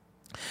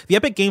 The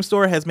Epic Games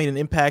Store has made an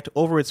impact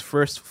over its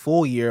first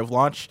full year of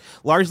launch,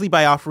 largely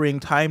by offering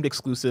timed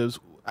exclusive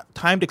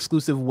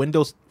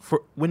Windows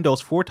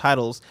 4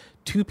 titles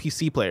to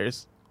PC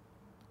players.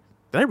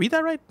 Did I read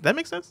that right? That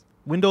makes sense?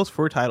 Windows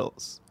 4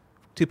 titles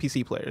to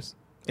PC players.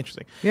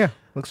 Interesting. Yeah,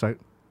 looks like.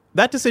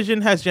 That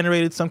decision has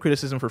generated some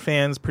criticism for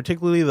fans,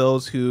 particularly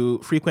those who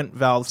frequent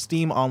Valve's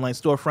Steam online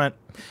storefront,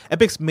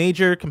 Epic's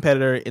major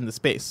competitor in the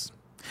space.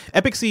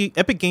 Epic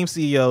Games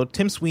CEO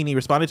Tim Sweeney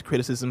responded to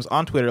criticisms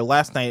on Twitter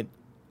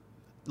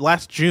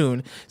last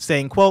June,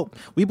 saying, quote,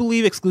 "We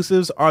believe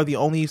exclusives are the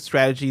only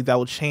strategy that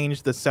will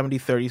change the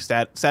 70-30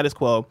 status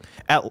quo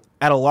at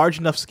a large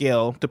enough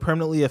scale to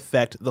permanently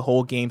affect the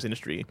whole games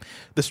industry.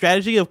 The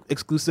strategy of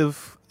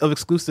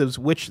exclusives,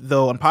 which,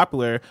 though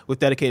unpopular with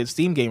dedicated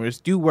Steam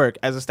gamers, do work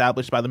as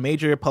established by the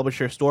major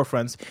publisher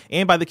storefronts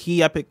and by the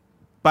key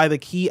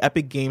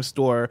Epic Games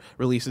Store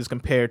releases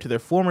compared to their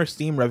former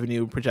Steam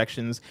revenue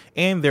projections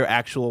and their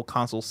actual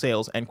console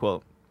sales," end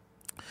quote.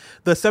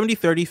 The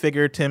 70-30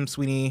 figure Tim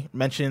Sweeney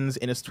mentions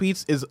in his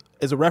tweets is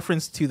a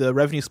reference to the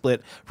revenue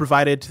split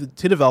provided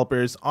to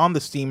developers on the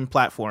Steam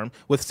platform,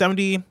 with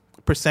 70%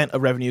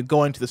 of revenue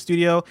going to the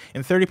studio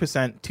and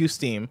 30% to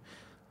Steam.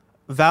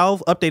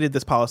 Valve updated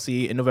this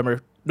policy in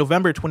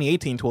November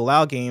 2018 to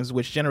allow games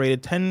which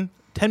generated 10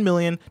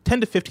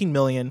 to 15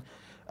 million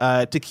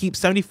to keep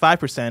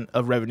 75%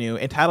 of revenue,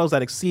 and titles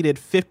that exceeded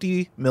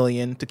 50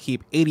 million to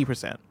keep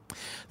 80%.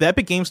 The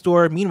Epic Games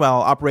Store,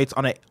 meanwhile, operates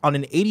on an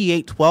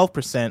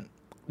 88-12%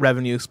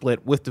 revenue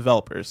split with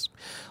developers.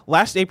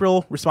 Last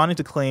April, responding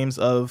to claims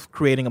of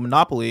creating a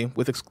monopoly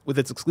with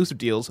its exclusive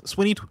deals,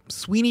 Sweeney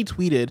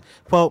tweeted,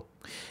 quote,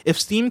 "If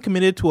Steam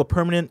committed to a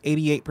permanent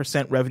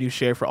 88% revenue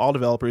share for all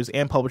developers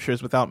and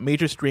publishers without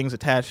major strings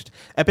attached,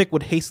 Epic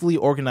would hastily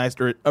organize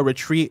a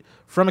retreat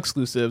from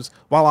exclusives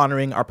while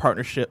honoring our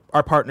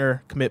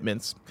partner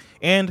commitments,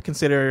 and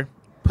consider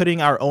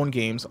putting our own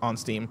games on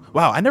Steam."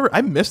 Wow,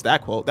 I missed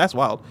that quote. That's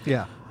wild.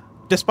 Yeah.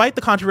 Despite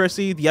the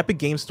controversy, the Epic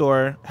Games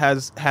Store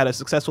has had a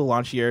successful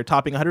launch year,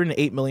 topping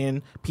 108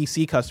 million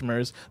PC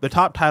customers. The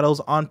top titles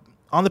on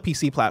the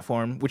PC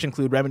platform, which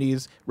include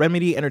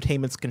Remedy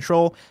Entertainment's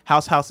Control,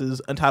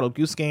 House's Untitled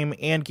Goose Game,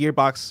 and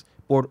Gearbox's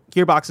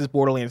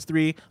Borderlands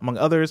 3, among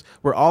others,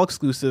 were all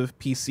exclusive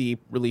PC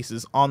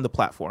releases on the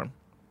platform.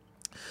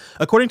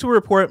 According to a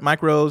report,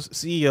 Micro's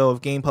CEO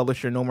of game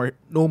publisher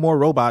No More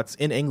Robots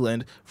in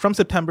England, from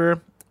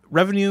September,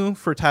 revenue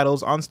for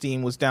titles on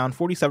Steam was down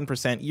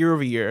 47% year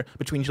over year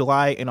between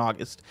July and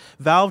August.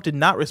 Valve did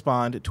not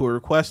respond to a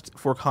request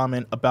for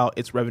comment about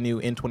its revenue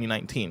in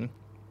 2019.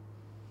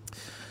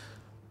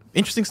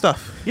 Interesting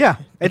stuff. Yeah, it's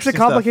a Interesting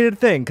complicated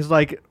thing because,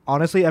 like,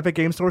 honestly, Epic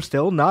Games Store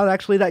still not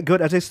actually that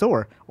good as a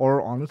store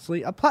or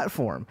honestly a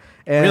platform.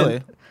 And,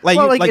 Really?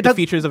 well, Like the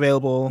features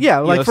available. Yeah,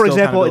 you like know, for still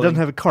example, kinda it doesn't building.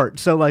 have a cart.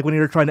 So like when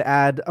you're trying to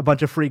add a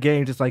bunch of free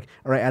games, it's like,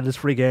 all right, add this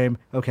free game.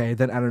 Okay,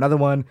 then add another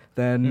one.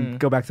 Then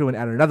go back through and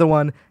add another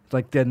one. It's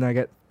like then I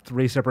get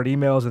 3 separate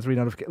emails and 3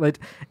 notifications. Like,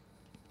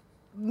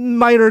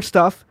 minor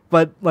stuff,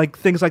 but like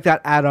things like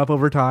that add up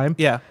over time.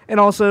 Yeah. And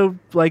also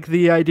like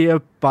the idea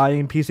of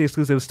buying PC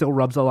exclusives still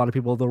rubs a lot of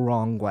people the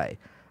wrong way,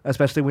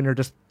 especially when you're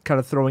just kind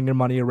of throwing your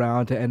money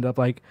around to end up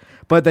like,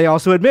 but they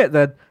also admit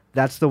that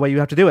that's the way you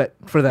have to do it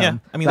for them. Yeah,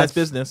 I mean, that's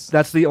business.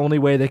 That's the only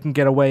way they can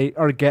get away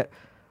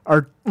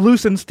or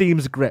loosen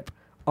Steam's grip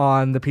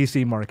on the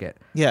PC market.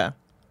 Yeah.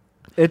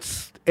 It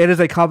is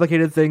a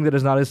complicated thing that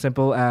is not as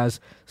simple as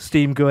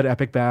Steam good,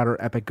 Epic bad,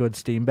 or Epic good,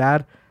 Steam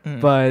bad.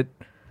 But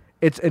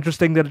it's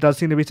interesting that it does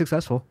seem to be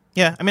successful.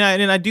 Yeah, I mean,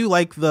 I do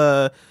like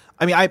from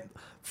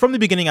the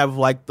beginning I've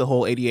liked the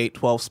whole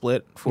 88-12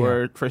 split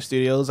for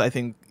studios. I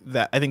think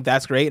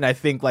that's great, and I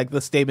think like the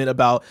statement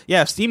about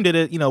Steam did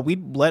it.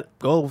 We'd let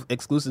go of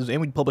exclusives and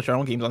we'd publish our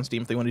own games on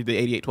Steam if they wanted to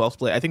do the 88-12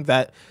 split. I think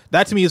that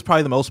to me is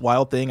probably the most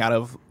wild thing out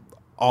of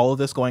all of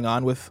this going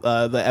on with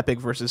the Epic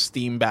versus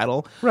Steam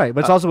battle. Right, but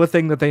it's also a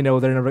thing that they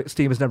know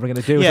Steam is never going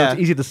to do, so it's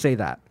easy to say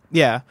that.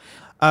 Yeah.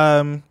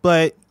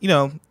 But,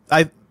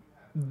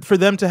 for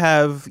them to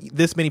have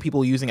this many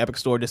people using Epic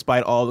Store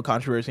despite all the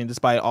controversy and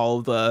despite all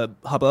of the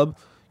hubbub,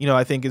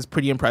 I think is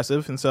pretty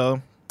impressive. And so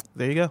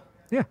there you go.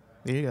 Yeah.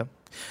 There you go.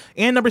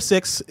 And number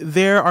 6,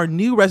 there are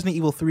new Resident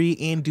Evil 3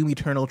 and Doom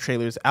Eternal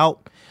trailers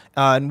out.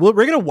 And we're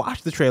going to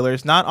watch the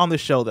trailers, not on the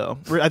show, though.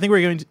 I think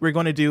we're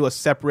going to do a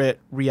separate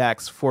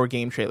reacts for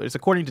game trailers,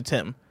 according to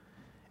Tim.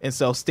 And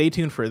so stay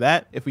tuned for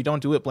that. If we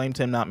don't do it, blame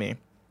Tim, not me.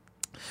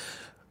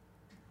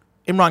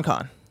 Imran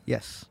Khan.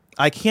 Yes.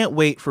 I can't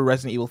wait for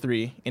Resident Evil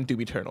 3 and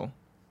Doom Eternal.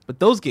 But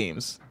those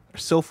games are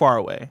so far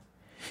away.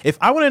 If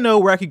I want to know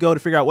where I could go to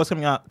figure out what's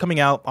coming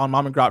out on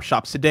Mom and Grop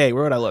shops today,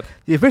 where would I look?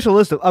 The official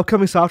list of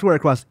upcoming software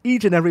across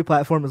each and every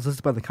platform is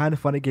listed by the Kind of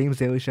Funny Games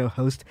Daily Show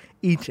host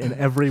each and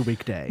every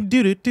weekday.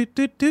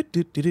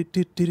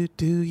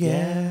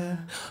 Yeah.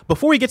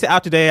 Before we get to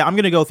out today, I'm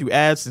going to go through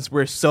ads since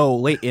we're so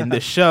late in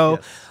this show.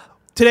 Yes.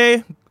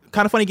 Today,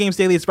 Kind of Funny Games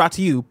Daily is brought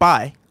to you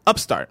by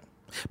Upstart.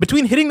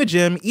 Between hitting the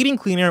gym, eating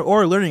cleaner,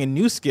 or learning a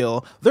new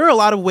skill, there are a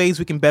lot of ways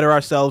we can better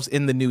ourselves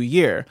in the new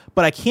year.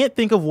 But I can't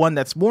think of one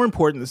that's more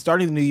important than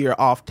starting the new year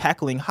off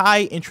tackling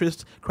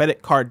high-interest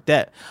credit card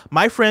debt.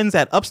 My friends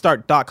at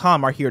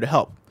Upstart.com are here to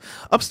help.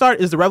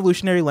 Upstart is the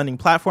revolutionary lending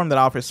platform that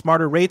offers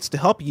smarter rates to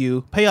help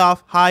you pay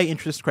off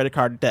high-interest credit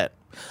card debt.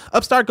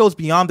 Upstart goes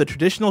beyond the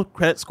traditional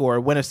credit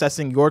score when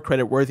assessing your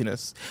credit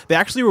worthiness. They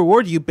actually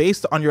reward you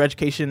based on your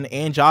education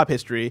and job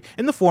history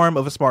in the form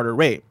of a smarter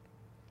rate.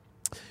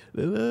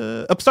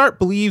 Upstart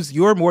believes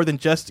you're more than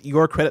just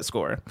your credit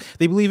score.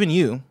 They believe in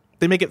you.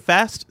 They make it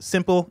fast,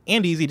 simple,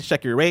 and easy to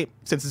check your rate.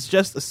 Since it's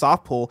just a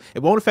soft pull,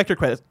 it won't affect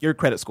your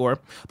credit score.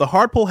 The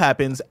hard pull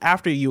happens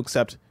after you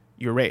accept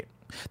your rate.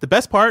 The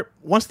best part,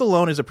 once the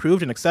loan is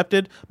approved and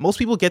accepted, most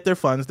people get their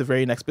funds the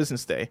very next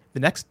business day. The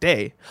next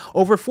day,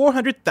 over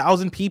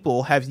 400,000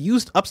 people have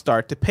used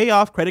Upstart to pay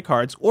off credit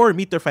cards or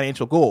meet their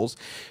financial goals.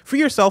 Free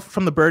yourself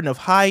from the burden of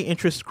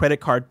high-interest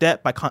credit card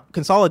debt by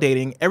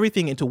consolidating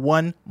everything into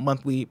one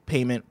monthly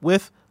payment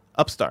with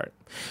Upstart.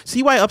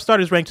 See why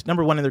Upstart is ranked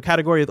number 1 in their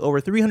category with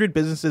over 300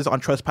 businesses on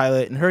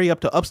Trustpilot, and hurry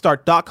up to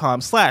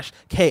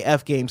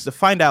upstart.com/KFgames to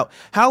find out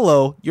how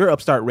low your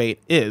Upstart rate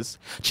is.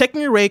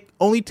 Checking your rate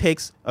only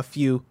takes a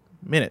few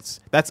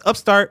minutes. That's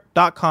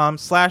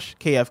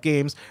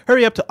upstart.com/KFgames.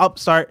 Hurry up to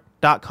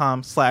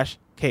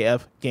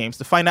upstart.com/KFgames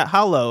to find out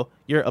how low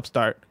your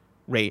Upstart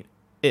rate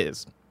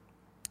is.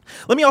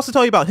 Let me also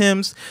tell you about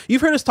Hims.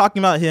 You've heard us talking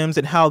about Hims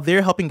and how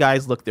they're helping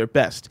guys look their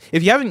best.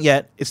 If you haven't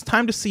yet, it's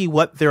time to see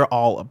what they're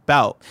all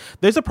about.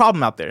 There's a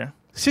problem out there.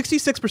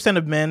 66%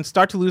 of men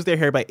start to lose their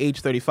hair by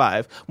age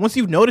 35. Once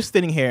you've noticed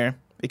thinning hair,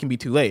 it can be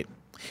too late.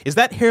 Is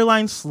that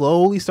hairline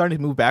slowly starting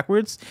to move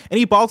backwards?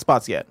 Any bald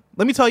spots yet?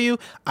 Let me tell you,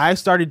 I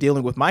started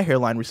dealing with my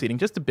hairline receding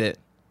just a bit.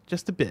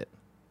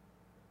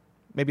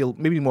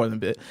 Maybe more than a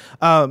bit.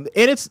 And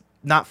it's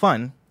not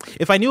fun.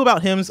 If I knew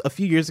about Hims a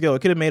few years ago, it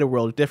could have made a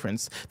world of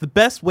difference. The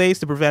best ways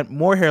to prevent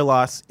more hair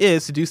loss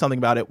is to do something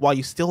about it while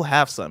you still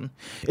have some.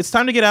 It's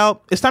time to get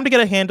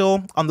a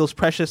handle on those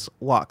precious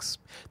locks.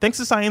 Thanks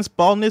to science,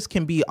 baldness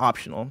can be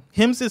optional.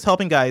 Hims is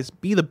helping guys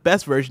be the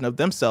best version of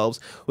themselves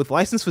with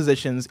licensed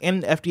physicians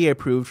and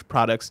FDA-approved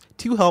products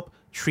to help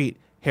treat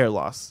hair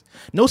loss.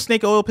 No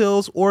snake oil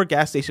pills or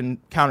gas station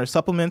counter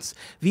supplements.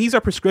 These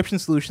are prescription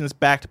solutions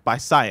backed by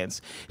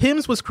science.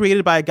 Hims was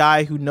created by a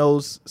guy who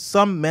knows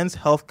some men's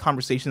health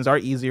conversations are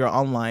easier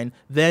online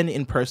than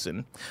in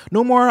person.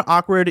 No more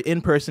awkward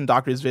in-person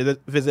doctor's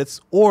visits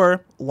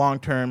or long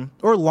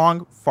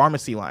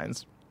pharmacy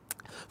lines.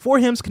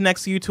 4Hims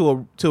connects you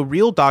to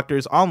real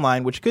doctors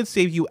online, which could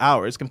save you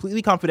hours,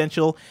 completely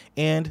confidential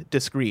and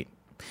discreet.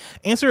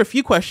 Answer a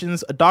few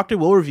questions a doctor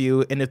will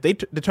review, and if they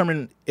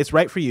determine it's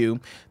right for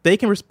you, they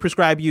can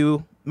prescribe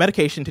you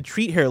medication to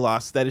treat hair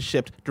loss that is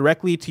shipped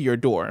directly to your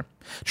door.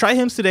 Try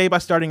Hims today by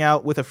starting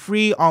out with a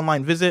free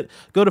online visit.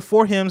 Go to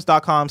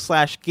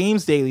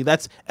forhims.com/gamesdaily.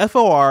 That's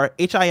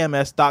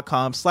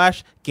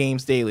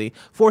forhims.com/gamesdaily.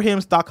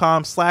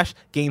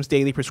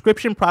 Forhims.com/gamesdaily.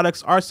 Prescription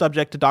products are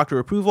subject to doctor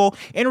approval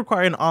and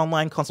require an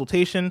online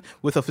consultation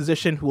with a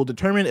physician who will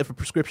determine if a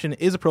prescription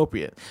is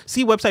appropriate.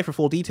 See website for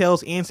full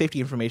details and safety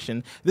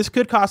information. This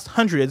could cost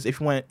hundreds if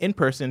you went in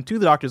person to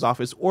the doctor's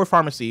office or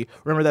pharmacy.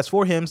 Remember, that's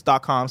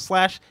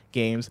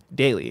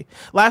forhims.com/gamesdaily.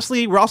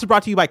 Lastly, we're also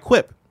brought to you by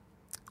Quip.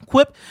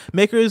 Quip,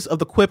 makers of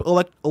the Quip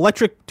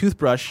electric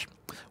toothbrush,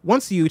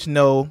 wants you to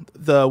know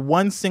the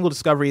one single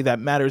discovery that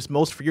matters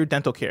most for your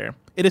dental care.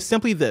 It is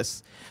simply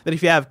this, that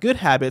if you have good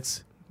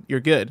habits, you're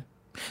good.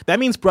 That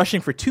means brushing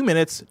for 2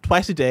 minutes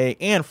twice a day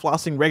and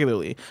flossing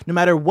regularly. No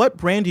matter what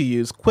brand you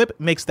use, Quip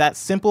makes that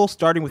simple,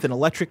 starting with an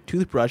electric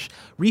toothbrush,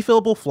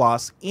 refillable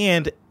floss,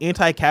 and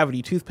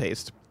anti-cavity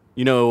toothpaste.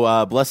 You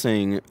know,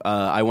 Blessing,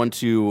 I went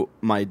to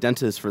my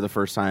dentist for the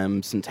first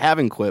time since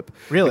having Quip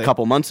Really? a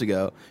couple months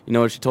ago. You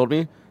know what she told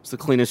me? It's the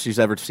cleanest she's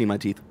ever seen my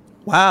teeth.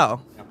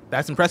 Wow,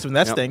 that's impressive, and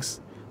that's thanks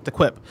to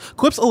Quip.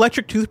 Quip's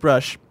electric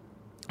toothbrush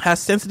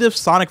has sensitive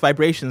sonic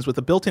vibrations with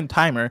a built-in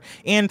timer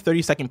and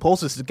 30-second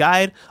pulses to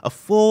guide a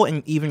full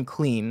and even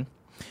clean.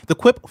 The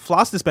Quip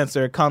floss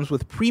dispenser comes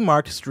with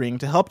pre-marked string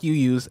to help you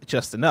use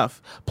just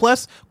enough.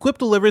 Plus, Quip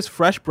delivers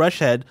fresh brush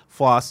head,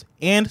 floss,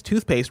 and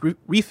toothpaste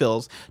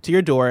refills to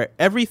your door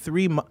every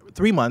 3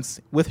 months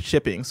with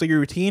shipping, so your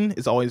routine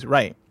is always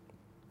right.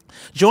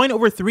 Join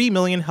over 3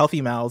 million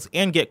healthy mouths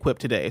and get Quip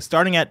today,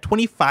 starting at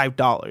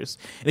 $25.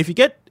 And if you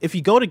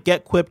go to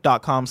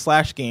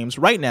getquip.com/games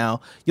right now,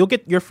 you'll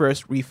get your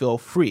first refill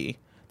free.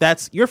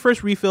 That's your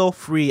first refill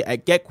free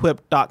at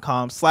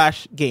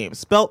getquip.com/games,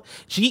 spelt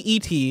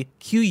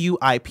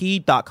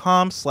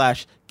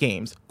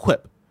GETQUIP.com/games.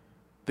 Quip,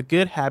 the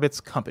good habits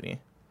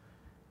company.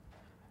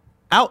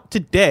 Out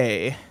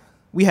today,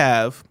 we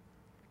have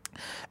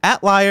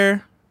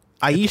Atelier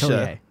Aisha.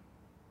 Atelier.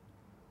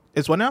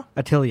 It's what now?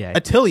 Atelier.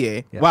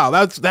 Atelier. Yeah. Wow,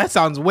 that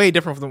sounds way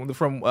different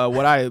from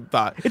what I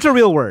thought. It's a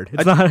real word.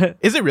 It's not.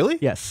 Is it really?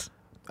 Yes.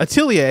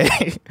 Atelier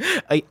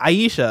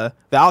Aisha,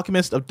 the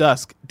Alchemist of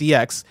Dusk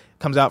DX,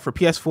 comes out for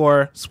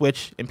PS4,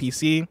 Switch, and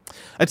PC.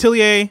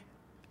 Atelier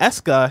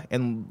Eska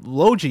and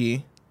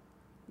Logi.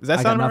 Does that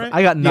sound right?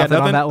 I got nothing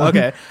on that one.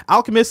 Okay.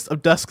 Alchemist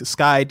of Dusk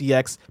Sky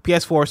DX,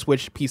 PS4,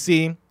 Switch,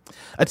 PC.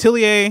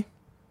 Atelier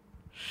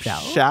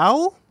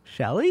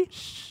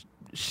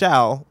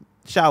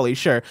Shally,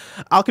 sure.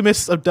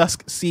 Alchemists of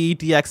Dusk C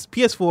DX,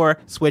 PS4,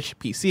 Switch,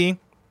 PC.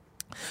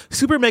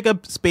 Super Mega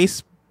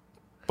Space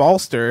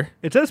Ballster.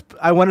 It says.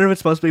 I wonder if it's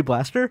supposed to be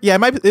Blaster. Yeah,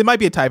 it might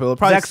be a typo.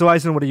 Probably Zach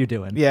Zweisen, what are you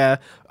doing? Yeah,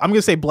 I'm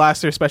gonna say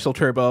Blaster Special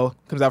Turbo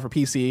comes out for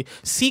PC.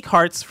 Seek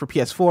Hearts for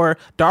PS4.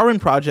 Darwin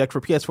Project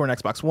for PS4 and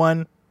Xbox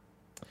One.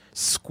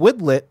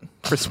 Squidlet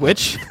for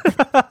Switch.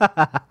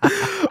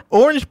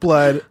 Orange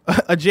Blood,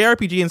 a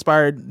JRPG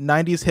inspired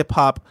 90s hip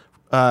hop.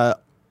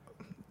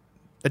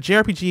 A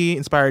JRPG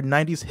inspired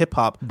 90s hip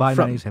hop. By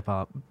 90s hip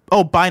hop.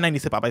 Oh, by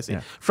 90s hip hop, I see.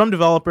 Yeah. From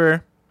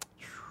developer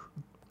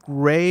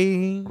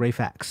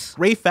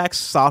Greyfax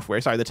Software.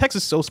 Sorry, the text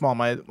is so small on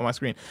my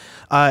screen.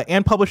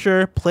 And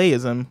publisher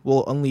Playism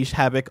will unleash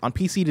havoc on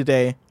PC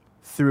today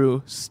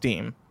through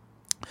Steam.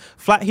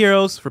 Flat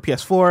Heroes for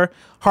PS4.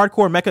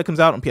 Hardcore Mecha comes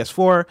out on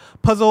PS4.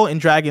 Puzzle and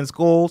Dragons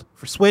Gold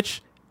for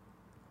Switch.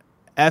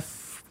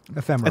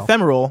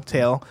 Ephemeral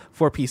Tale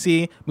for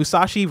PC,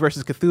 Musashi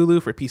vs.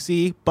 Cthulhu for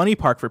PC, Bunny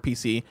Park for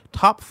PC,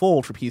 Top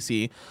Fold for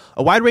PC.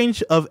 A wide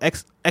range of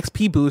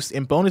XP boosts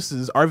and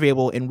bonuses are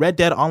available in Red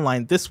Dead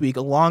Online this week,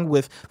 along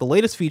with the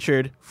latest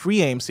featured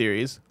Free Aim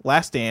series,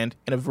 Last Stand,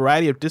 and a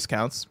variety of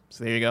discounts.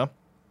 So there you go.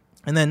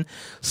 And then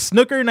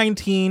Snooker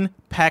 19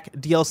 Pack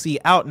DLC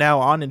out now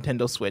on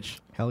Nintendo Switch.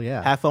 Hell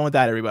yeah. Have fun with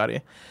that,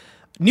 everybody.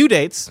 New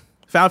dates.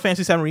 Final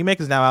Fantasy VII Remake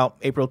is now out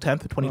April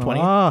 10th,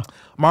 2020.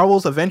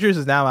 Marvel's Avengers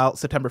is now out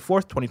September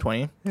 4th,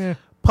 2020. Yeah.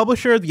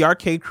 Publisher The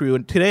Arcade Crew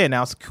today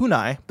announced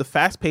Kunai, the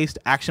fast-paced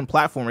action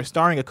platformer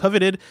starring a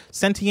coveted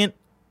sentient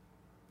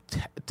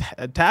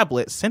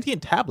tablet.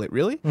 Sentient tablet,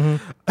 really?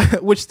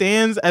 Mm-hmm. Which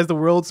stands as the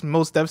world's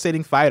most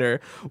devastating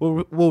fighter,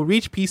 will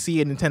reach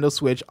PC and Nintendo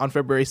Switch on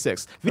February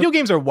 6th. Video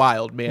games are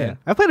wild, man. Yeah.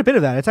 I played a bit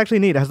of that. It's actually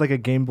neat. It has like a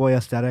Game Boy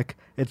aesthetic.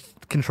 It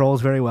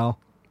controls very well.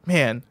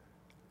 Man,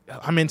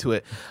 I'm into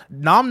it.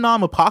 Nom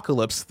Nom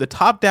Apocalypse, the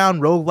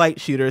top-down roguelite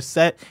shooter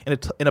set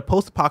in a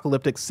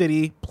post-apocalyptic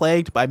city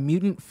plagued by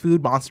mutant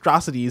food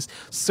monstrosities,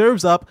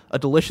 serves up a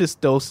delicious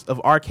dose of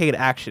arcade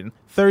action.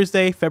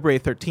 Thursday, February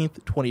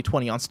 13th,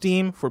 2020 on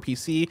Steam for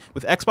PC,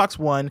 with Xbox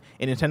One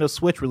and Nintendo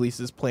Switch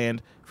releases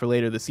planned for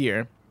later this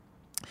year.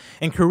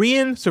 And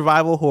Korean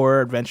survival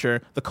horror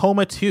adventure The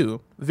Coma 2,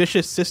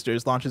 Vicious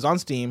Sisters, launches on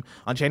Steam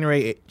on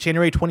January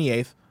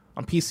 28th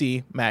on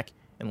PC, Mac,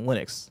 and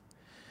Linux.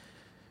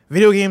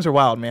 Video games are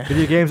wild, man.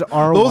 Video games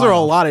are Those wild. are a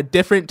lot of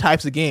different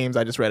types of games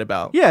I just read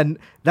about. Yeah, and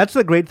that's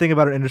the great thing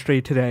about our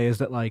industry today is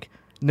that, like,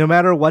 no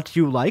matter what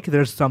you like,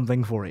 there's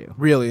something for you.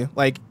 Really,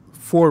 like,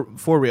 for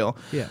real.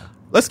 Yeah.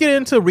 let's get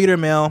into reader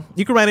mail.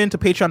 You can write into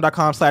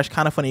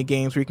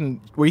patreon.com/kindafunnygames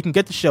where you can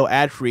get the show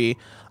ad free.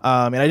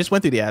 And I just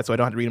went through the ad, so I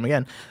don't have to read them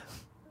again.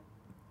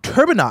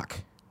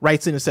 Turbinock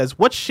writes in and says,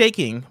 "What's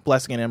shaking,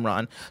 Blessing and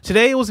Imran?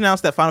 Today it was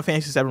announced that Final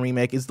Fantasy VII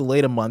Remake is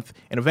delayed a month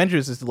and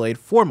Avengers is delayed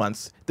 4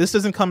 months. This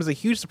doesn't come as a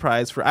huge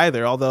surprise for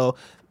either, although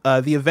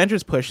the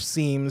Avengers push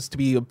seems to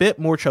be a bit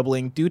more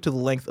troubling due to the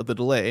length of the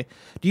delay.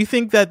 Do you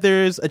think that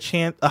there's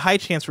a high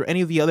chance for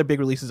any of the other big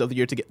releases of the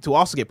year to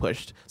also get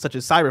pushed, such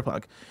as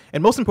Cyberpunk?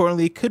 And most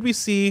importantly, could we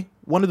see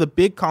one of the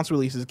big console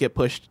releases get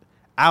pushed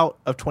out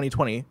of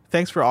 2020?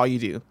 Thanks for all you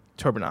do,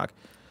 Turbinock."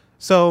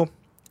 So,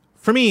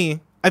 for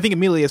me, I think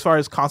immediately, as far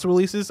as console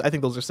releases, I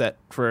think those are set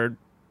for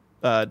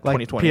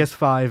 2020.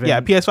 PS5.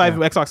 And PS5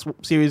 and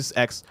Xbox Series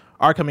X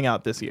are coming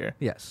out this year.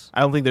 Yes.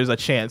 I don't think there's a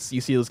chance you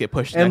see those get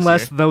pushed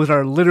unless next year. those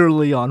are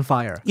literally on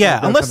fire.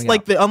 Yeah, unless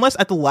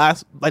at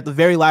the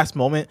very last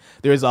moment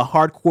there's a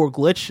hardcore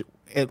glitch,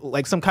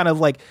 like some kind of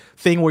like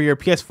thing where your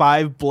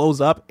PS5 blows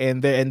up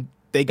and they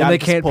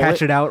can't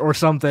patch it out or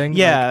something.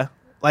 Yeah,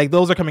 like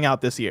those are coming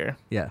out this year.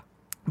 Yeah.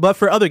 But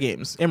for other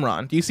games,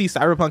 Imran, do you see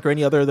Cyberpunk or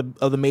any other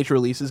of the major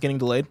releases getting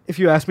delayed? If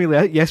you asked me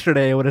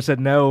yesterday, I would have said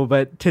no.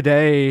 But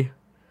today,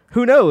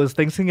 who knows?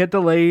 Things can get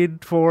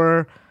delayed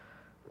for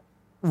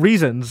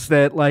reasons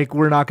that like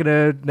we're not going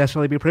to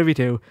necessarily be privy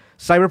to.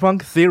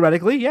 Cyberpunk,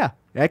 theoretically, yeah,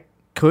 it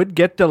could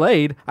get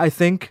delayed. I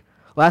think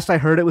last I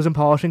heard it was in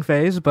polishing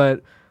phase,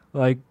 but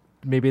like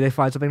maybe they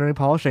find something during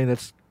polishing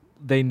that's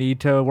they need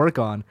to work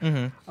on.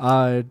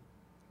 Mm-hmm.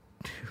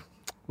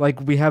 Like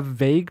we have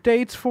vague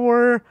dates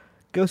for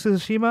Ghost of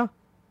Tsushima,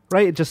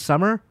 right? Just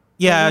summer?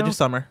 Yeah, just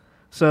summer.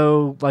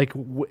 So, like,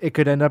 it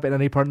could end up at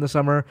any part in the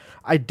summer.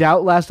 I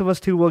doubt Last of Us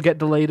 2 will get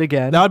delayed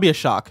again. That would be a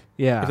shock.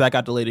 Yeah. If that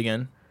got delayed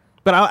again.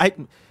 But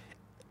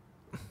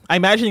I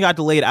imagine it got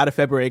delayed out of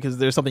February because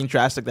there's something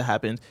drastic that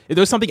happened. If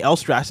there's something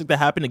else drastic that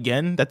happened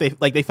again, that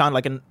they find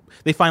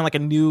a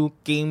new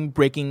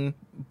game-breaking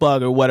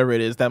bug or whatever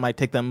it is that might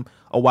take them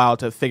a while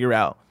to figure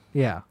out.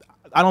 Yeah.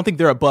 I don't think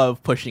they're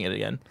above pushing it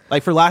again.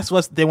 Like for Last of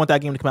Us, they want that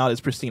game to come out as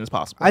pristine as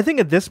possible. I think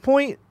at this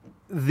point,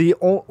 they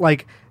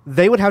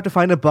would have to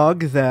find a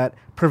bug that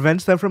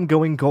prevents them from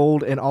going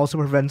gold and also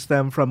prevents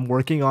them from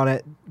working on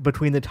it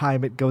between the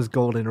time it goes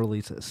gold and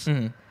releases.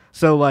 Mm-hmm.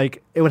 So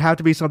like it would have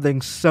to be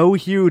something so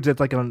huge that's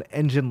like on an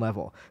engine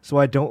level. So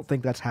I don't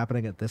think that's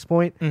happening at this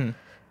point.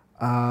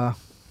 Mm-hmm.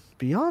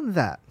 Beyond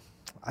that,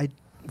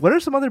 what are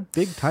some other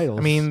big titles?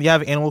 I mean, you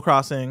have Animal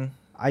Crossing.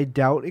 I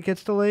doubt it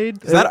gets delayed.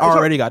 That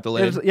already got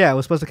delayed. It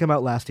was supposed to come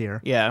out last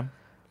year. Yeah.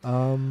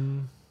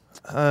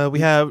 We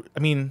have. I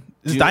mean,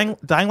 does Do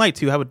Dying Light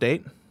 2 have a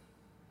date?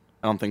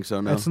 I don't think so.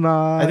 No. It's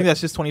not. I think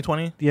that's just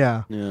 2020.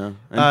 Yeah. Yeah.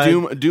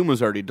 And Doom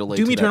was already delayed.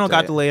 Doom to Eternal that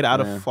got date. delayed out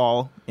Yeah. of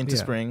fall into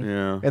spring.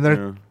 Yeah.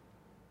 And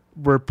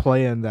we're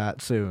playing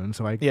that soon,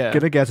 so Yeah.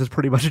 gonna guess it's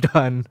pretty much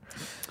done.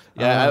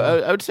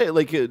 Yeah, I would say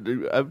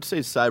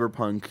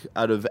Cyberpunk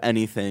out of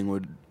anything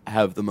would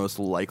have the most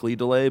likely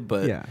delay,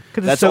 but Yeah, 'cause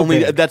it's that's so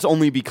only big. that's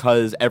only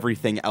because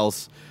everything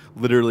else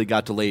literally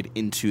got delayed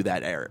into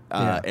that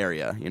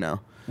area. You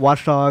know.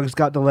 Watch Dogs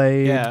got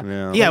delayed.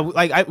 Yeah.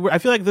 Like I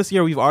feel like this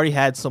year we've already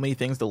had so many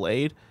things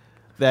delayed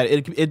that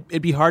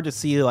it'd be hard to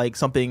see like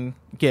something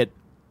get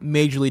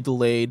majorly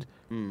delayed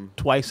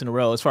twice in a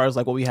row as far as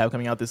like what we have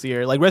coming out this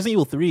year. Like Resident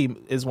Evil 3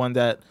 is one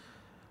that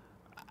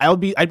I'd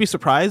be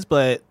surprised,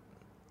 but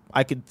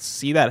I could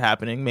see that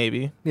happening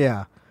maybe.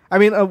 Yeah. I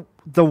mean,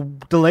 the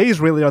delays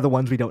really are the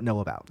ones we don't know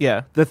about.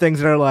 Yeah. The things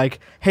that are like,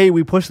 hey,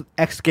 we pushed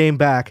X game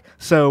back,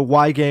 so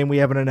Y game we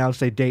haven't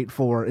announced a date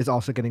for is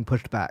also getting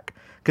pushed back.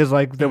 Because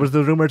like there was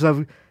the rumors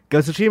of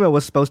Ghost of Tsushima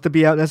was supposed to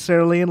be out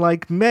necessarily in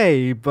like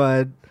May,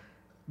 but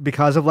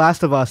because of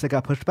Last of Us, it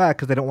got pushed back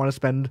because they don't want to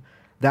spend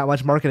that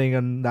much marketing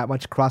and that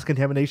much cross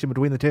contamination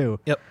between the two.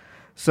 Yep.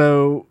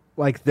 So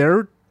like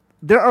there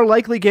are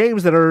likely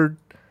games that are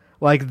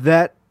like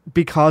that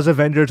because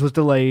Avengers was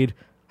delayed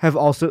have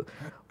also.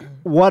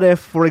 What if,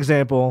 for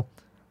example,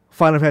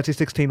 Final Fantasy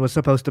 16 was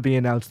supposed to be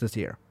announced this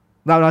year?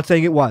 Now, I'm not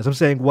saying it was. I'm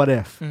saying what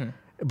if. Mm-hmm.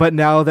 But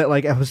now that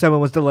like FF7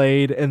 was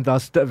delayed and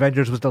thus the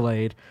Avengers was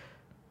delayed,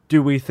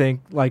 do we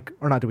think like,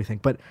 or not do we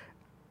think, but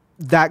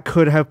that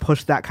could have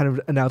pushed that kind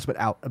of announcement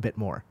out a bit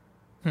more.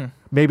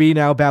 Maybe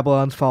now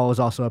Babylon's Fall is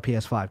also a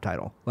PS5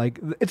 title. Like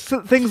it's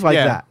things like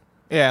that.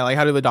 Yeah, like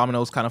how do the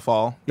dominoes kind of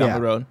fall down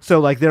the road? So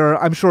like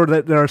I'm sure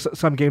that there are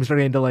some games that are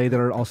getting delayed that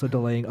are also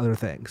delaying other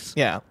things.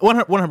 Yeah,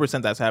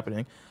 100% that's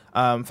happening.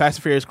 Fast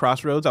and Furious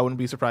Crossroads, I wouldn't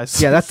be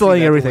surprised. Yeah, that's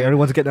delaying everything. Delayed.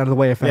 Everyone's getting out of the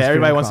way of Fast and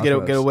everybody Furious wants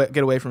to Crossroads.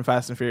 get away from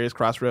Fast and Furious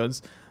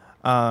Crossroads.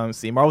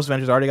 See, Marvel's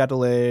Avengers already got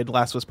delayed.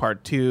 Last of Us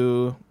Part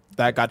 2,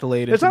 that got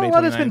delayed. There's not a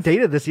lot that's been 29th.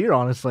 dated this year,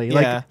 honestly.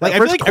 Yeah. Like I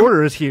first feel like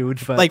quarter is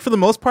huge, but like for the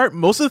most part,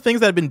 most of the things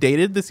that have been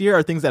dated this year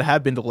are things that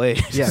have been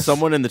delayed. Yes.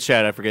 Someone in the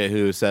chat, I forget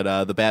who, said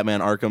the Batman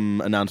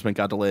Arkham announcement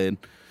got delayed.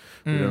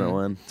 We don't know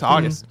when. It's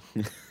August.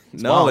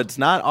 No, wild. it's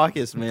not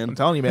August, man. I'm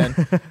telling you,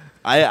 man.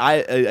 I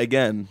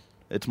again,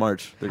 it's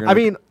March. They're gonna, I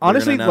mean, they're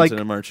honestly, gonna announce like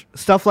it in March.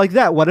 stuff like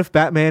that. What if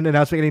Batman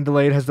announcement getting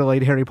delayed has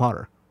delayed Harry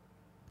Potter?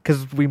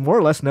 because we more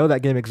or less know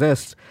that game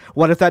exists.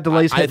 What if that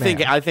delays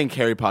Hitman? I think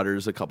Harry Potter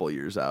is a couple of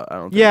years out. I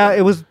don't. Yeah, think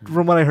it was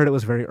from what I heard. It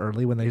was very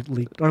early when they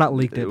leaked, or not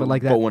leaked it, but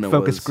like that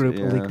focus group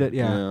leaked it.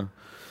 Yeah.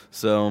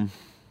 So.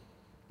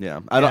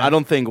 Yeah, I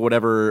don't think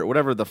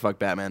whatever the fuck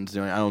Batman's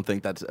doing, I don't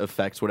think that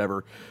affects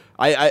whatever.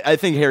 I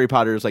think Harry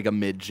Potter is like a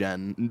mid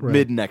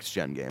next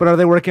gen game. But are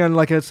they working on,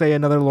 like, let's say,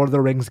 another Lord of the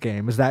Rings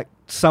game? Is that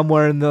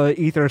somewhere in the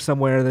ether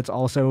somewhere that's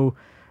also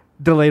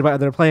delayed by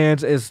other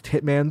plans? Is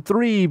Hitman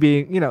 3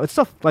 being, it's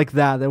stuff like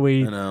that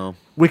we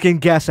can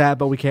guess at,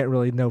 but we can't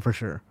really know for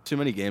sure. Too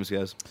many games,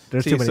 guys.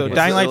 There's too many games.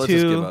 Dying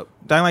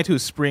Light 2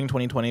 is spring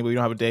 2020, but we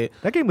don't have a date.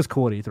 That game was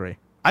cool at E3.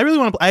 I really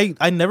want to.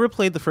 I never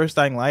played the first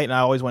Dying Light, and I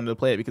always wanted to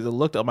play it because it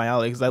looked up my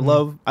alley. Because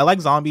I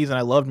like zombies, and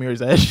I love Mirror's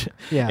Edge.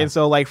 Yeah. And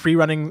so, like, free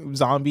running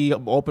zombie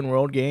open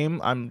world game,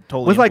 I'm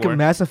totally with like for. a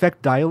Mass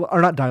Effect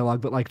not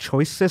dialogue, but like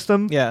choice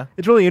system. Yeah,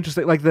 it's really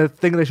interesting. Like the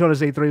thing they showed us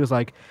E3 was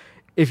like,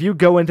 if you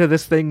go into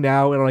this thing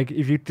now, and like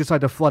if you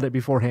decide to flood it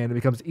beforehand, it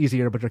becomes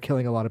easier, but you're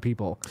killing a lot of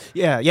people.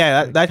 Yeah.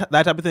 That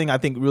type of thing I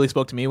think really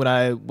spoke to me when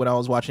I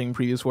was watching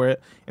previews for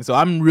it, and so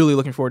I'm really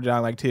looking forward to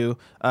Dying Light 2.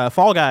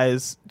 Fall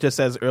Guys just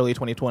says early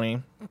 2020,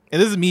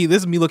 and this is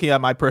me looking at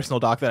my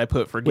personal doc that I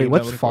put for. Wait,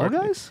 what's Fall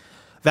Guys?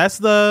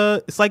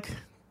 It's like.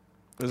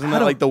 Isn't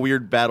that like the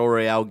weird battle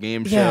royale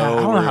game show? Yeah, I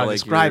don't know how to like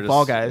describe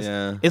Fall Guys.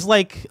 Yeah. It's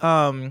like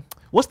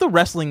what's the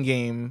wrestling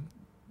game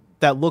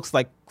that looks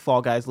like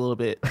Fall Guys a little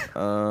bit?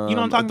 You know what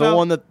I'm talking about? The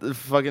one that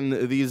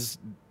fucking these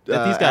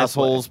guys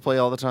assholes play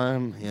all the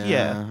time.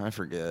 Yeah, I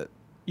forget.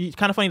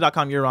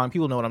 Kindoffunny.com, you're wrong.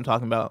 People know what I'm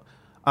talking about.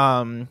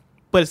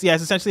 But it's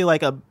essentially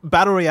like a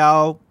battle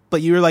royale,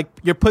 but you're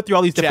put through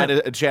all these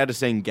different. Chad is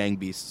saying Gang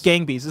Beasts.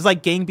 Gang Beasts. It's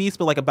like Gang Beasts,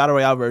 but like a battle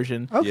royale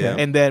version. Okay. Yeah.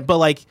 And then, but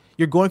like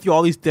you're going through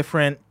all these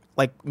different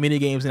like mini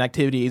games and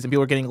activities, and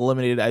people are getting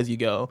eliminated as you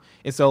go.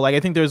 And so, like, I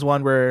think there's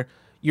one where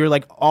you're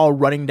like all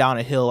running down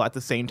a hill at the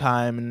same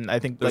time, and I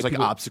think there's like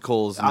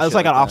obstacles. And it's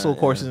like an obstacle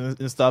courses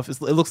and stuff. It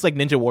looks like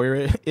Ninja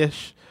Warrior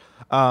ish.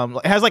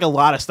 It has like a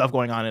lot of stuff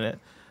going on in it,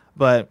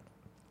 but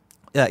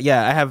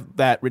yeah, I have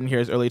that written here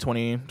as early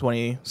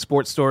 2020.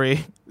 Sports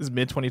Story is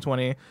mid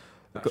 2020.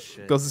 Ghost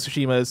of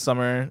Tsushima is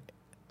summer,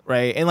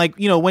 right? And like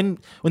when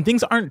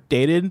things aren't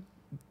dated,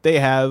 they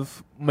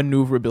have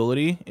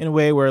maneuverability in a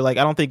way where like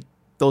I don't think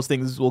those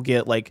things will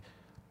get like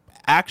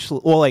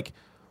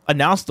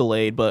announced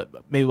delayed, but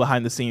maybe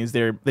behind the scenes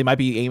they might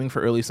be aiming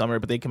for early summer,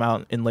 but they come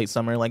out in late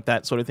summer. Like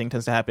that sort of thing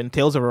tends to happen.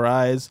 Tales of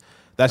Arise,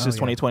 that's just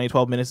 2020.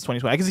 12 minutes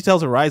 2020. I can see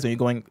Tales of Arise when you're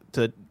going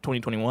to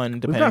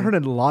 2021. Depending. We've not heard a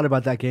lot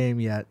about that game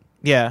yet.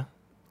 Yeah,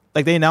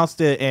 like they announced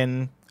it,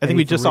 and I think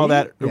we just saw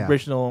that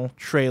original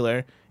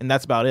trailer, and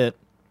that's about it.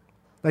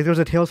 Like there was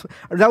a Tales.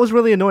 That was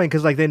really annoying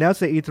because like they announced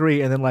the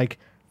E3, and then like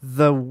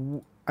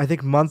I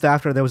think month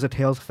after there was a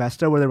Tales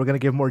Festa where they were going to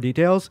give more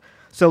details.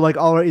 So like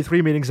all our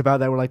E3 meetings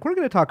about that were like, we're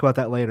going to talk about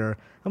that later.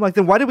 I'm like,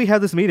 then why did we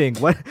have this meeting?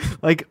 What?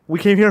 Like we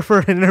came here for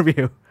an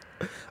interview.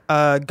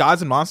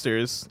 Gods and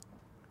Monsters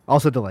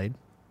also delayed,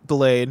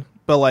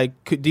 but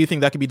like, do you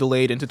think that could be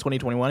delayed into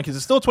 2021? Because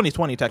it's still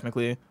 2020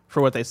 technically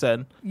for what they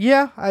said.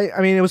 Yeah,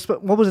 I mean it was.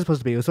 What was it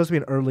supposed to be? It was supposed to be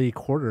an early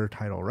quarter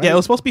title, right? Yeah, it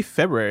was supposed to be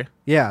February.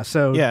 Yeah,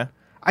 so yeah.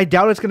 I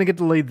doubt it's going to get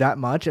delayed that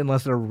much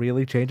unless they're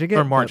really changing it.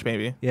 Or March,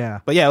 maybe.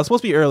 Yeah. But yeah, it was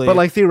supposed to be early. But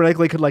like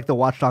theoretically, could like the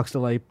Watch Dogs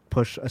delay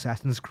push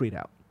Assassin's Creed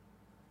out?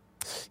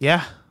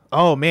 Yeah.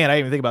 Oh man, I didn't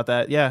even think about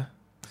that. Yeah.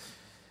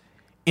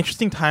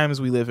 Interesting times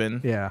we live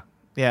in. Yeah.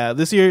 Yeah.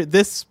 This year,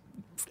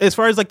 as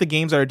far as like the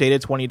games that are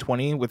dated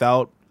 2020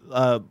 without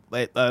a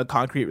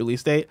concrete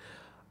release date,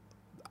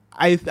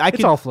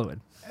 it's all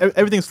fluid.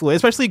 Everything's fluid,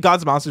 especially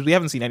Gods and Monsters. We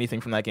haven't seen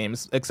anything from that game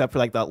except for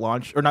like that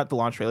launch, or not the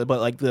launch trailer,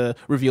 but like the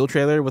reveal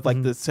trailer with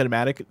like the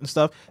cinematic and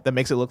stuff that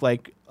makes it look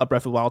like a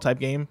Breath of the Wild type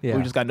game. Yeah.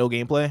 We just got no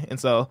gameplay, and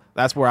so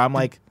that's where I'm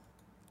like.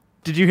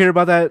 Did you hear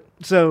about that?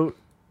 So,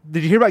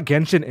 did you hear about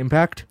Genshin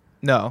Impact?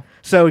 No.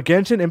 So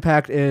Genshin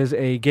Impact is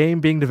a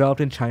game being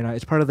developed in China.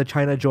 It's part of the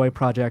China Joy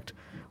project,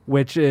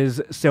 which is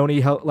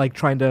Sony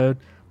trying to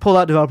pull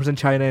out developers in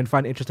China and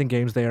find interesting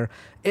games there.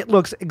 It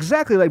looks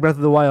exactly like Breath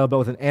of the Wild, but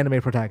with an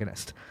anime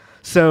protagonist.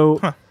 So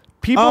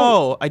people...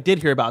 Oh, I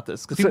did hear about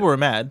this, because people were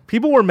mad.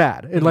 People were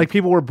mad. And like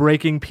people were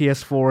breaking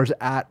PS4s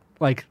at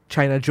like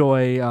China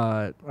Joy...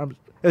 it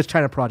was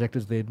China Project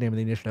is the name of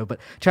the initiative, but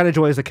China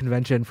Joy is a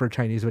convention for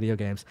Chinese video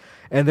games.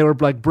 And they were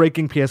like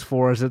breaking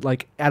PS4s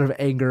like out of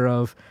anger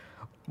of...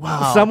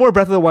 Wow. Some were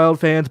Breath of the Wild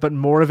fans, but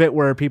more of it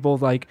were people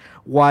like,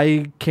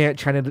 why can't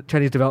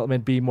Chinese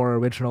development be more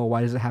original?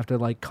 Why does it have to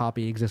like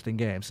copy existing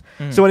games?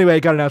 So anyway,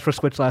 it got announced for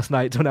Switch last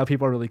night, so now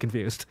people are really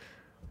confused.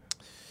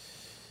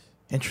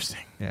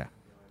 Interesting. Yeah.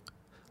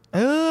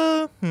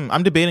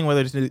 I'm debating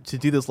whether to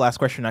do this last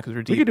question or not, because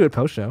we're deep. We could do it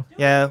post-show.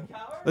 Yeah.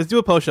 Let's do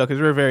a post-show, because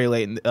we're very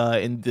late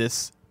in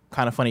this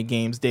Kind of Funny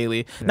Games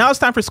Daily. Yeah. Now it's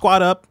time for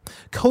Squad Up.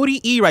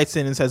 Cody E writes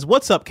in and says,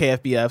 "What's up,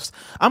 KFBFs?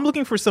 I'm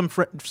looking for some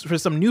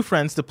new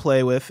friends to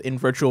play with in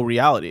virtual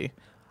reality.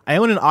 I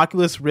own an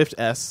Oculus Rift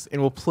S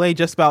and will play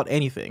just about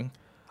anything.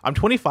 I'm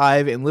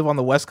 25 and live on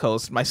the West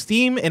Coast. My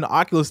Steam and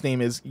Oculus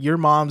name is Your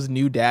Mom's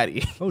New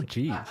Daddy. Oh,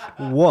 geez.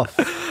 Woof.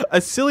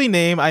 A silly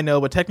name, I know,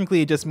 but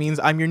technically it just means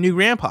I'm your new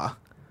grandpa.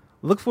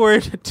 Look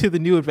forward to the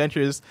new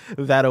adventures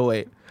that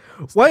await.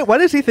 Why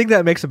does he think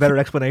that makes a better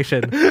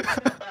explanation?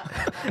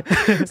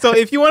 So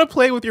if you want to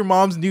play with your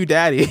mom's new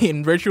daddy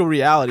in virtual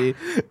reality,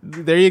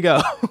 there you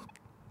go.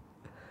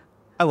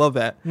 I love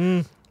that.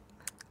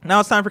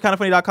 Now it's time for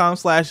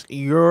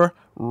kindafunny.com/you're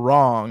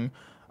wrong.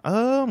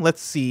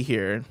 Let's see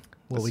here.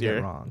 What we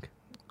get wrong?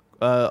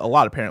 A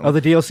lot, apparently. Oh,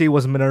 the DLC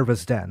was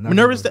Minerva's Den.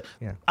 Minerva's Den.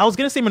 Yeah. I was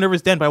going to say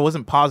Minerva's Den, but I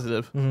wasn't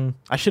positive.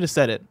 I should have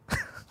said it.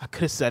 I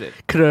could have said it.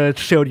 Could have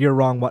showed you're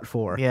wrong what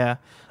for. Yeah.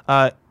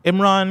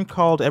 Imran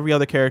called every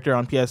other character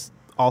on PS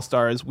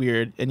All-Stars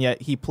weird, and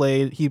yet he's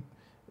playing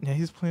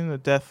a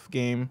death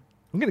game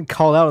I'm getting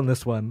called out on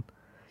this one.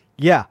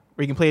 Yeah.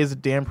 where you can play as a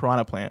damn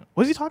piranha plant.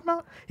 What is he talking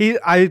about?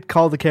 I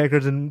called the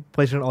characters in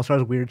PlayStation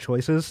All-Stars weird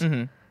choices.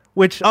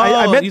 Which Oh,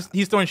 I meant,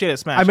 he's throwing shade at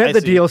Smash. I meant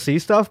the see. DLC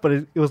stuff, but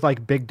it was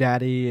like Big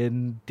Daddy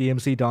and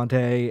DMC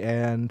Dante,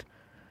 and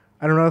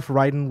I don't know if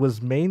Raiden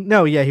was main.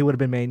 No, yeah, he would have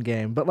been main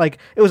game. But like,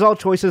 it was all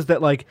choices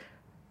that like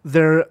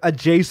they're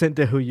adjacent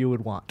to who you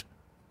would want.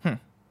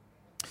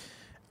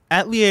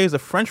 Atelier is a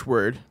French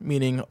word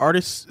meaning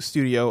artist,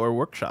 studio, or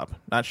workshop.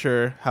 Not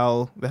sure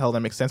how the hell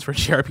that makes sense for a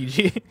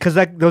JRPG. Because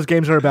those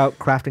games are about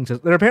crafting systems.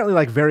 They're apparently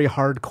like very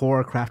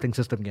hardcore crafting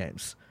system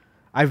games.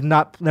 I've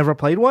never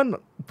played one,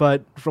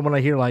 but from what I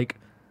hear, like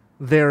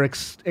they're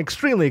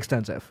extremely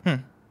extensive.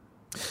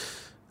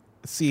 Let's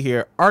see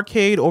here.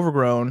 Arcade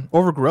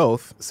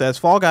Overgrowth says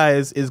Fall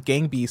Guys is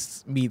Gang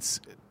Beasts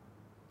meets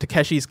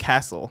Takeshi's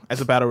Castle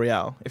as a battle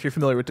royale. If you're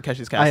familiar with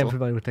Takeshi's Castle, I am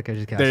familiar with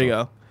Takeshi's Castle. There you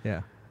go.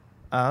 Yeah.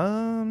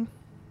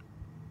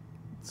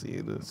 Let's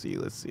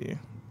see.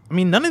 I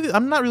mean, none of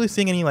I'm not really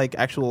seeing any like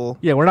actual.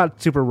 Yeah, we're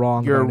not super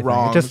wrong. You're or anything.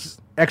 wrong. It's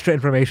just extra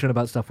information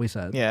about stuff we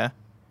said. Yeah.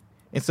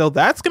 And so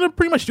that's going to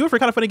pretty much do it for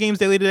Kind of Funny Games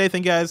Daily today.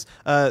 Thank you guys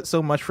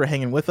so much for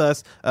hanging with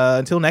us.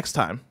 Until next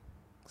time,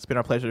 it's been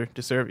our pleasure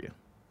to serve you.